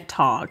just can't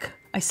talk,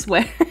 I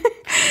swear.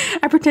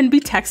 I pretend to be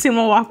texting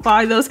while I walk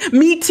by those.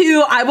 Me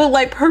too. I will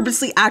like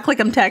purposely act like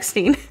I'm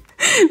texting.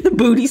 The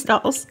booty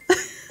stalls.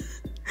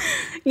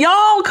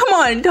 Y'all, come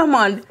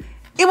on.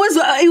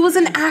 It was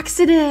an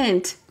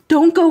accident.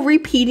 Don't go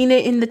repeating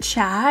it in the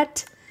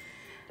chat.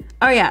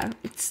 Oh yeah,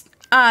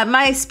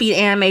 my speed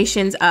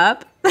animation's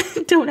up.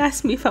 Don't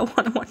ask me if I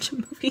want to watch a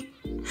movie.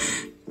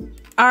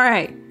 All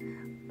right,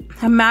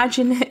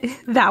 imagine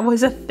that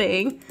was a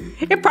thing.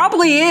 It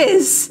probably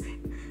is.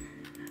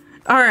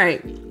 All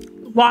right,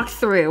 walk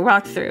through.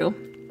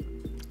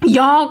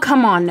 Y'all,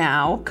 come on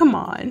now, come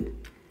on.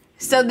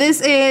 So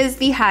this is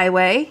the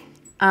highway.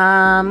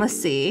 Let's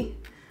see.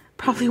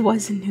 Probably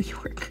was in New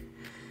York.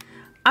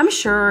 I'm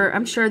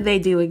sure they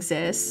do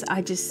exist.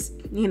 I just,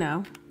 you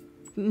know.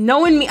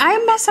 Knowing me,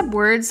 I mess up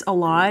words a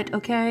lot,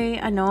 okay?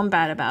 I know I'm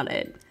bad about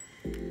it.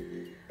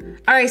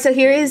 All right, so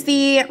here is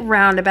the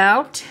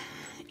roundabout.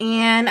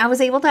 And I was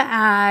able to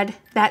add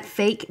that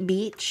fake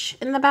beach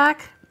in the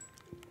back.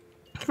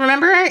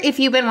 Remember, if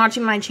you've been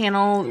watching my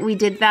channel, we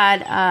did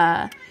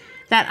that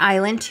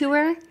island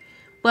tour.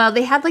 Well,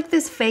 they had like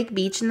this fake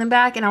beach in the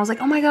back, and I was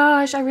like, oh my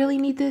gosh, I really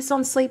need this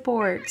on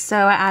Slateport. So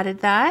I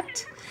added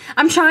that.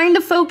 I'm trying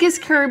to focus,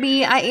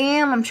 Kirby.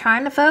 I'm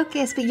trying to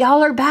focus, but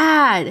y'all are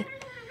bad.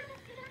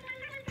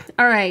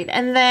 All right,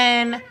 and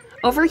then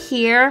over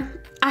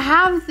here, I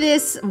have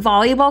this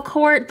volleyball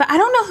court, but I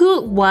don't know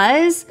who it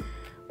was.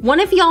 One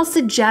of y'all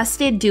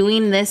suggested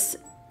doing this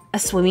a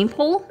swimming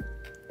pool,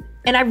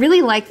 and I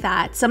really like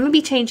that. So I'm gonna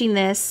be changing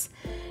this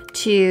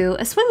to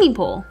a swimming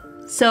pool.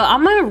 So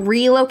I'm gonna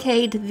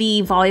relocate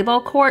the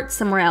volleyball court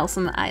somewhere else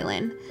on the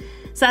island.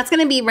 So that's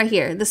gonna be right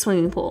here, the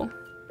swimming pool.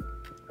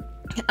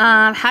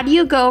 How do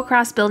you go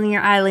across building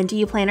your island? Do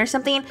you plan or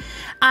something?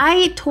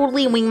 I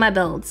totally wing my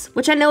builds,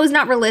 which I know is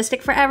not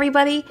realistic for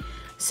everybody.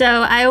 So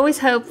I always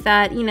hope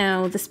that, you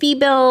know, the speed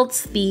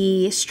builds,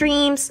 the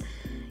streams,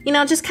 you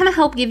know, just kind of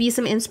help give you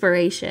some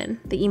inspiration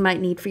that you might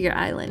need for your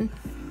island.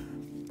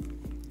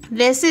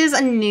 This is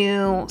a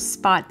new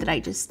spot that I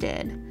just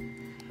did.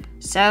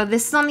 So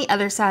this is on the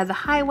other side of the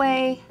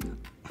highway.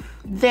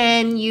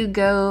 Then you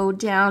go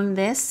down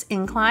this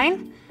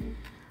incline.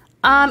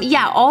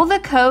 Yeah, all the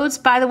codes,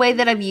 by the way,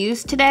 that I've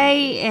used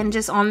today and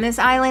just on this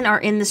island are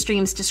in the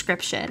stream's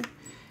description.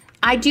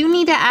 I do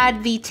need to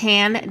add the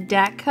tan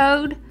deck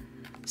code,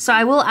 so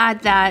I will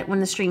add that when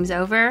the stream's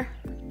over.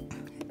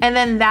 And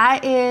then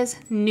that is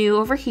new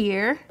over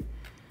here.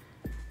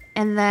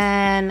 And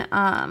then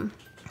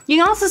you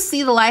can also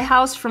see the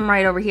lighthouse from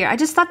right over here. I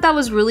just thought that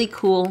was really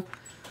cool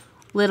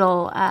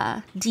little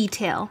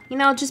detail, you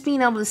know, just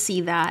being able to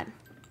see that.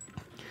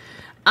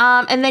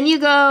 And then you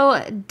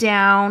go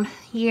down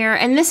here,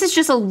 and this is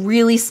just a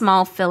really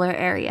small filler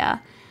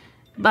area,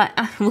 but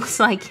looks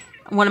like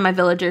one of my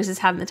villagers is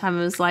having the time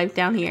of his life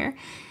down here.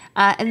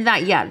 And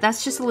that, yeah,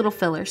 that's just a little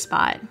filler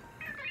spot.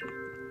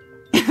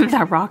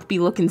 That rock be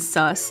looking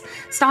sus.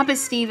 Stop it,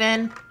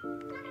 Steven.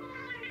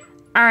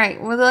 All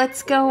right, well,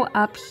 let's go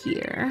up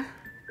here.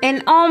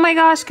 And oh my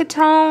gosh,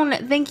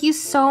 Katone, thank you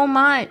so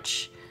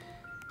much.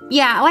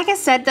 Yeah, like I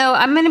said, though,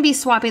 I'm going to be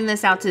swapping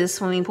this out to the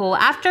swimming pool.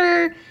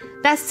 After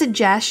that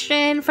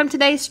suggestion from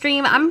today's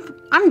stream,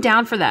 I'm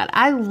down for that.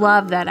 I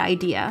love that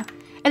idea.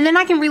 And then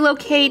I can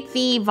relocate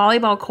the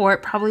volleyball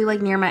court probably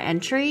like near my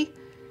entry.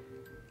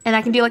 And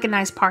I can do like a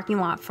nice parking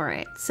lot for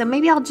it. So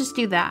maybe I'll just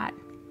do that.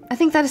 I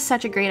think that is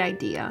such a great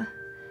idea.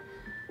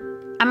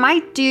 I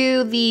might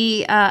do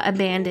the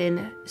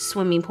abandoned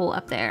swimming pool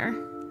up there.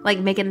 Like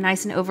make it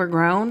nice and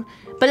overgrown.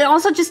 But it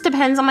also just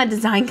depends on my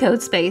design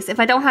code space. If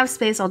I don't have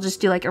space, I'll just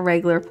do like a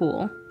regular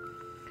pool.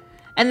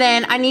 And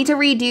then I need to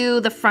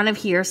redo the front of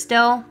here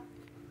still.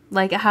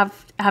 Like I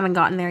haven't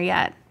gotten there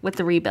yet with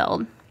the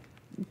rebuild.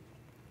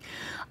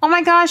 Oh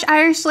my gosh,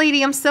 Irish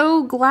Lady, I'm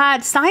so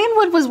glad.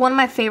 Cyanwood was one of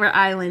my favorite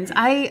islands.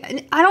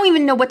 I don't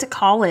even know what to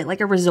call it, like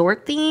a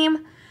resort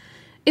theme.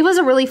 It was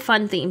a really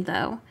fun theme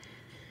though.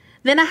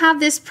 Then I have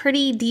this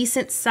pretty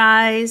decent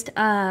sized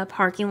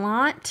parking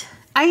lot.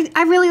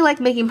 I really like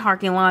making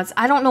parking lots.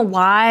 I don't know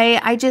why.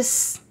 I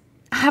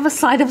have a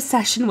slight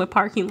obsession with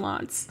parking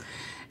lots.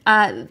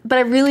 But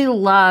I really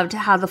loved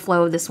how the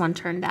flow of this one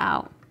turned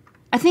out.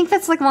 I think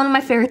that's like one of my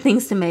favorite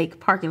things to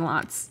make, parking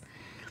lots.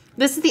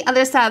 This is the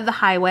other side of the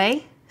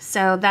highway.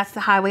 So that's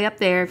the highway up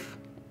there.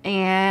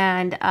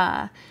 And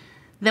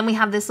then we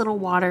have this little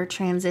water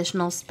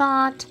transitional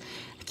spot.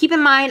 Keep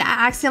in mind,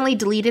 I accidentally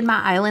deleted my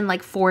island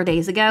like 4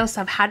 days ago,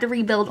 so I've had to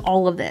rebuild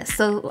all of this.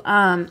 So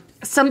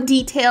some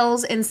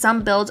details and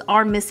some builds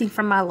are missing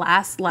from my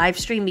last live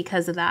stream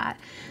because of that.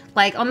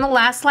 Like on the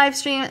last live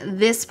stream,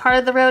 this part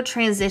of the road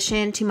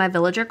transitioned to my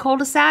villager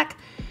cul-de-sac,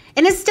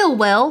 and it still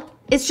will.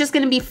 It's just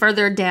going to be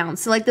further down.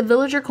 So like the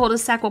villager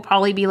cul-de-sac will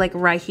probably be like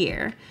right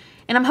here.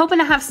 And I'm hoping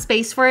to have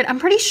space for it. I'm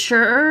pretty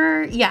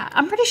sure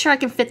I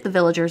can fit the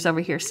villagers over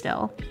here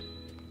still.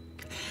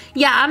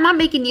 Yeah, I'm not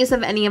making use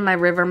of any of my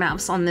river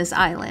maps on this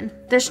island.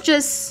 There's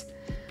just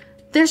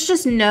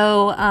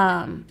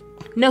no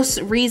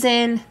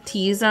reason to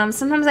use them.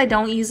 Sometimes I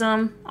don't use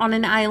them on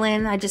an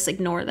island. I just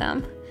ignore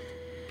them.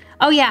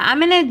 Oh yeah,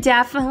 I'm gonna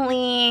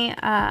definitely,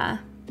 are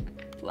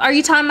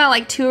you talking about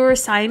like Tour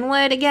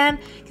Signwood again?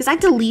 Because I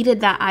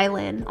deleted that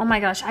island. Oh my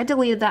gosh, I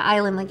deleted that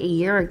island like a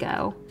year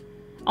ago.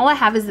 All I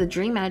have is the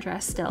dream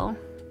address still.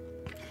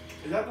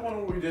 Is that the one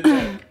where we did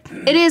that?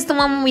 It is the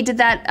one when we did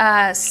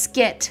that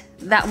skit.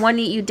 That one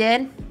that you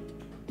did.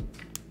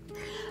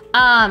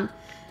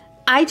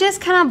 I just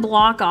kind of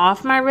block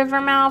off my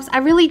river mouths. I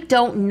really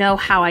don't know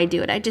how I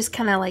do it. I just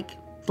kind of like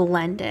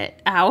blend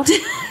it out.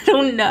 I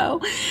don't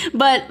know.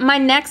 But my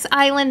next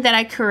island that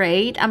I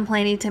create, I'm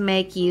planning to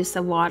make use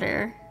of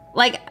water.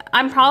 Like,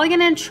 I'm probably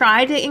going to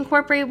try to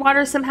incorporate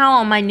water somehow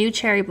on my new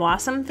cherry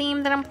blossom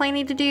theme that I'm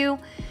planning to do.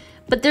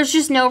 But there's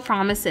just no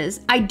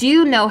promises. I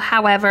do know,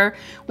 however,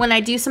 when I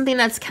do something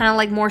that's kind of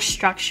like more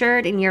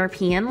structured and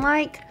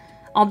European-like,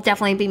 I'll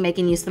definitely be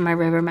making use of my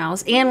river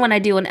mouths, and when I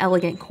do an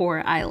elegant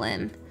core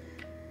island.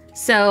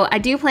 So I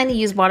do plan to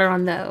use water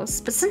on those,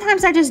 but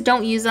sometimes I just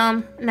don't use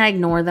them and I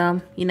ignore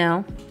them, you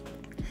know.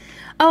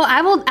 Oh,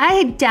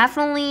 I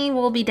definitely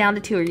will be down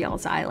to tour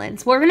y'all's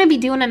islands. We're gonna be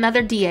doing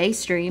another DA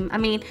stream. I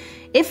mean,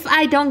 if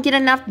I don't get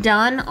enough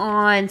done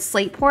on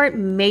Slateport,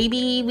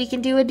 maybe we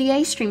can do a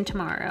DA stream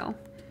tomorrow.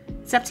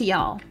 It's up to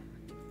y'all.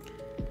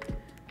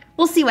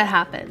 We'll see what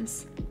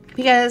happens.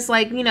 Because,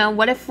 like, you know,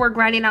 what if we're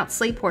grinding out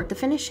Slateport to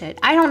finish it?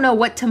 I don't know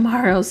what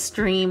tomorrow's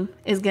stream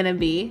is going to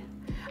be.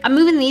 I'm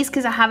moving these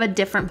because I have a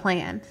different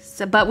plan.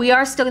 So, but we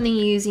are still going to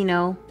use, you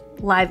know,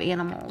 live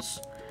animals.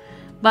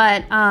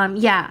 But,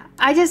 yeah,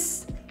 I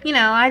just, you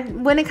know,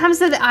 when it comes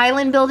to the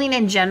island building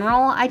in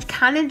general, I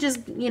kind of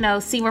just, you know,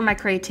 see where my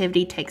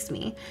creativity takes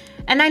me.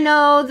 And I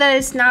know that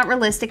it's not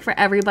realistic for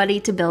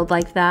everybody to build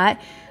like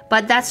that.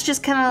 But that's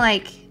just kind of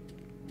like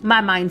my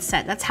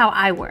mindset. That's how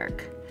I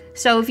work.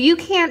 So if you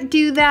can't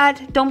do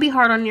that, don't be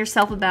hard on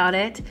yourself about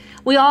it.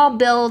 We all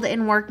build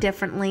and work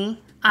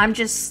differently. I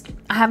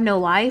have no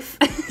life,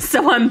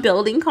 so I'm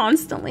building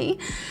constantly.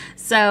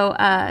 So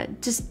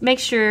just make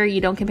sure you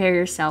don't compare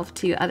yourself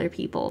to other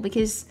people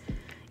because,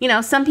 you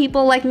know, some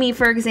people like me,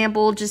 for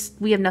example,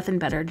 we have nothing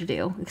better to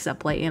do except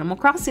play Animal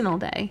Crossing all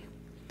day.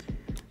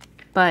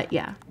 But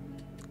yeah,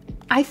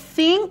 I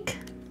think,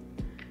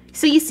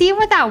 so you see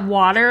where that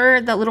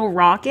water, that little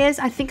rock is?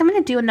 I think I'm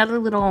going to do another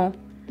little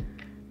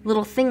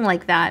thing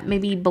like that,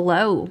 maybe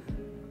below.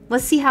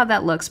 Let's see how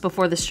that looks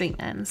before the stream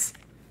ends.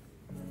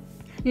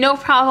 No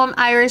problem,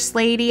 Irish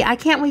lady. I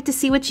can't wait to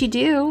see what you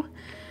do.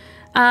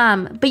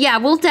 But yeah,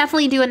 we'll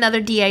definitely do another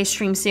DA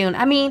stream soon.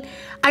 I mean,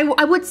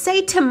 I would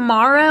say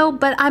tomorrow,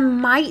 but we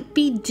might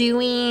be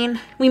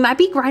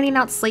grinding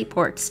out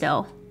Slateport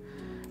still.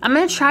 I'm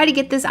gonna try to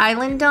get this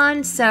island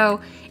done,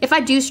 so if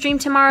I do stream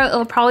tomorrow,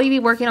 it'll probably be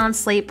working on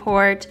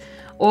Slateport,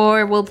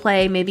 or we'll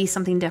play maybe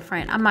something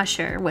different. I'm not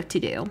sure what to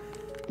do.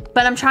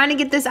 But I'm trying to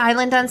get this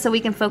island done so we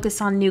can focus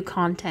on new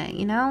content,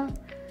 you know?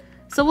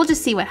 So we'll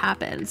just see what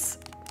happens.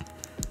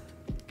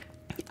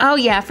 Oh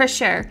yeah, for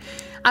sure.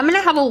 I'm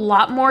gonna have a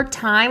lot more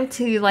time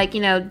to, like,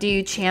 you know,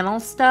 do channel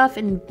stuff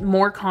and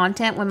more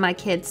content when my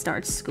kid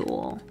starts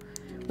school.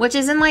 Which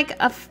is in like,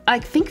 I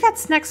think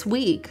that's next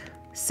week.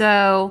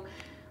 So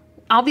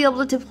I'll be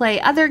able to play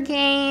other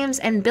games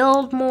and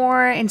build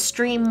more and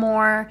stream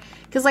more.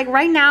 Because like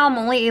right now I'm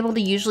only able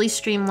to usually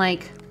stream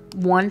like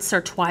once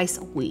or twice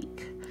a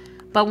week.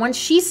 But when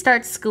she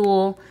starts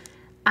school,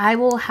 I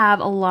will have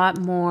a lot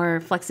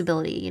more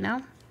flexibility, you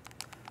know?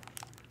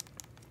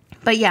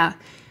 But yeah,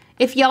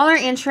 if y'all are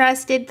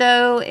interested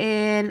though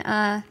in,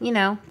 you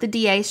know, the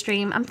DA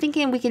stream, I'm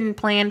thinking we can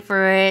plan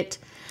for it.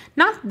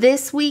 Not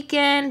this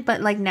weekend,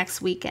 but like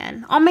next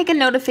weekend. I'll make a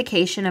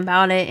notification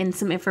about it and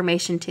some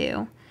information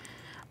too.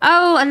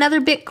 Oh,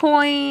 another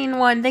Bitcoin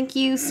one. Thank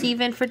you,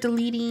 Steven, for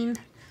deleting.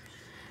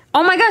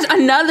 Oh my gosh,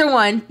 another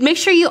one. Make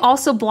sure you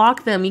also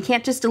block them. You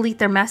can't just delete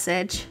their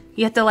message.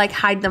 You have to like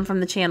hide them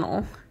from the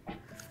channel.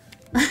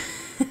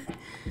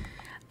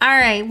 All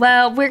right,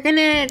 well, we're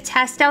gonna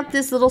test out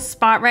this little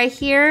spot right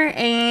here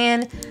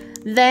and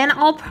then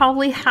I'll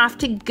probably have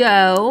to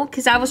go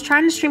because I was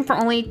trying to stream for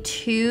only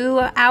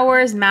 2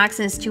 hours max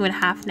and it's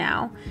 2.5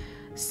 now.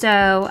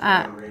 So,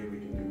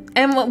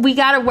 and we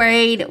got a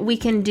raid we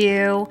can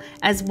do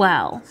as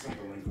well.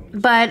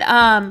 But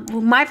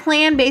my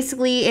plan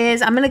basically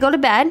is I'm gonna go to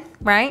bed,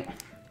 right?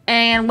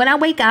 And when I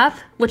wake up,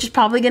 which is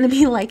probably gonna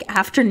be like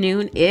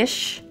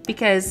afternoon-ish,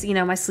 because, you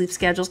know, my sleep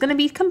schedule is gonna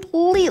be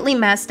completely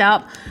messed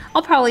up,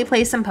 I'll probably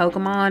play some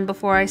Pokemon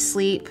before I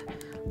sleep,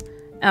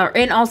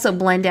 and also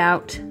blend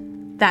out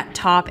that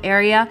top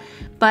area.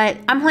 But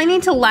I'm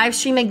planning to live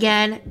stream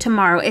again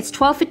tomorrow. It's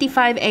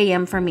 12:55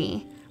 a.m. for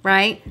me,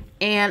 right?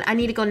 And I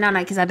need to go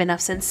night-night because I've been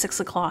up since 6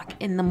 o'clock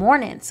in the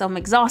morning, so I'm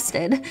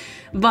exhausted.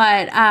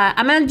 But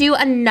I'm gonna do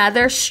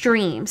another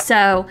stream.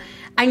 So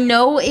I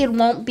know it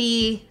won't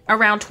be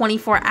around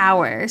 24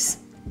 hours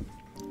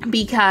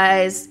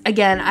because,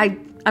 again,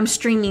 I'm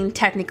streaming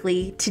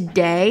technically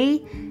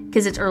today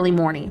because it's early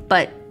morning,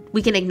 but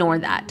we can ignore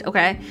that,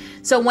 okay?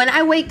 So when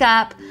I wake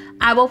up,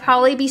 I will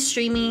probably be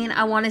streaming,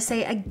 I want to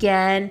say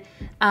again,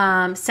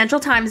 Central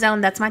Time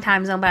Zone, that's my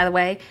time zone, by the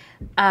way,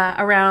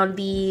 around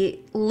the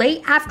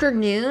late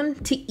afternoon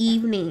to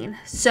evening.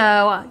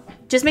 So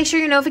just make sure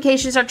your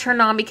notifications are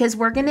turned on because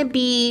we're going to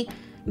be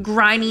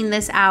grinding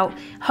this out.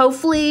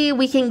 Hopefully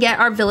we can get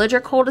our villager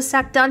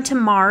cul-de-sac done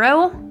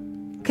tomorrow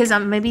because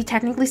I'm maybe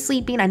technically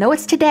sleeping. I know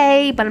it's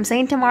today, but I'm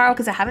saying tomorrow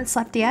because I haven't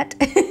slept yet.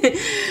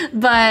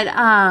 But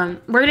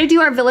we're going to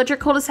do our villager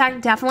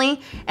cul-de-sac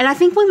definitely. And I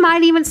think we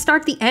might even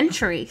start the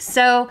entry.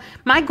 So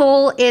my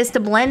goal is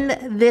to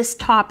blend this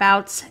top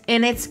out.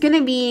 And it's going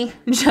to be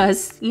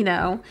just, you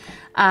know,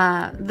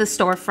 the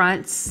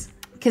storefronts.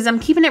 Because I'm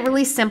keeping it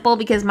really simple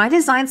because my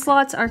design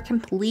slots are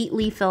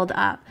completely filled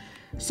up.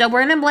 So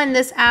we're going to blend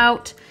this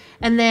out.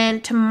 And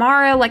then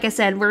tomorrow, like I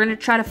said, we're going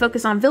to try to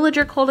focus on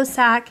villager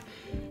cul-de-sac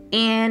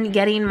and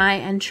getting my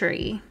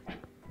entry.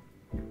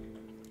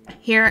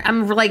 Here,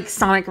 I'm like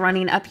Sonic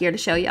running up here to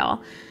show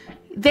y'all.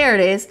 There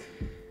it is,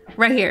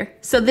 right here.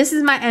 So this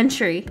is my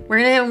entry.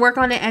 We're gonna work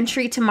on the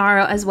entry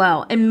tomorrow as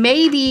well. And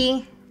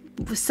maybe,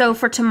 so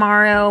for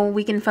tomorrow,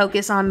 we can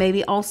focus on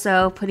maybe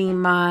also putting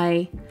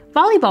my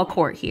volleyball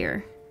court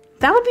here.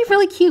 That would be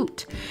really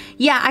cute.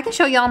 Yeah, I can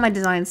show y'all my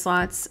design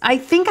slots. I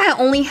think I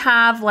only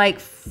have like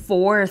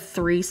 4 or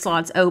 3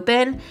 slots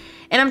open.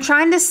 And I'm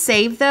trying to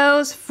save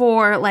those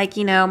for, like,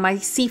 you know, my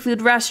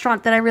seafood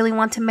restaurant that I really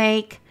want to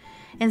make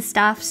and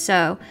stuff.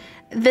 So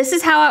This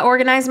is how I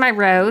organize my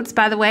roads,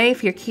 by the way,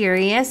 if you're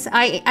curious.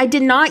 I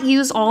did not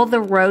use all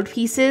the road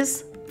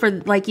pieces for,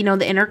 like, you know,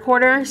 the inner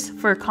quarters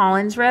for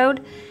Collins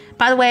Road.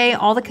 By the way,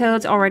 all the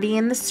codes already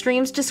in the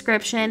stream's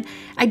description.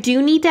 I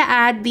do need to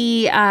add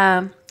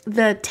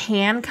the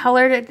tan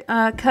colored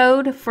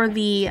code for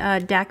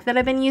the deck that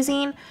I've been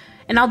using,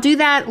 and I'll do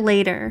that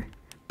later.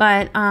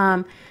 But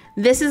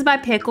this is by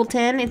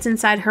Pickleton. It's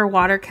inside her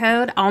water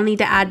code. I'll need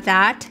to add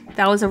that.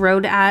 That was a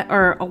road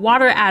or a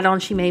water add-on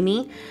she made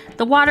me.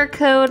 The water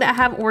code I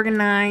have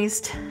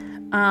organized.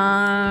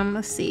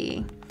 Let's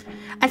see.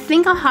 I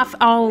think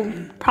I'll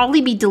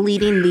probably be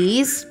deleting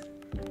these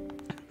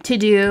to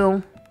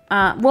do.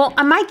 Well,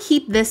 I might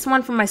keep this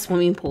one for my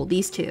swimming pool.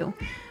 These two.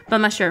 But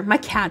I'm not sure. My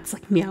cat's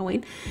like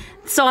meowing.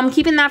 So I'm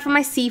keeping that for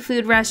my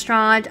seafood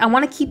restaurant. I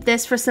want to keep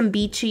this for some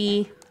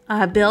beachy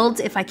builds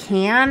if I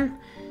can.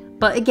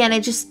 But again,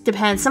 it just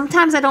depends.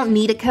 Sometimes I don't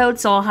need a code,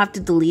 so I'll have to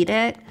delete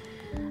it.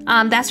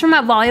 That's for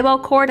my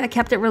volleyball court. I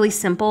kept it really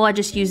simple. I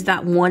just used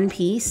that one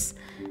piece.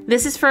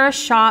 This is for a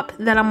shop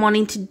that I'm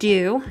wanting to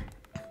do.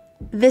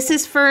 This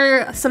is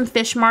for some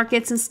fish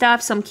markets and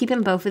stuff, so I'm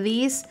keeping both of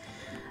these.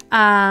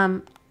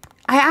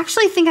 I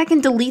actually think I can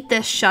delete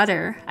this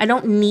shutter. I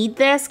don't need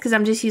this because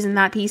I'm just using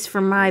that piece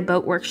for my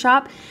boat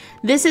workshop.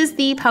 This is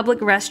the public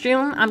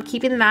restroom. I'm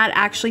keeping that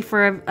actually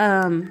for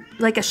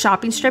like a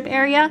shopping strip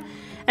area.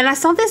 And I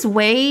saw this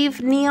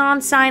wave neon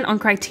sign on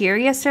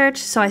criteria search,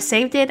 so I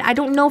saved it. I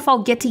don't know if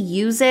I'll get to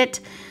use it,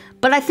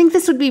 but I think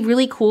this would be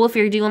really cool if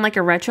you're doing like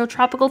a retro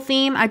tropical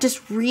theme. I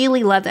just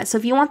really love that. So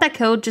if you want that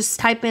code, just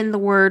type in the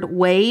word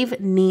wave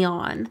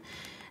neon.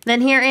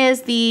 Then here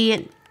is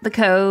the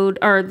code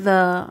or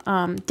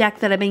the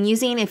deck that I've been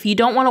using. If you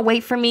don't want to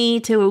wait for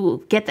me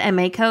to get the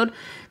MA code,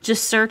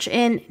 just search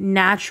in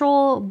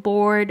natural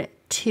board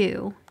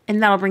 2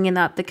 and that'll bring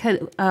up the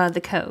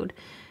code,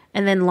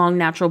 and then long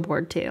natural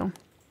board 2.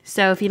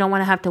 So if you don't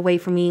want to have to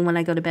wait for me when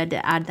I go to bed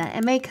to add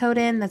that MA code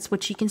in, that's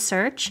what you can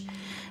search.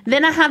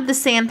 Then I have the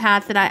sand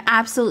path that I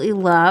absolutely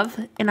love,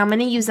 and I'm going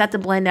to use that to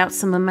blend out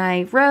some of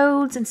my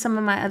roads and some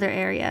of my other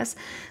areas.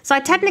 So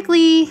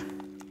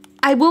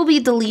I will be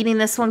deleting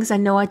this one because I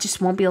know I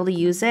just won't be able to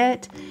use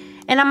it.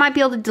 And I might be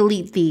able to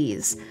delete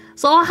these.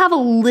 So I'll have a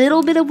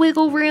little bit of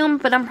wiggle room,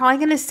 but I'm probably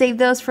going to save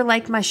those for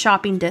like my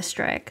shopping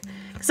district.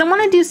 Because I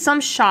want to do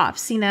some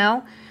shops, you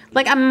know.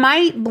 Like I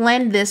might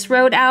blend this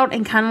road out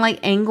and kind of like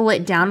angle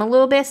it down a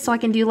little bit so I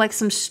can do like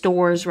some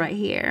stores right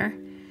here.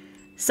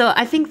 So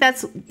I think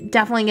that's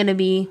definitely going to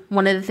be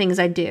one of the things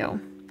I do.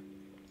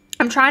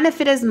 I'm trying to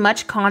fit as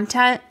much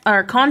content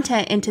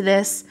into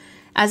this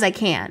as I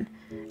can.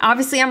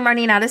 Obviously, I'm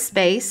running out of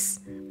space,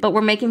 but we're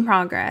making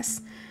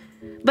progress.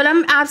 But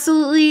I'm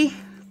absolutely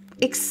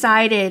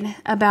excited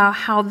about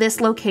how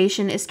this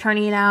location is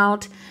turning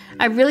out.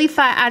 I really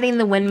thought adding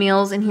the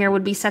windmills in here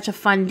would be such a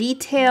fun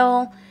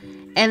detail.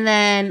 And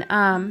then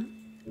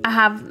I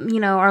have, you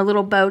know, our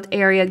little boat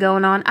area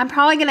going on. I'm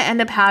probably going to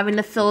end up having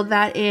to fill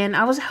that in.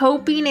 I was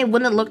hoping it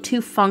wouldn't look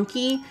too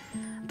funky.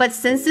 But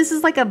since this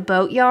is like a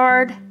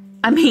boatyard,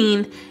 I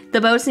mean,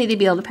 the boats need to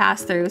be able to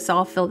pass through. So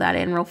I'll fill that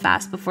in real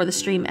fast before the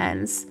stream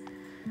ends.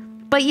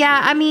 But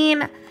yeah, I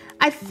mean,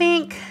 I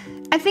think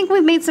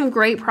we've made some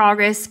great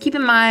progress. Keep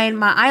in mind,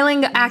 my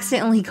island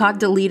accidentally got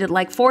deleted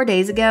like 4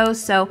 days ago.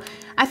 So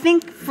I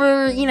think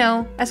for, you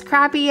know, as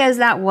crappy as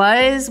that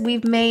was,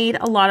 we've made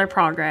a lot of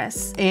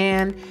progress.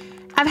 And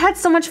I've had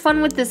so much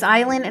fun with this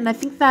island. And I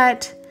think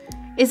that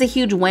is a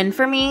huge win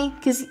for me.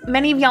 Because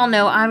many of y'all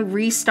know I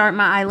restart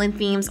my island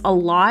themes a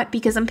lot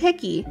because I'm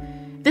picky.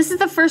 This is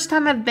the first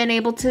time I've been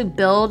able to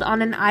build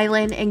on an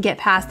island and get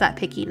past that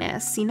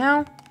pickiness, you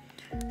know?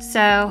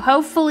 So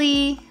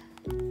hopefully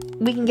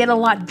we can get a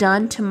lot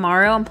done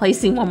tomorrow. I'm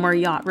placing one more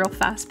yacht real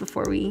fast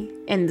before we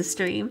end the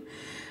stream.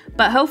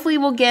 But hopefully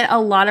we'll get a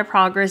lot of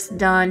progress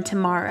done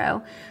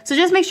tomorrow. So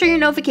just make sure your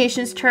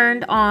notifications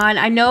turned on.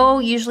 I know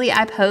usually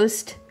I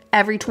post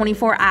every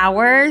 24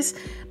 hours,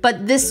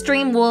 but this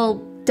stream will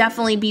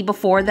definitely be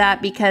before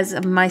that because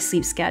of my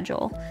sleep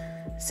schedule.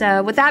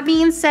 So with that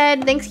being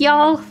said, thanks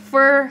y'all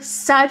for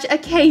such a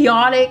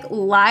chaotic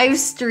live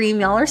stream.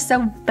 Y'all are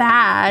so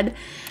bad.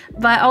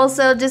 But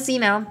also just, you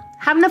know,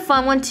 having a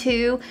fun one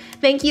too.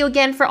 Thank you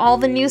again for all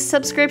the new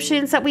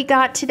subscriptions that we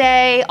got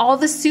today. All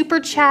the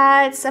super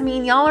chats. I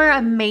mean, y'all are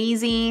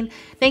amazing.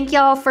 Thank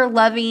y'all for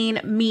loving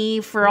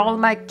me for all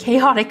my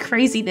chaotic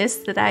craziness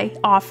that I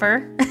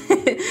offer.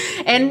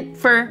 And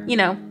for, you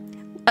know,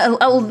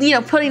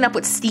 putting up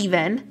with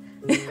Steven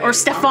or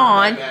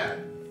Stefan.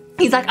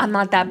 He's like, I'm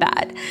not that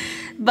bad.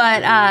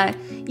 But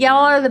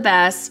y'all are the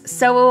best.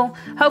 So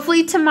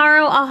hopefully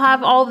tomorrow I'll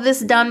have all this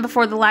done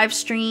before the live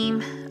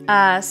stream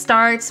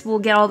starts. We'll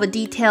get all the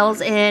details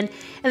in.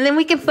 And then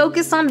we can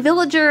focus on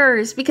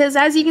villagers. Because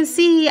as you can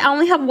see, I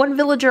only have one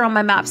villager on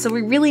my map. So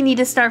we really need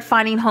to start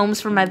finding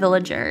homes for my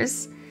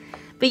villagers.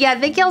 But yeah,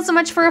 thank y'all so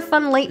much for a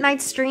fun late night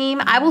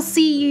stream. I will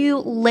see you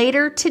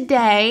later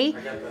today.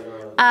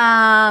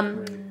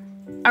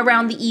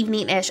 Around the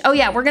evening-ish. Oh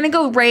yeah, we're gonna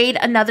go raid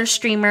another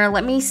streamer.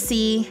 Let me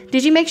see.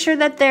 Did you make sure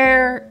that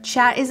their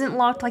chat isn't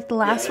locked like the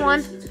last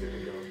one?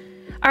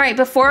 All right,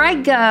 before I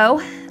go,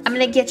 I'm going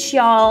to get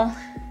y'all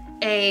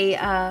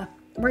a,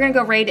 we're going to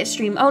go raid at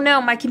stream. Oh no,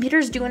 my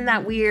computer's doing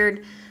that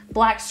weird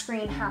black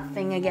screen half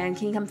thing again.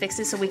 Can you come fix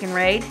it so we can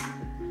raid?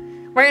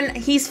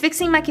 He's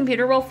fixing my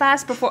computer real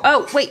fast before,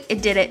 oh, wait,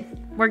 it did it.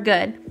 We're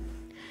good.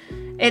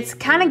 It's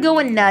kind of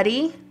going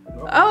nutty.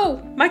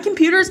 Oh, my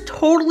computer's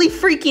totally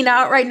freaking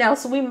out right now,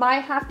 so we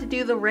might have to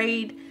do the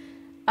raid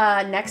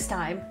next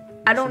time.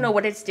 I don't know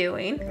what it's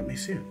doing. Let me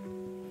see it.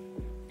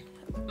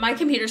 My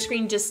computer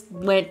screen just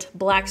went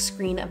black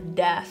screen of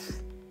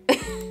death.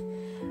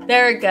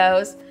 There it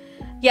goes.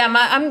 Yeah,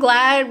 I'm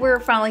glad we're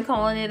finally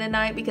calling it a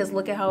night because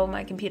look at how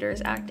my computer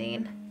is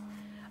acting.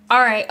 All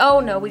right. Oh,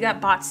 no, we got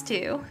bots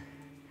too.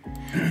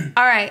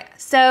 All right.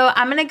 So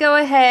I'm going to go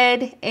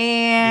ahead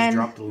and...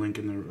 Just drop the link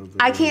in the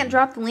I can't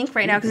drop the link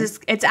right now because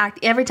it's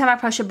every time I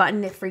push a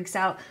button, it freaks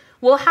out.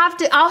 I'll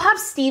have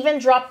Steven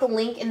drop the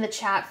link in the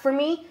chat for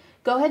me.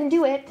 Go ahead and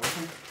do it.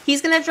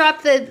 He's going to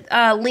drop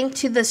the link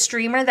to the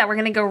streamer that we're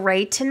going to go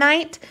raid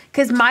tonight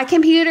because my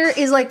computer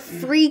is like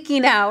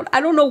freaking out.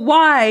 I don't know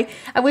why.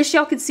 I wish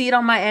y'all could see it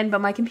on my end, but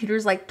my computer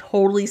is like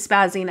totally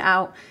spazzing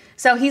out.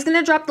 So he's going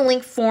to drop the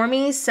link for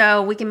me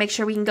so we can make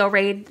sure we can go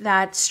raid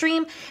that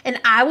stream. And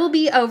I will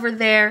be over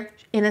there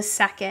in a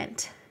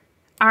second.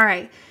 All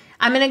right.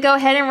 I'm going to go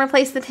ahead and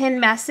replace the pinned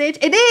message.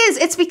 It is.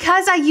 It's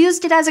because I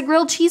used it as a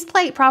grilled cheese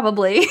plate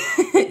probably.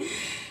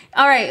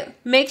 All right.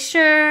 Make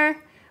sure...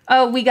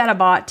 Oh, we got a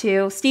bot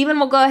too. Steven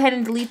will go ahead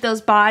and delete those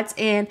bots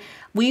and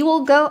we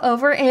will go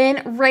over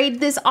and raid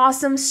this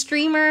awesome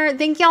streamer.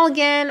 Thank y'all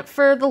again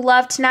for the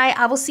love tonight.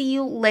 I will see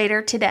you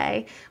later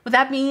today. With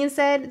that being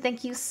said,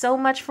 thank you so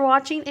much for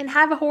watching and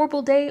have a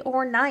horrible day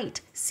or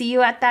night. See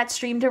you at that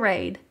stream to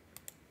raid.